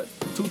fucking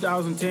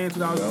 2010,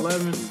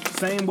 2011.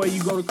 Same way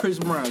you go to Chris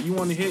Brown. You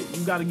want to hit,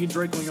 you got to get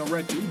Drake on your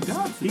record.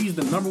 He's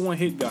the #1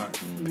 hit guy.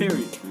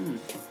 Period.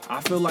 I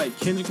feel like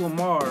Kendrick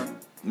Lamar.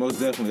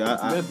 Most definitely.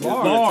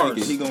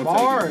 Bars. He gonna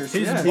take it. His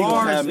Yeah. He gonna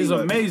bars have me is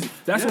like- amazing.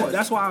 That's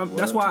Yes.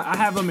 why I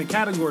have them in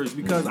categories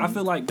because I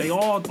feel like they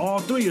all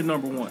three are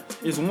 #1.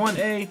 It's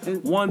 1A,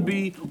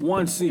 1B,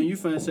 1C. And you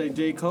finna say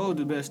J. Cole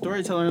the best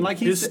storyteller, and like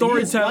His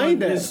storytelling he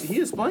explained that. is- He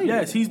explained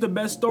Yes, it. he's the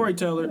best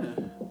storyteller.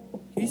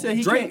 He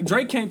said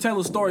Drake can't tell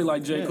a story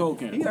like J. Cole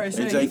can. He already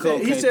said, And J. Cole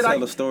can't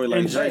tell a story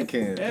like Drake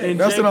can.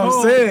 That's what I'm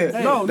saying.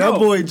 That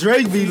boy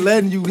Drake be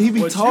letting you. He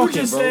be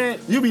talking, bro.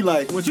 You be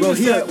like, what you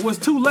just said was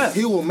two left.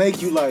 He will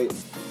make you like.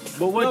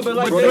 But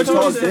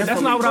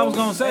that's not what I was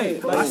gonna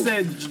say. I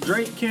said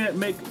Drake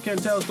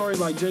can't tell a story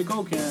like J.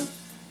 Cole can.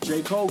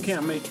 J. Cole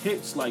can't make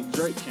hits like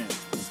Drake can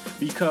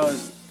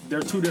because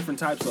they're two different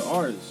types of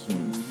artists.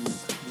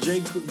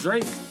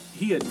 Drake,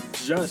 he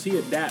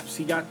adapts.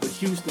 He got the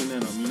Houston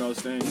in him. You know what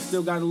I'm saying? He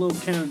still got a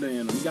little Canada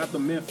in him. He got the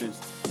Memphis.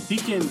 He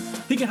can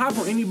hop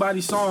on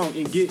anybody's song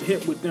and get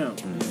hit with them.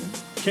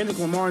 Kendrick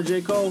Lamar and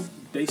J. Cole,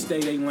 they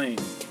stay their lane.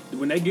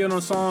 When they get on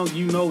a song,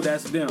 you know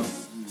that's them.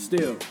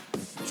 Still,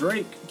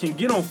 Drake can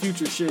get on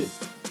Future shit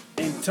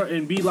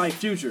and be like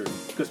Future.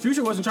 Because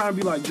Future wasn't trying to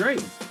be like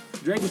Drake.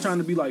 Drake was trying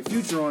to be like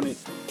Future on it.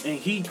 And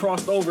he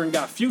crossed over and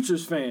got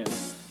Future's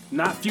fans.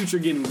 Not Future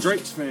getting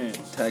Drake's fans.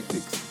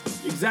 Tactics.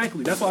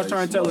 Exactly. That's what I was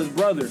trying to tell his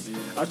brother.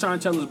 I was trying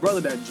to tell his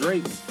brother that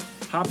Drake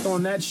hopped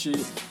on that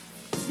shit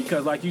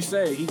because, like you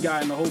say, he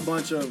got in a whole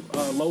bunch of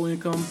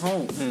low-income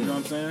homes. You know what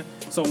I'm saying?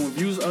 So when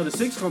Views of the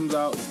Six comes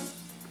out,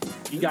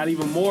 he got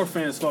even more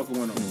fans fucking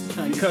with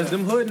him. Because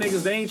them hood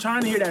niggas, they ain't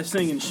trying to hear that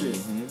singing shit.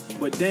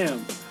 But damn,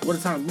 what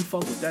a time we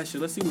fuck with that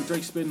shit. Let's see what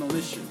Drake's spitting on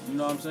this shit. You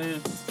know what I'm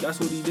saying? That's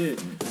what he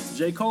did.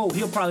 J. Cole,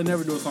 he'll probably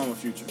never do a song with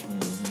Future.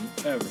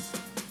 Ever.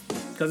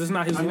 Because it's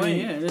not his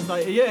lane.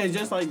 It's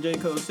just like J.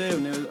 Cole said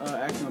when they was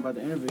asking about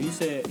the interview. He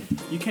said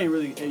you can't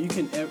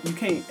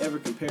ever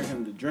compare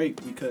him to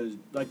Drake because,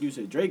 like you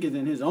said, Drake is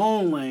in his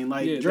own lane.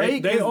 Like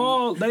Drake, Drake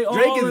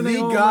is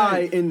the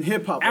guy in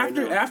hip hop.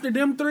 After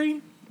them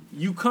three,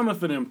 you coming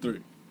for them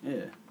three.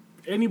 Yeah.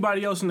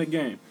 Anybody else in the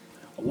game?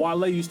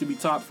 Wale used to be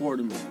top 4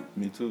 to me.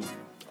 Me too.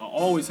 I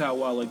always had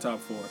Wale top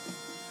 4.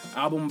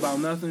 Album About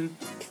Nothing.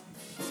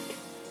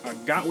 I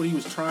got what he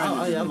was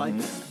trying to do. I like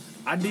that.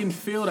 I didn't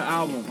feel the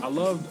album. I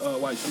loved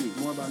White Shoes.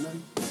 More About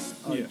Nothing?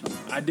 Yeah.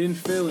 I didn't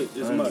feel it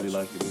as much. Really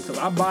like it because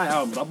I buy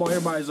albums. I bought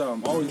everybody's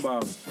album. Always buy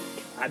albums.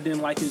 I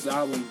didn't like his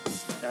album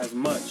as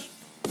much.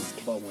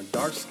 But when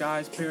Dark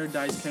Skies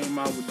Paradise came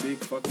out with Big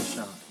fucking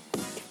Sean,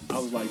 I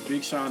was like,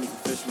 Big Sean is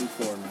officially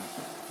for me.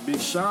 Big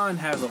Sean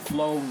has a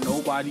flow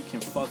nobody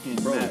can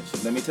fucking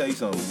match. Let me tell you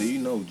something. Do you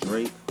know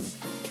Drake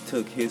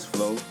took his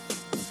flow?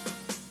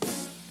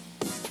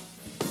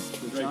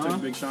 Drake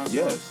took Big Sean's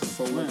flow? Yes.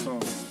 For what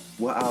song?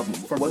 What album?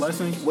 For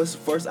Blessings? What's the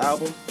first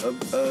album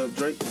of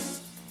Drake?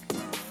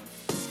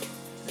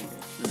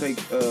 Take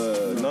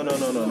no.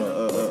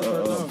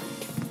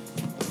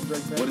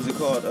 What is it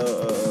called?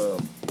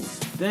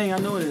 Dang, I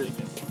know it is.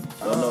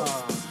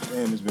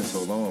 Damn, it's been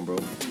so long, bro.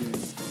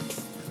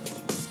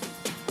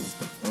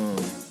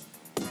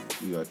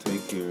 You got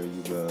Take Care.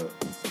 You got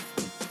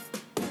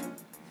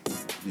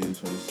Views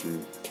 26.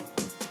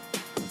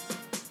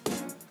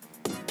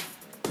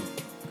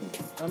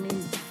 I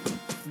mean,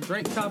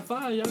 Drake top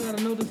 5. Y'all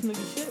gotta know this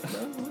nigga shit,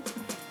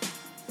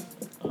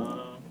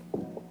 bro.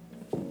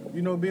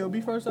 You know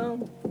B.O.B. first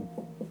album?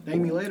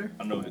 Thank Me Later?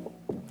 I know it.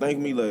 Thank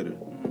Me Later.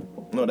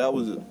 No, that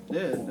was it.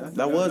 Yeah.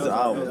 That was the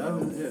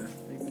album. Yeah,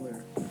 Thank Me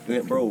Later.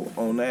 Yeah, bro,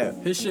 on that.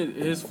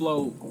 His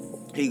flow.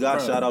 He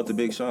got shout out to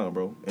Big Sean,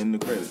 bro, in the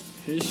credits.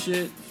 His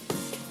shit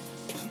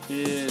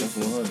is...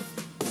 That's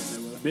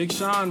 100. Big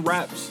Sean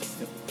raps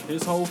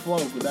his whole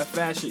flow, but that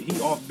fast shit, he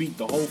offbeat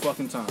the whole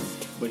fucking time.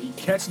 But he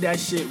catch that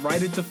shit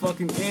right at the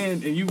fucking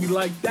end, and you be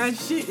like, that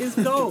shit is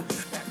dope.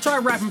 Try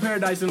rapping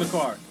Paradise in the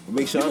car.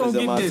 Big Sean is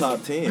in my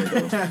top 10,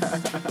 though.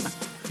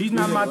 He's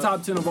not in my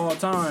top 10 of all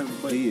time,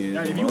 but he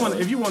is.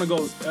 If you want to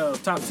go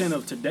top 10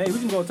 of today, we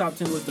can go top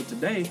 10 list of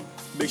today.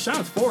 Big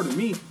Sean's 4 to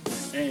me,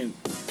 and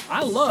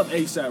I love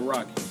ASAP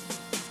Rocky.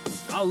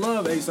 I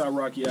love A$AP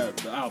Rocky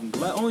the album.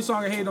 The only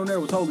song I hated on there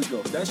was Holy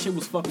Ghost. That shit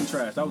was fucking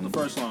trash. That was the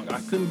first song. I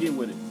couldn't get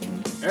with it.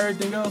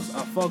 Everything else,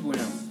 I fuck with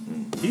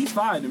him. He's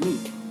 5 to me.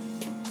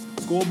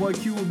 Schoolboy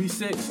Q will be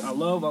 6. I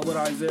love what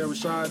Isaiah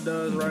Rashad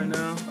does right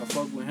now. I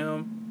fuck with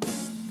him.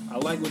 I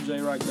like what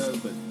J-Rock does,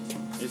 but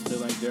it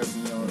still ain't there for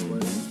me all the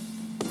way.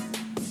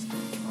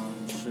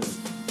 Shit.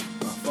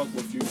 I fuck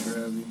with Future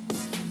heavy.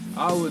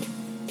 I would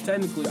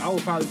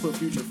probably put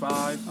Future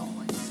 5. Oh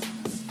my God.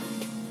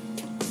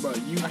 Bro,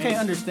 I can't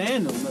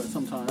understand them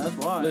sometimes. That's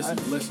why. Listen.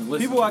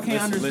 People I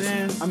can't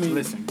understand. I mean,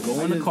 listen. Go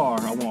in the car.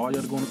 I want all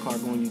y'all to go in the car,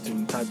 go on YouTube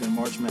and type in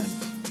March Madness.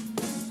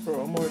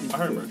 Bro, I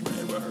heard March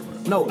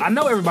Madness. No, I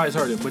know everybody's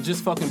heard it, but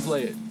just fucking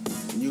play it.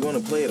 You're gonna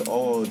play it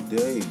all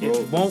day, bro.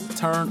 It won't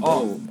turn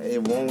off.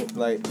 It won't,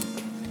 like.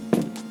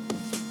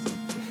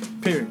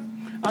 Period.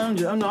 I'm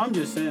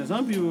just saying.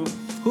 Some people.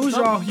 Who's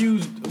y'all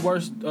huge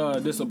worst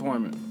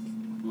disappointment?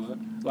 What?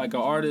 Like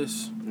an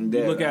artist you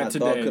look at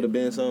today. Thought could have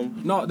been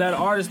something. No, that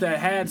artist that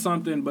had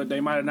something, but they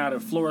might not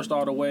have flourished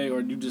all the way,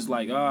 or you just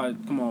like,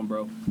 come on,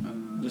 bro.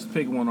 Just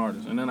pick one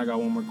artist, and then I got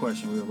one more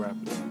question. We'll wrap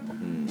it up.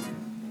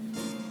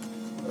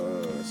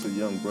 It's a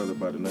young brother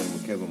by the name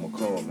of Kevin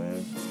McCall,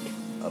 man.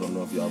 I don't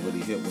know if y'all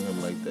really hit with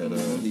him like that.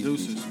 He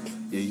used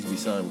to be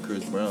signed with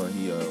Chris Brown.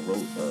 He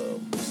wrote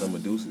some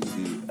of Deuces.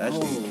 He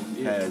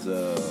actually has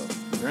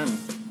Grammy.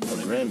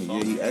 Grammy.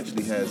 Yeah, he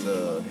actually has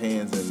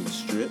Hands and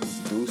Strip,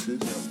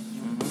 Deuces.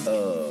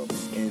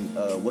 And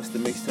what's the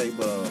mixtape?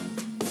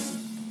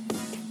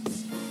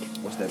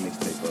 What's that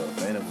mixtape?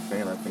 Fan of a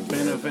Fan, I think.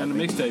 Fan of the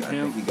mixtape.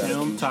 Him,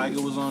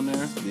 Tyga was on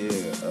there.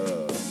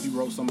 Yeah. He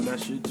wrote some of that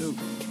shit too.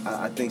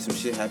 I think some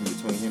shit happened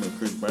between him and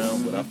Chris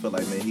Brown, but I feel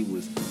like, man, I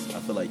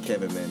feel like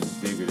Kevin, man, is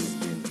bigger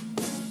than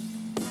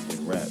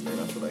rap, man.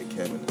 I feel like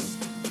Kevin is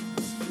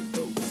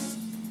dope.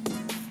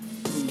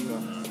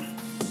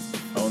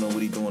 I don't know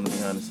what he doing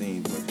behind the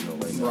scenes, but you know,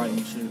 right now.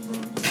 Writing shit, bro.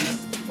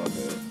 My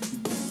bad.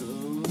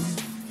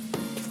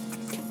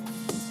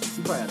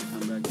 You probably have to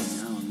come back to me. I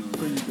don't know.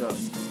 Where you go?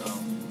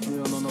 You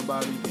don't know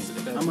nobody.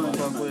 I'm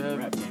gonna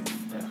rap game.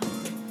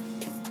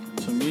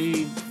 To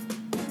me,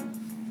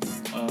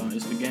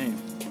 it's the game.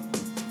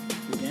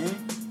 The game?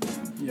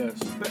 Yes.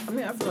 But, I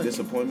mean, I feel like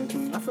Disappointment to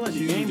you? I feel like the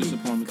Huge game be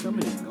disappointment to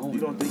coming me. and going. You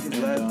don't think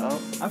his last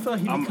out? I feel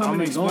like he be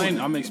coming and going.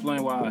 I'm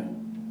explain why.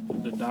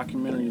 The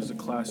documentary is a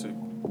classic.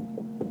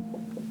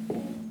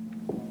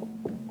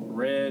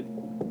 Red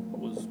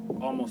was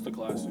almost a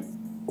classic.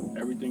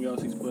 Everything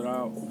else he's put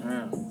out,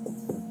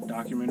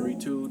 documentary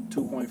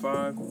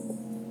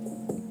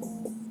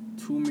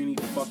 2.5. Too many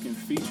fucking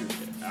features.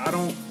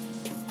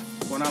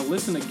 When I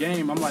listen to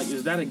Game, I'm like,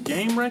 is that a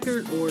Game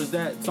record or is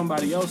that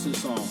somebody else's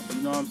song?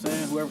 You know what I'm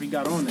saying? Whoever he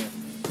got on there.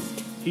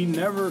 He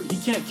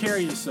can't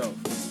carry himself.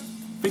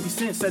 50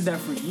 Cent said that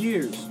for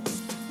years.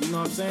 You know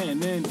what I'm saying?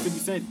 And then 50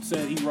 Cent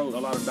said he wrote a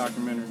lot of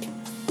documentaries.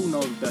 Who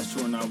knows if that's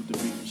true or not with the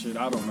beat and shit?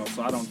 I don't know.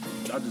 So I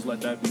just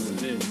let that be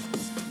what it is.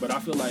 But I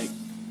feel like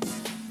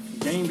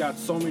Game got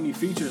so many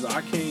features,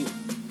 I can't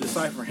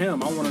decipher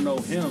him. I want to know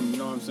him, you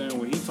know what I'm saying?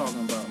 What he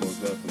talking about.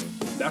 Most definitely.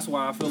 That's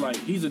why I feel like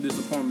he's a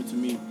disappointment to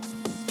me.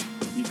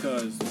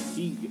 Because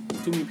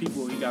too many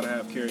people he gotta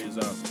have carry his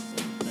album.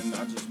 And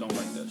I just don't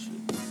like that shit.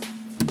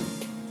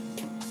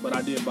 But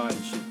I did buy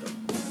his shit though.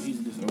 He's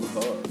a disappointment. It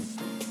was hard.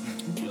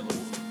 Yellow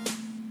Wolf.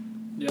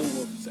 Yellow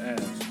Wolf is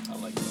ass. I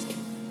like Yellow Wolf.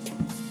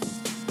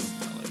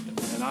 I like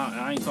that. And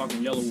I ain't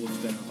talking Yellow Wolf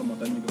down. I'm talking about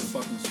that nigga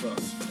fucking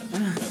sucks.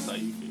 That's how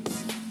you feel.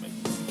 Make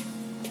money.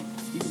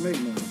 He can make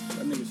money.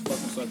 That nigga's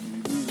fucking sucks to me.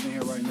 If he was in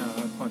here right now,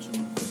 I'd punch him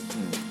in the face.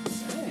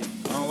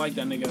 I don't like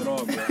that nigga at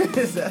all, bro.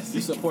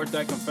 You support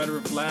that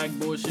Confederate flag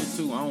bullshit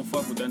too. I don't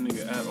fuck with that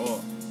nigga at all. I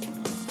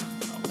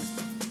like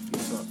that. He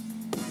suck.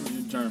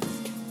 You're German.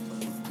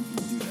 You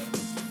do that.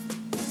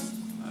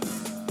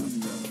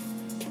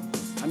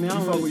 I mean, I You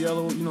don't fuck really, with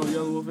Yellow Wolf? You know what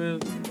Yellow Wolf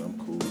is? I'm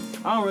cool.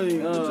 I don't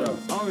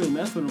really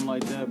mess with him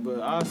like that. But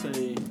I'll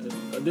say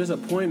a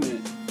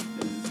disappointment is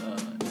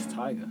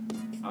Tyga.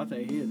 I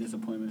think he's a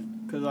disappointment.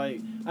 Cause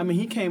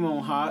he came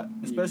on hot,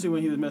 especially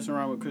when he was messing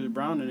around with Chris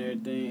Brown and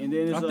everything. And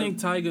then I think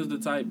Tyga's the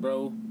type,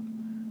 bro,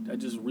 that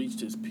just reached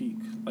his peak.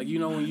 Like, you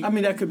know when you... I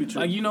mean, that could be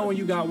true. Like, you know when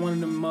you got one of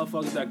them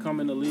motherfuckers that come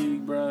in the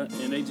league, bro,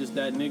 and they just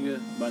that nigga,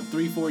 about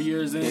 3-4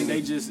 years in,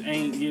 they just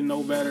ain't getting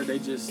no better. They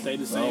just stay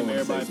the same.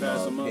 Everybody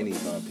pass them up. Penny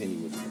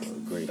was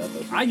great.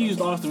 I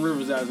used Austin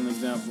Rivers as an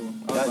example.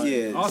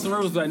 Yeah. Austin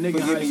Rivers was that nigga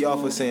in high Forgive me, y'all,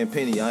 school. for saying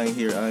Penny. I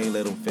ain't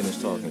let him finish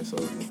talking. So.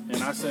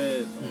 And I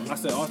said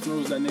Austin Rivers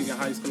was that nigga in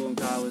high school and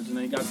college, and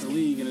then he got to the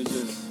league, and it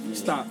just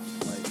stopped.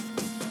 Like,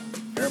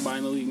 everybody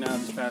in the league now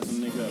just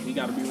passing the nigga up. He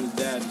got to be with his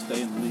dad to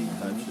stay in the league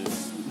type shit.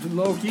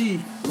 Low key.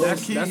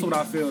 That's what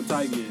I feel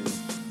Tyga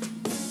is.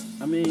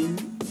 I mean,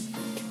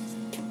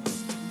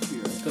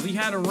 Because he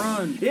had a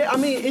run. yeah. I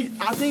mean,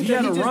 I think He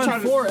that had a just run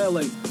tried to. for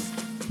LA.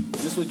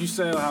 Just what you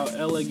said, how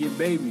LA get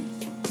baby.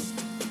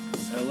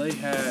 LA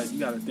had, you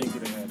gotta think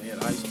what they had. They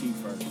had Ice-T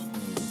first.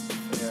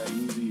 They had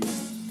Easy.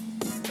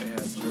 They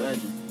had Drake.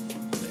 Legend.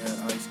 They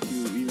had Ice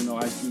Cube. Even though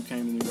Ice Cube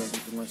came to New York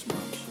with the Lynch Mob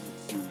and shit.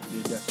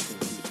 Did that shit.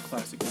 He did a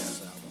classic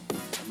ass album.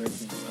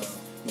 American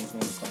Most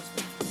Wanted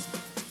classic.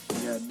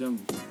 You had them.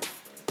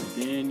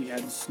 Then you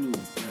had Snoop.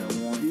 You had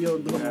Warren. Yo,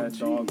 You had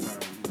Dog Pound. You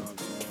know what I'm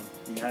saying?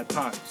 You had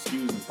Pac.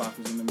 Excuse me. Pac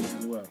was in the mix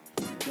as well.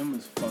 Them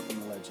is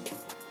fucking legend.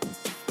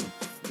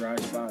 Dry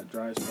spot.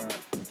 Then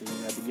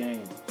you had the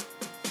Game.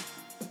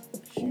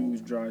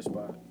 Huge dry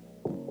spot.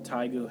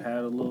 Tyga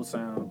had a little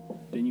sound.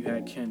 Then you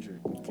had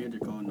Kendrick.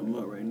 Kendrick calling them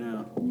up right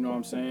now. You know what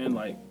I'm saying?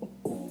 Like,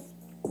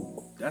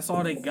 that's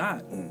all they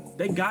got.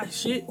 They got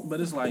shit, but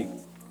it's like,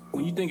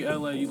 when you think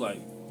of LA, you like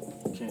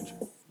Kendrick.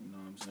 You know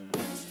what I'm saying?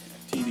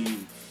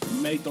 TDE.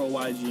 You may throw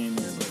YG in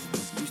there, but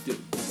you still,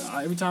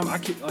 every time I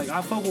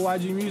fuck with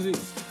YG music,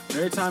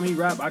 every time he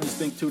rap, I just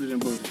think Tooted and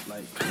Booted.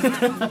 Like,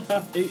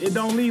 it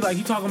don't leave, like,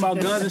 he talking about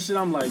guns and shit,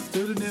 I'm like,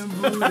 Tooted and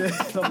Booted.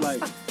 I'm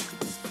like,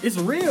 it's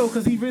real,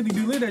 because he really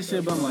do live that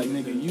shit, but I'm like,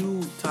 nigga,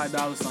 you Ty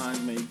Dolla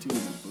 $ign made Tooted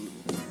and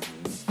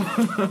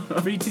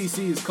Booted. Free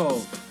TC is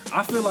cold.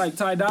 I feel like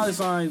Ty Dolla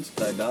 $ign's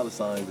Ty Dolla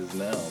 $ign is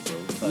now,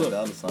 bro. Ty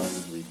Dolla $ign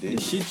is the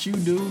ridiculous. shit you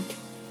do,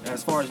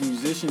 as far as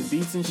musicians,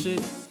 beats and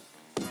shit,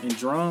 and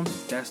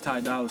drums, that's Ty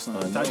Dolla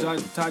 $ign.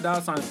 Ty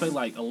Dolla $ign play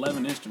like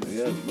 11 instruments.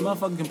 Yeah, He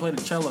motherfucker can play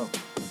the cello.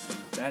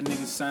 That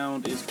nigga's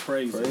sound is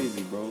crazy.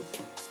 Crazy, bro.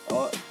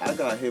 I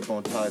got hip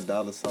on Ty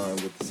Dolla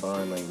 $ign with the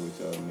sign language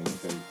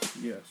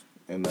mixtape. Yes.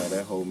 And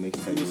that whole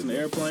mixtape. Listen to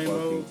Airplane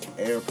Mode.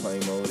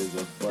 Airplane Mode is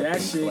a fucking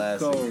That shit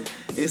classic. cold.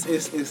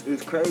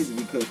 It's crazy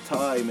because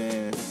Ty,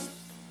 man,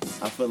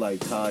 I feel like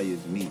Ty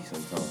is me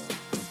sometimes.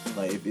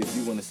 Like if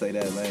you want to say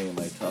that name,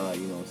 like Ty,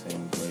 you know what I'm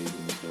saying, crazy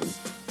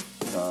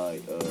because Ty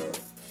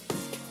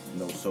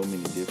knows so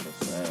many different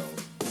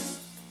sounds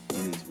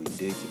and he's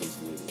ridiculous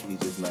with it. He's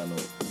just not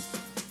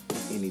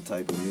any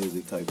type of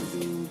music type of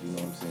dude, you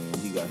know what I'm saying?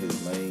 He got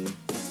his lane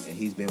and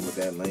he's been with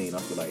that lane. I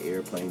feel like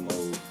Airplane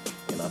Mode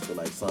and I feel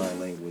like Sign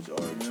Language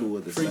are two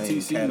of the Free same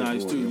TC category.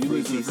 nice too. You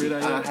listen to Free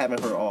that? I haven't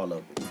heard all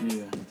of it.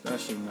 Yeah, that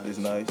shit nice. It's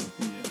nice.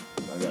 Yeah.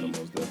 I gotta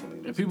most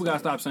definitely. And people gotta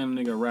stop saying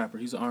the nigga a rapper.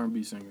 He's an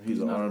R&B singer. He's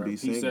an not a R&B rapper.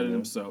 singer. He said it man.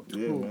 himself.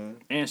 Yeah, man.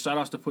 And shout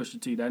outs to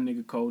Pusha T. That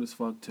nigga cold as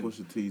fuck too.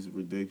 Pusha T's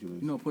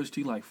ridiculous. You know Pusha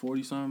T like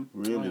 40 something.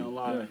 Really? I ain't gonna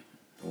lie. Yeah.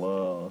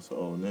 Wow, that's an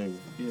old nigga.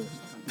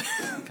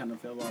 Yes. He kind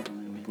of fell off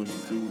on me.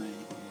 Pusha T.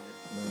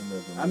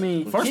 I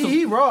mean, First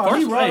he raw. First,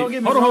 He raw. hey, Don't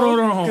get me hold on.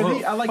 wrong. 'Cause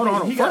he- I like hold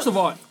that. on. He got- First of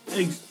all,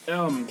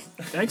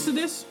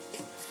 Exodus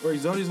or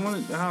Exodus,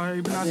 how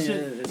you pronounce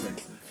shit.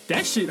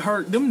 That shit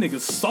hurt them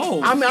niggas'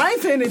 souls. I mean, I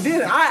ain't saying it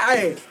did.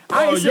 I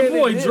Oh, ain't your saying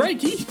boy it did.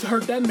 Drake, he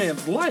hurt that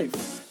man's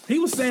life. He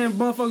was saying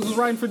motherfuckers was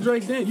writing for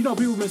Drake then. You know,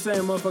 people been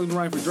saying motherfuckers been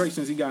writing for Drake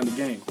since he got in the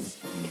game.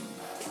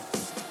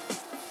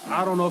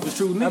 I don't know if it's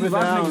true. Niggas, a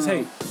lot of niggas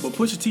hate. But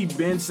Pusha T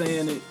been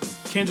saying it.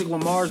 Kendrick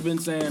Lamar's been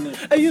saying it.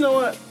 Hey, you know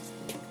what?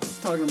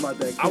 Talking about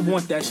that. I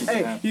want that shit to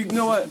Hey, happen. you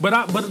know what?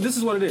 But this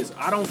is what it is.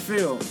 I don't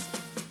feel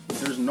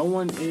there's no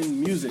one in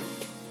music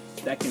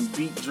that can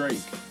beat Drake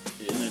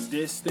in a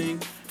diss thing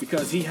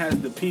because he has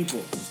the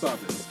people. Stop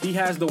it. He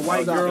has the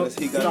white girls.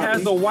 He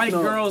has the white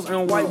girls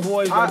and white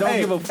boys that don't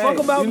give a fuck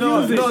about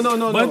music.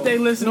 No. But they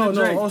listen to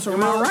Drake. On some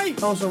Am I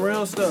right? On some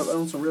real stuff.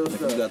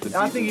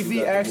 I think if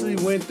he actually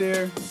went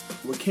there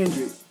with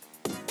Kendrick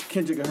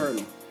could hurt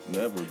him.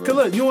 Never, bro. Cause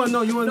look, you wanna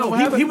know what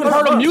happened? He would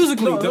hurt him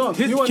musically. His You wanna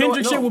know-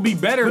 Kendrick shit would be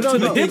better to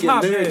the hip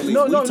hop head.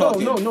 No.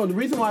 The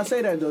reason why I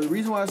say that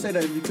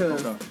is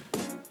because,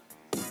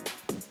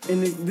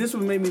 and this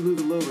would make me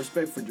lose a little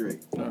respect for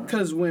Drake.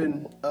 Because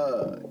when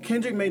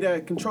Kendrick made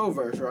that Control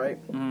verse, right?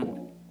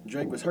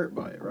 Drake was hurt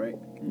by it, right?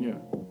 Yeah.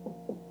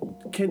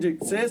 Kendrick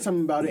said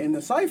something about it in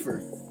the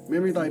cipher.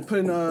 Remember, he like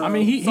putting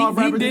he soft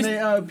rappers dissed- in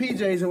their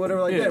PJs and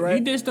whatever like that, right?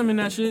 He dissed him in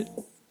that shit.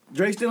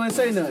 Drake still ain't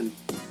say nothing.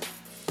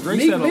 Drake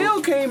Meek said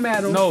Mill came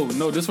at him. No,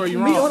 this where you're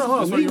Meek- wrong. hold on.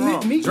 That's where you're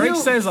wrong. Meek Drake Mill-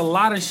 says a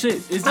lot of shit.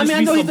 It's just I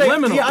know he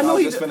subliminal. I know I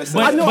he. was just finna say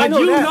But, that. I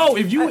know that. know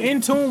if you in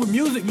tune with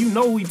music, you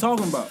know who he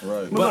talking about.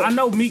 Right. But look, I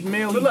know Meek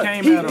Mill, But look,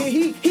 came at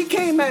him. he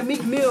came at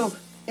Meek Mill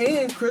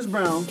and Chris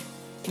Brown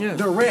Yeah.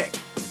 direct.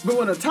 But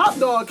when the Top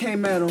Dog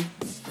came at him,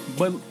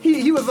 But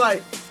he was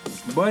like,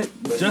 But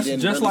he just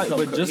didn't like come-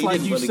 but just he like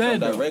didn't you really said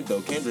come though. direct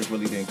though. Kendrick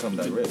really didn't come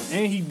direct.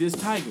 And he dissed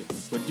Tiger.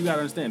 But you gotta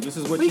understand, this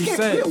is what we you can't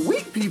said. hit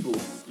weak people.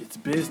 It's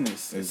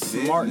business. It's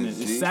It's smartness.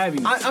 business, It's G.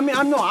 savviness. I mean,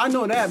 I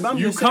know that, but I'm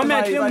You just come saying,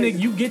 at them, like, nigga,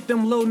 you get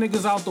them little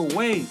niggas out the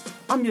way.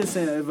 I'm just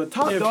saying, if a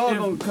Top If- Dog if-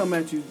 gonna come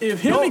at you,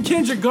 If him don't- and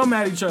Kendrick come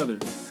at each other,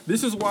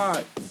 this is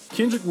why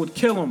Kendrick would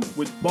kill him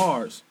with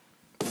bars.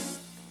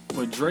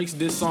 But Drake's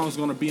diss song's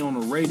gonna be on the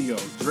radio.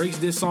 Drake's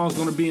diss song's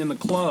gonna be in the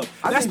club.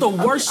 That's the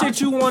worst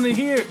shit you want to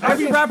hear.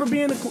 Every rapper be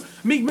in the club.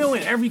 Meek Mill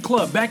in every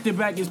club, back to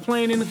back, is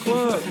playing in the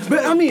club.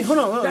 But I mean, hold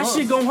on. That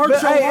shit gonna hurt your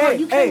heart.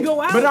 You can't go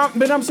out.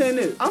 But I'm saying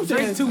this. I'm Drake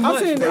saying too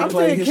much. They I'm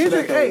played saying his shit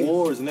Kendrick. at the Hey,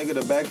 awards, nigga.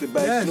 The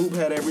back-to-back Yes. Snoop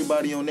had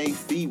everybody on their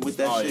feet with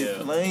that Oh, shit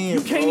yeah. playing.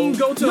 You can't bro. even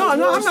go to no, a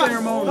I'm award not.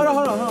 ceremony.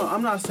 Hold on.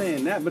 I'm not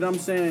saying that, but I'm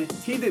saying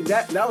he did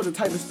that. That was the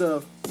type of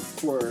stuff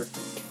for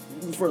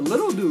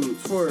little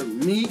dudes, for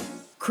me,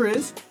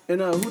 Chris,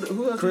 and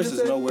who else? Chris you is just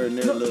said? nowhere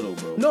near No, little,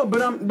 bro. No,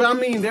 but I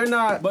mean, they're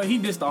not. But he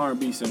dissed the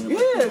R&B singer.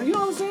 Yeah, you know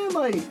what I'm saying?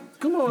 Like,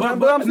 come on, But- man.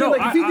 but But I'm saying, no,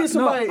 like, if he I- did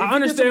somebody, no, I if he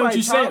did understand what somebody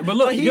you're saying, top, but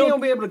look, like, he he'll- ain't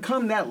gonna be able to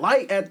come that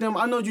light at them.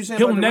 I know what you're saying.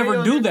 He'll about the never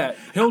radio do shit. that.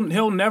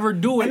 He'll never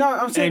do it. No,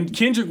 I'm saying- And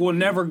Kendrick will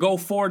never go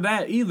for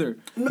that either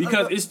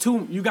because it's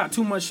you got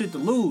too much shit to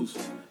lose.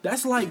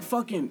 That's like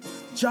fucking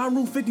Ja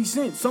Rule, 50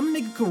 Cent. Some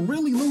nigga could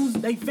really lose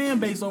their fan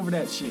base over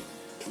that shit.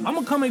 I'm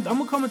gonna come at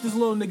this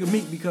little nigga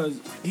Meek because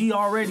he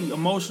already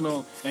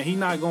emotional and he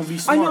not gonna be I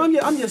smart. know.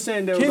 I'm just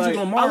saying that. Kendrick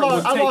Like, Lamar I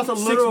would take lost a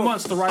 6 little,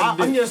 months to write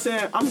a I'm diss.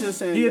 I'm just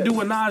saying. He'd that. do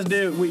what Nas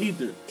did with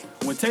Ether.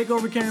 When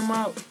Takeover came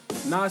out,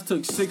 Nas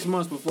took 6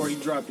 months before he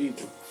dropped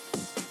Ether.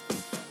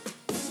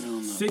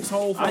 6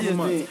 whole I fucking just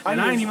months. think- I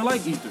And I just- ain't even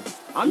like Ether.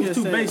 I'm It's just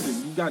too saying- basic.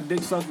 You got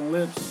dick sucking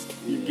lips.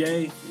 You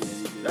gay.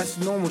 That's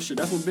normal shit.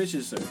 That's what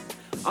bitches say.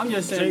 I'm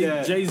just saying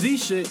that. Jay Z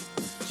shit.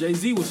 Jay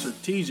Z was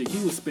strategic.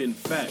 He was spitting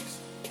facts.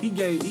 He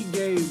gave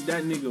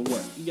that nigga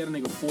what? He got a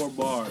nigga 4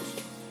 bars,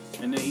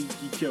 and then he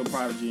killed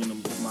Prodigy and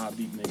them Mobb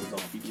Deep niggas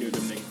off. He killed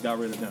them niggas. Got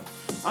rid of them.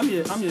 I'm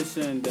just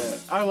saying that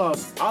I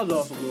lost a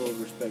little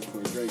respect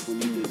for Drake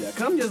when he did that.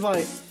 Cause I'm just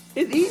like,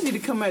 it's easy to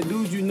come at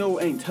dudes you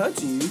know ain't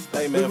touching you.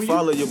 Hey But man, when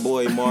follow your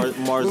boy but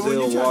when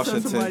Marzell you try to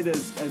touch somebody Washington.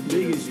 that's as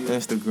big as you,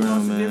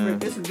 Instagram, man.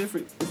 it's a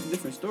different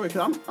story.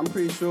 Cause I'm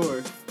pretty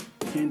sure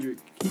Kendrick,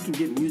 he can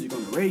get music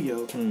on the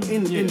radio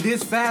in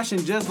this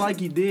fashion, just like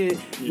he did.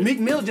 Meek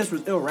Mill just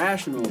was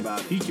irrational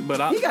about it. He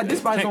got this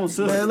by his own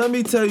sister. Man, let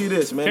me tell you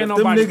this, man. If them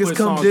niggas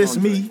come diss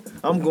me,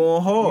 I'm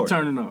going hard. We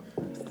turning up.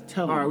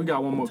 All right, we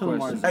got one more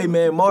question. Hey,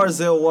 man,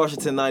 Marzell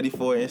Washington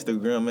 94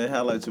 Instagram, man.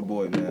 Holla at your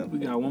boy, man. We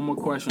got one more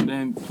question,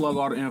 then plug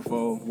all the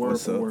info, word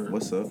for word.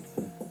 What's up?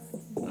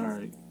 All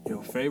right,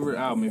 your favorite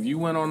album. If you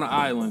went on an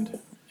island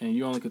and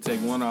you only could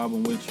take one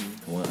album with you,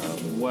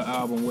 what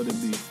album would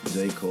it be?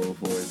 J. Cole,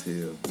 Forest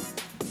Hill.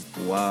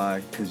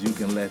 Why? Because you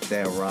can let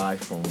that ride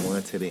from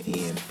one to the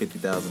end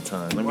 50,000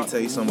 times. Let me tell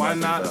you something about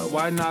this album.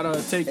 Why not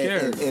Take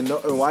Care? And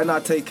why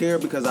not Take Care?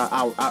 Because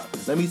I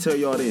let me tell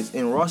y'all this.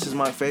 And Ross is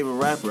my favorite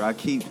rapper. I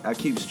keep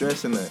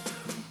stressing that.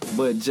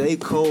 But J.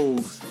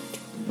 Cole's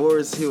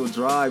Forest Hill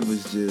Drive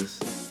was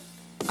just,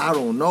 I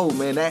don't know,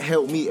 man. That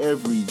helped me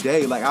every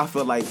day. Like, I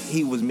felt like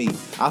he was me.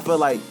 I feel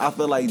like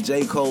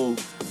J. Cole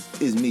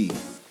is me.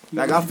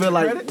 Like, I feel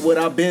like what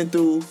I've been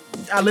through.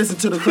 I listen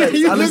to the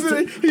credits. I listen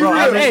to it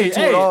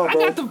all,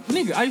 bro.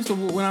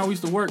 When I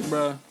used to work,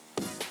 bro.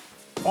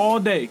 All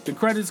day, the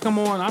credits come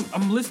on.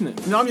 I'm listening.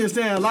 No, I'm just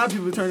saying. A lot of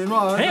people turn it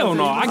on. Hell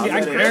no,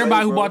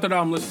 everybody who bought that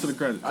album listen to the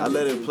credits. I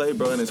let it play,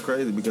 bro, and it's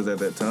crazy because at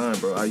that time,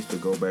 bro, I used to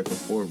go back and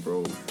forth,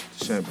 bro, to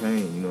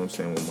Champagne. You know what I'm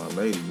saying, with my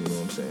lady. You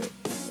know what I'm saying,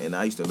 and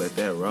I used to let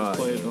that ride.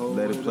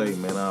 Let it play,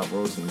 man. I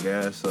roll some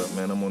gas up,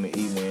 man. I'm on the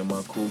E-way in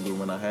my Cougar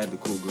when I had the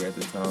Cougar at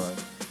the time.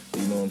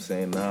 You know what I'm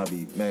saying? Nah,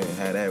 man,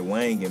 had that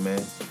wanging,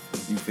 man.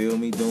 You feel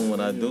me? Doing what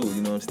I do.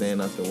 You know what I'm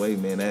saying? Out the way,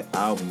 man. That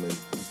album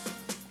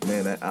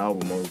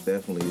most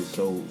definitely is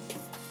so.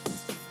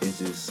 It's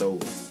just so.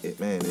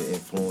 It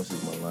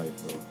influences my life,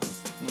 bro.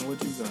 Now,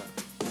 what you got?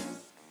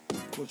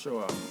 What's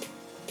your album?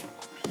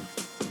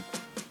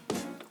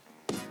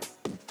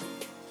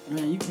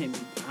 Man, you can't.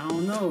 I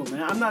don't know,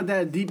 man. I'm not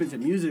that deep into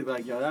music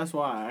like y'all. That's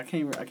why I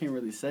can't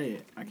really say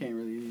it. I can't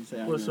really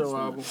say. What's your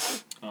album?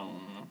 I don't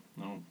know.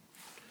 No.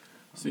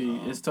 See,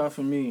 it's tough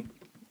for me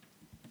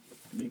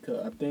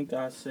because I think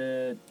I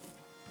said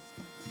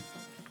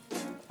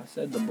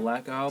the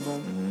Black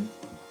Album,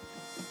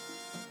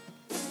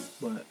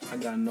 but I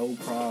got no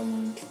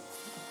problem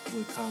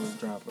with College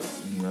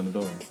Dropout. Not at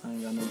all. I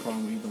ain't got no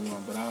problem with either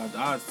one, but I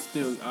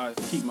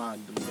keep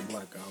the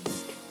Black Album.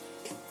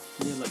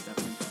 I did like that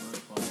Pink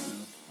Floyd part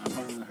too. I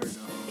finally heard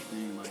the whole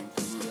thing. Like, a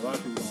lot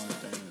of people don't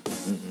understand it.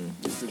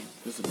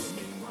 It's a good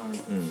meeting.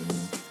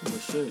 But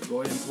shit,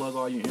 go ahead and plug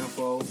all your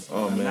info.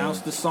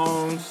 Announce the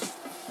songs.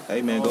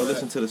 Hey, man, go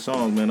listen to the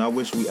song, man. I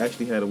wish we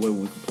actually had a way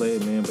we could play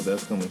it, man, but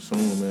that's coming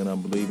soon, man. I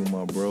believe in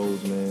my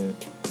bros, man.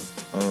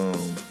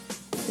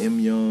 M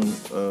Young,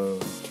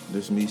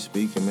 this me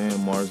speaking, man.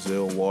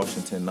 Marzell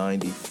Washington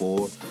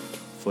 94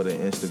 for the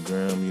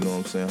Instagram. You know what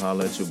I'm saying?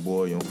 Holla at your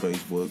boy on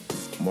Facebook.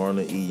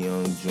 Marlon E.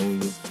 Young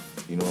Jr.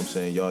 You know what I'm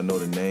saying? Y'all know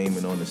the name.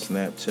 And on the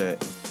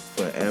Snapchat,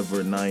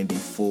 Forever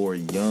 94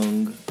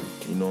 Young.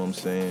 You know what I'm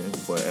saying?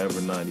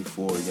 Forever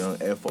 94 Young.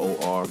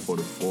 FOR for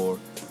the 4.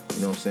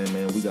 You know what I'm saying,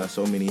 man? We got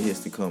so many hits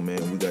to come,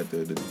 man. We got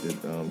the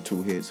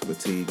 2 hits,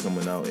 Fatigue,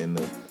 coming out, in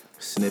the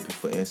snippet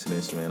for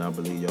Incidents, man. I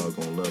believe y'all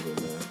gonna love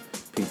it, man.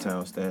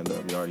 P-Town Stand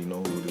Up. You already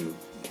know who it is.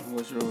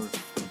 What's yours?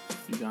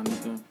 You got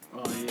anything?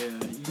 Oh, yeah.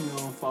 You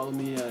know, follow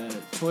me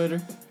at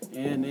Twitter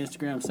and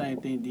Instagram.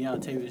 Same thing,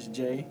 Deontavius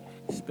J.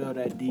 Spell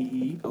that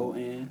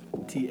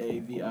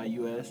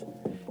DeonTavius.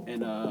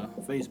 And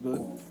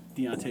Facebook,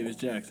 Deontavius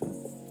Jackson.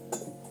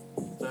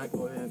 Zach,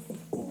 go ahead.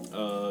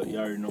 You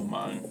already know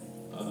mine.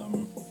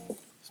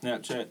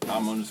 Snapchat,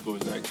 I'm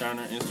 _Zach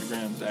Turner.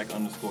 Instagram,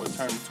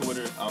 Zach_Turner.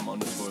 Twitter, I'm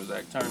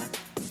 _Zach Turner.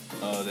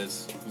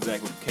 That's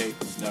Zach with a K.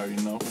 You already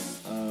know.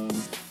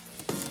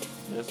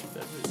 That's it.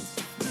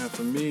 Now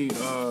for me,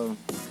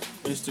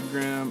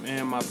 Instagram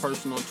and my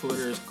personal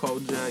Twitter is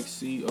Kojak,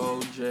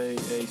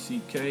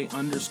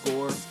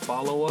 COJACK_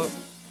 follow up.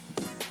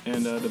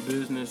 And the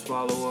business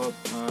follow up,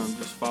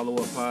 just follow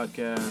up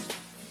podcast.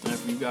 And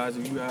for you guys,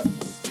 if you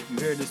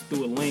hear this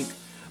through a link,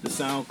 the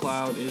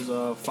SoundCloud is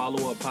a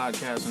Follow Up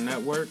Podcast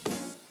Network.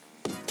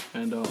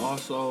 And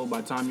also,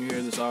 by the time you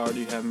hear this, I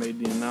already have made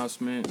the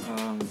announcement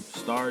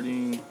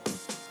starting.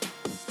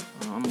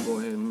 I'm going to go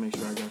ahead and make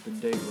sure I got the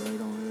date right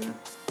on here.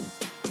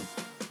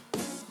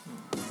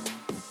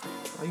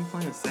 Why are you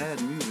playing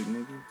sad music,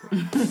 nigga?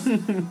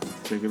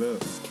 Check it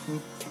out.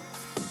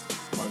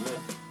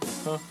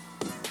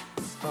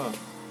 Huh?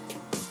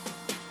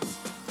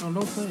 No,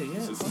 don't play it yet.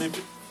 It's a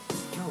snippet.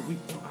 No, I'm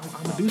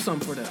going to do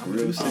something for that.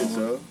 Real shit,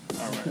 bro.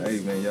 Hey,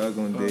 man, y'all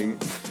gonna dig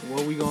it.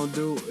 What we gonna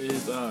do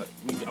is I'm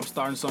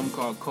starting something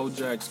called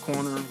Kojak's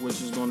Corner,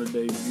 which is gonna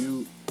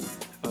debut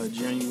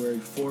January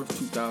 4th,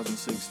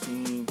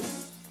 2016.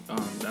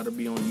 That'll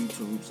be on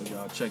YouTube, so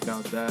y'all check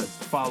out that.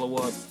 Follow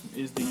up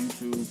is the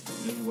YouTube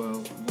as well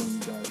when you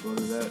guys go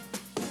to that.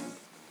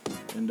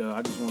 And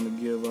I just want to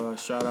give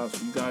shout outs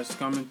to you guys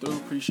coming through.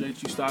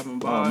 Appreciate you stopping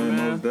by,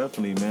 man. Most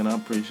definitely, man. I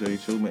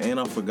appreciate you, man. And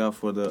I forgot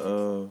for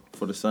the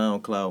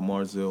SoundCloud,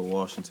 Marzell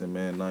Washington,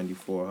 man,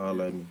 94.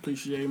 Holla at me.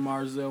 Appreciate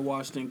Marzell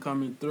Washington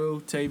coming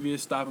through.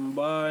 Tavius stopping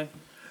by.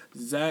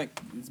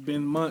 Zach, it's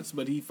been months,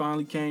 but he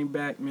finally came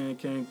back, man.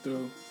 Came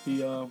through.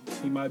 He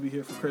might be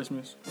here for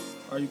Christmas.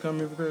 Are you coming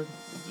here for Christmas?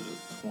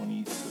 The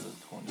 20 to the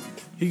 20.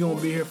 He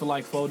gonna be here for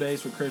like 4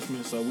 days for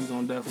Christmas, so we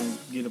gonna definitely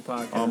get a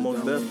podcast.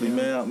 Almost definitely,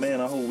 man. Man,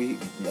 I hope you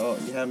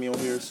have me on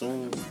here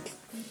soon.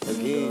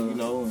 Again, you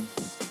know.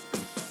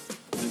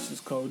 This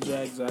is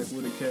Kojak, Zach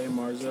with a K,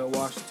 Marzell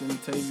Washington,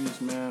 Tavius,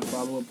 man.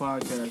 Follow a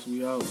podcast.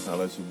 We out. I'll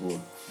let you, boy.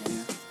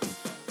 Yeah.